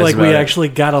and I with you feel guys like we about it. actually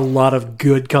got a lot of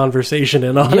good conversation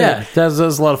in on it. Yeah, that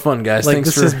was a lot of fun, guys. Like,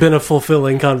 Thanks this has been a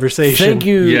fulfilling conversation. Thank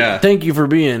you, thank you for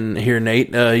being here,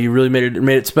 Nate. You really made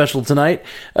it special tonight.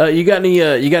 You got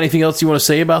anything else you want to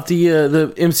say about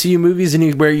the MCU movies?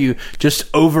 Anywhere you just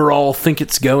overall think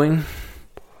it's going?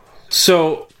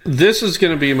 So this is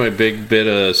going to be my big bit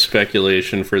of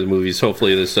speculation for the movies.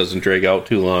 Hopefully this doesn't drag out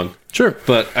too long. Sure.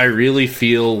 But I really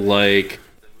feel like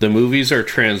the movies are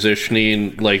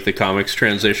transitioning like the comics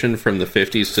transition from the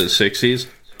 50s to the 60s.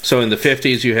 So in the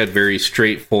 50s, you had very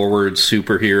straightforward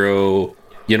superhero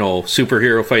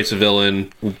fights a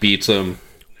villain, beats them,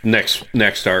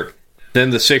 next arc. Then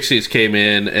the 60s came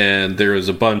in, and there was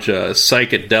a bunch of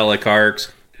psychedelic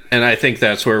arcs, and I think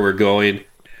that's where we're going.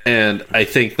 And I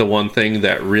think the one thing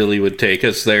that really would take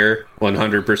us there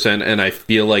 100%, and I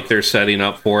feel like they're setting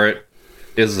up for it,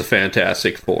 is the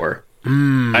Fantastic Four.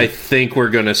 I think we're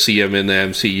going to see them in the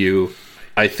MCU.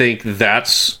 I think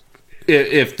that's...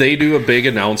 If they do a big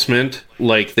announcement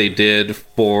like they did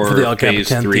for the El Phase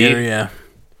Capitan 3, theater, yeah.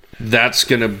 that's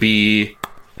going to be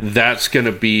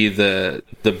the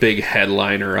big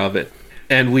headliner of it.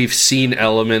 And we've seen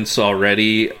elements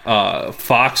already.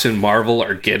 Fox and Marvel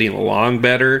are getting along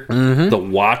better. Mm-hmm. The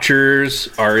Watchers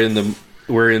were in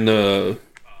the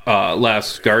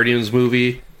last Guardians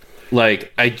movie.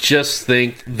 Like, I just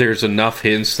think there's enough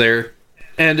hints there.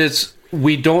 And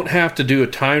we don't have to do a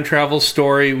time travel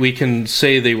story. We can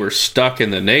say they were stuck in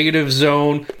the negative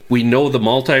zone. We know the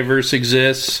multiverse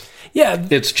exists. Yeah.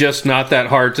 It's just not that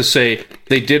hard to say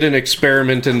they did an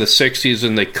experiment in the 60s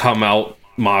and they come out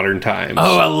modern times.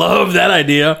 Oh, I love that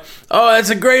idea. Oh, that's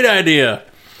a great idea.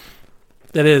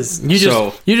 That is.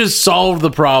 You just solved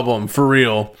the problem for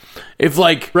real.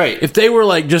 If they were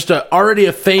like just already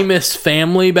a famous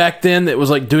family back then that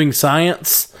was like doing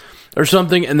science or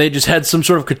something, and they just had some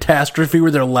sort of catastrophe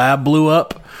where their lab blew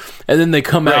up, and then they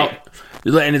come out,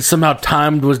 and it somehow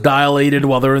time was dilated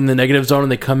while they're in the negative zone,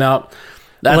 and they come out.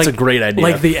 That's a great idea.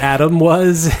 Like the Atom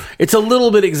was. It's a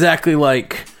little bit exactly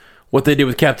like what they did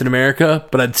with Captain America,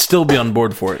 but I'd still be on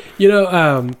board for it. You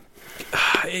know,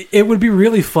 it would be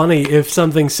really funny if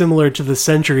something similar to the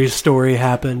Century story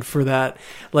happened for that.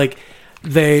 Like,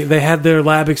 they had their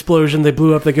lab explosion, they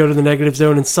blew up, they go to the negative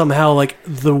zone, and somehow, like,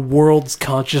 the world's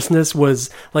consciousness was,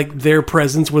 like, their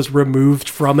presence was removed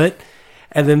from it,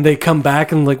 and then they come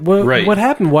back and, like, what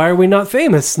happened? Why are we not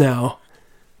famous now?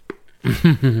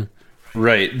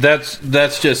 Right.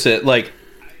 That's just it. Like,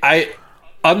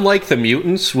 unlike the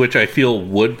mutants, which I feel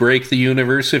would break the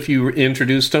universe if you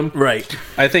introduced them. Right.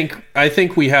 I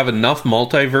think we have enough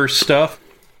multiverse stuff.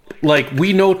 Like,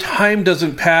 we know time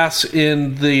doesn't pass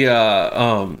in the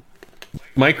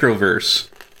microverse.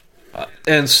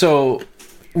 And so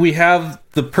we have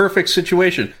the perfect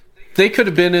situation. They could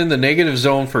have been in the negative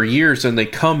zone for years and they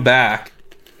come back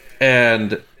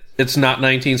and it's not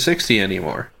 1960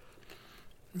 anymore.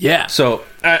 Yeah. So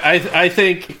I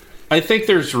think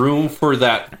there's room for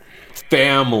that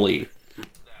family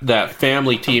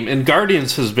team, and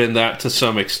Guardians has been that to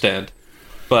some extent,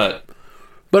 but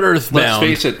Earthbound. Let's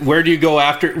face it. Where do you go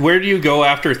after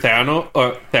Thanos?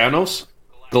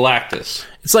 Galactus.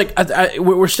 It's like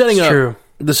we're setting up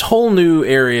this whole new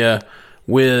area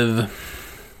with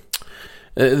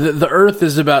the Earth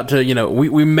is about to.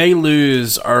 We may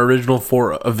lose our original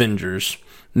 4 Avengers.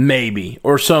 Maybe,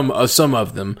 or some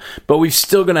of them, but we're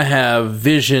still going to have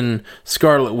Vision,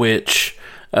 Scarlet Witch,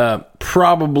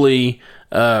 probably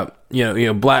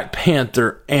Black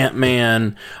Panther,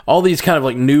 Ant-Man, all these kind of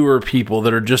like newer people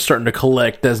that are just starting to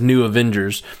collect as new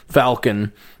Avengers,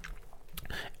 Falcon.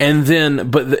 And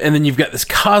then you've got this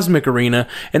cosmic arena.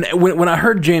 And when I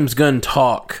heard James Gunn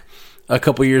talk a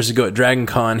couple years ago at Dragon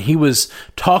Con, he was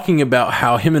talking about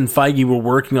how him and Feige were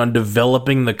working on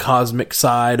developing the cosmic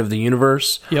side of the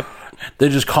universe. Yep. They're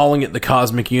just calling it the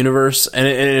cosmic universe. And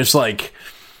it's like,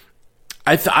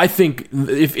 I think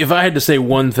if I had to say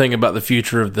one thing about the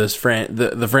future of this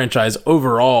the franchise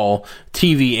overall,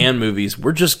 TV and movies,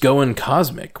 we're just going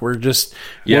cosmic. We're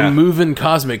moving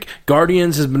cosmic.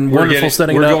 Guardians has been wonderful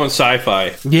setting it up. We're going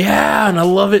sci-fi. Yeah, and I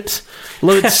love it.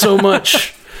 Love it so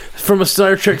much. From a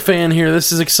Star Trek fan here,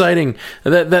 this is exciting.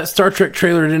 That Star Trek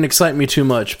trailer didn't excite me too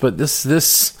much, but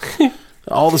this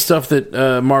all the stuff that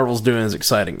Marvel's doing is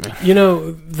exciting me.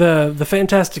 The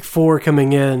Fantastic Four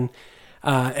coming in.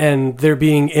 And there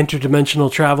being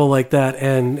interdimensional travel like that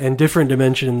and different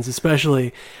dimensions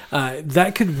especially,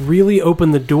 that could really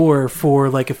open the door for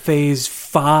like a phase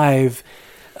 5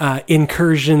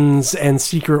 incursions and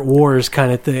secret wars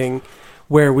kind of thing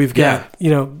where we've got,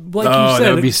 you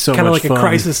said, kind of like fun. A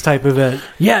crisis type event.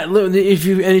 Yeah, if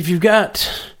you've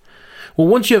got... Well,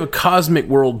 once you have a cosmic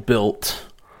world built...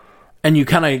 and you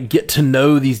kind of get to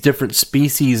know these different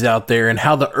species out there and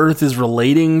how the Earth is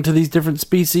relating to these different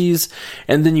species.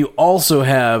 And then you also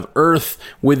have Earth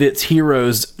with its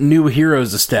new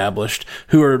heroes established,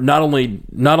 who are not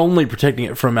only protecting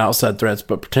it from outside threats,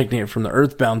 but protecting it from the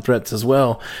Earthbound threats as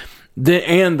well.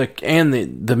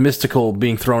 The mystical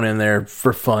being thrown in there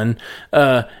for fun.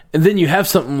 And then you have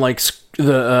something like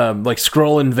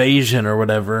Skrull invasion or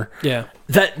whatever. Yeah.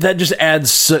 That just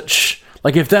adds such,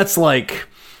 like, if that's like...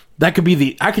 That could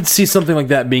be I could see something like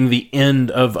that being the end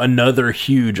of another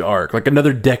huge arc, like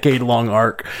another decade-long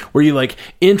arc, where you like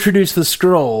introduce the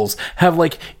Skrulls, have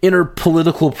like inner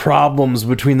political problems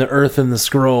between the Earth and the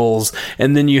Skrulls,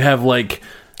 and then you have like,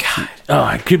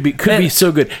 it could be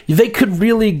so good. They could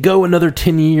really go another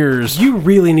 10 years. You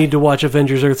really need to watch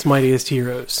Avengers: Earth's Mightiest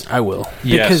Heroes. I will,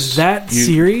 because that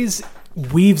series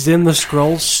weaves in the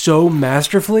Skrulls so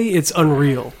masterfully, it's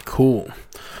unreal. Cool.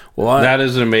 Well, that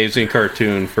is an amazing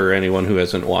cartoon for anyone who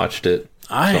hasn't watched it.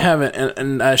 I haven't,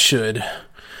 and I should.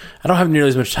 I don't have nearly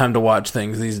as much time to watch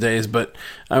things these days, but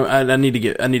I need to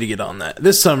get on that.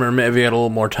 This summer, maybe I got a little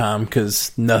more time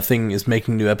because nothing is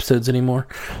making new episodes anymore.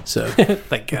 So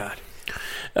thank God.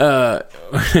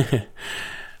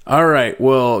 All right,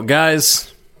 well,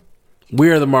 guys,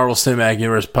 we are the Marvel Cinematic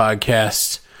Universe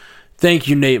podcast. Thank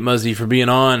you, Nate Muzzy, for being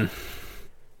on.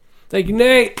 Thank you,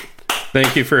 Nate.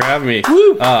 Thank you for having me.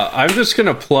 I'm just going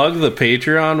to plug the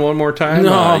Patreon one more time.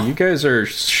 No. You guys are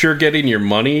sure getting your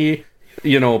money,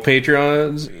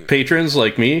 patrons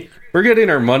like me. We're getting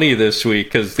our money this week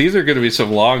because these are going to be some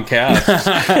long casts.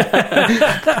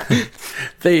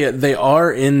 They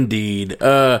are indeed.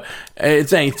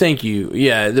 Thank you.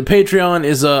 Yeah, the Patreon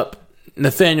is up.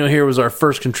 Nathaniel here was our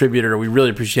first contributor. We really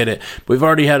appreciate it. We've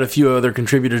already had a few other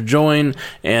contributors join,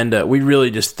 and we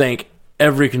really just thank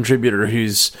every contributor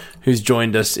who's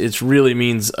joined us. It really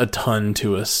means a ton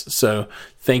to us. So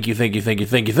thank you. But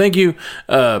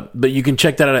you can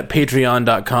check that out at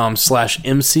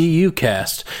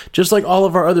patreon.com/MCUcast. Just like all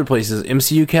of our other places.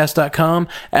 MCUcast.com,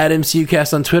 at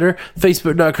MCUcast on Twitter,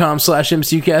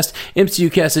 Facebook.com/MCUcast,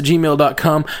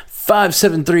 MCUcast@gmail.com,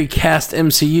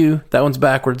 573-CAST-MCU. That one's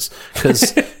backwards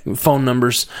because phone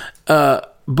numbers.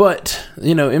 But,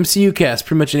 MCUcast,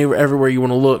 pretty much everywhere you want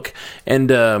to look.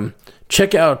 And,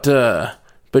 check out,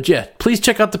 but yeah, please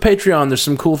check out the Patreon. There's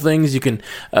some cool things you can,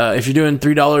 if you're doing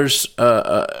 $3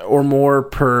 or more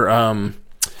per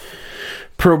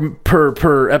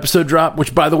episode drop,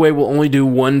 which by the way, we'll only do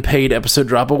one paid episode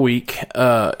drop a week.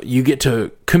 You get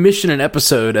to commission an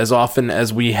episode as often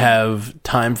as we have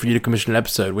time for you to commission an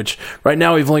episode, which right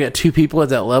now we've only got 2 people at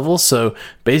that level. So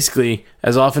basically,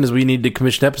 as often as we need to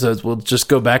commission episodes, we'll just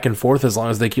go back and forth as long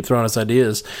as they keep throwing us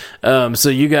ideas. So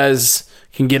you guys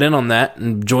can get in on that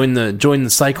and join the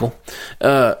cycle.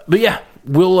 But yeah,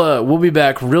 we'll be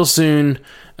back real soon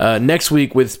next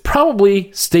week with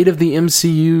probably State of the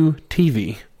MCU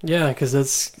TV. Yeah, because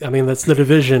that's the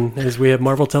division, is we have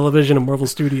Marvel Television and Marvel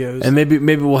Studios. And maybe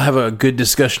we'll have a good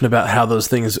discussion about how those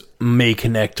things may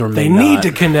connect or may not. They need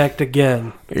to connect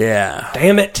again. Yeah.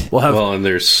 Damn it. And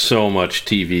there's so much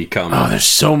TV coming. Oh, there's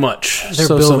so much. They're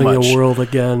building a world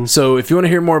again. So if you want to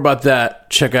hear more about that,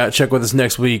 check with us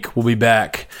next week. We'll be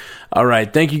back. All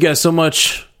right. Thank you guys so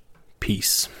much.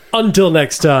 Peace. Until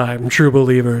next time, true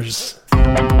believers.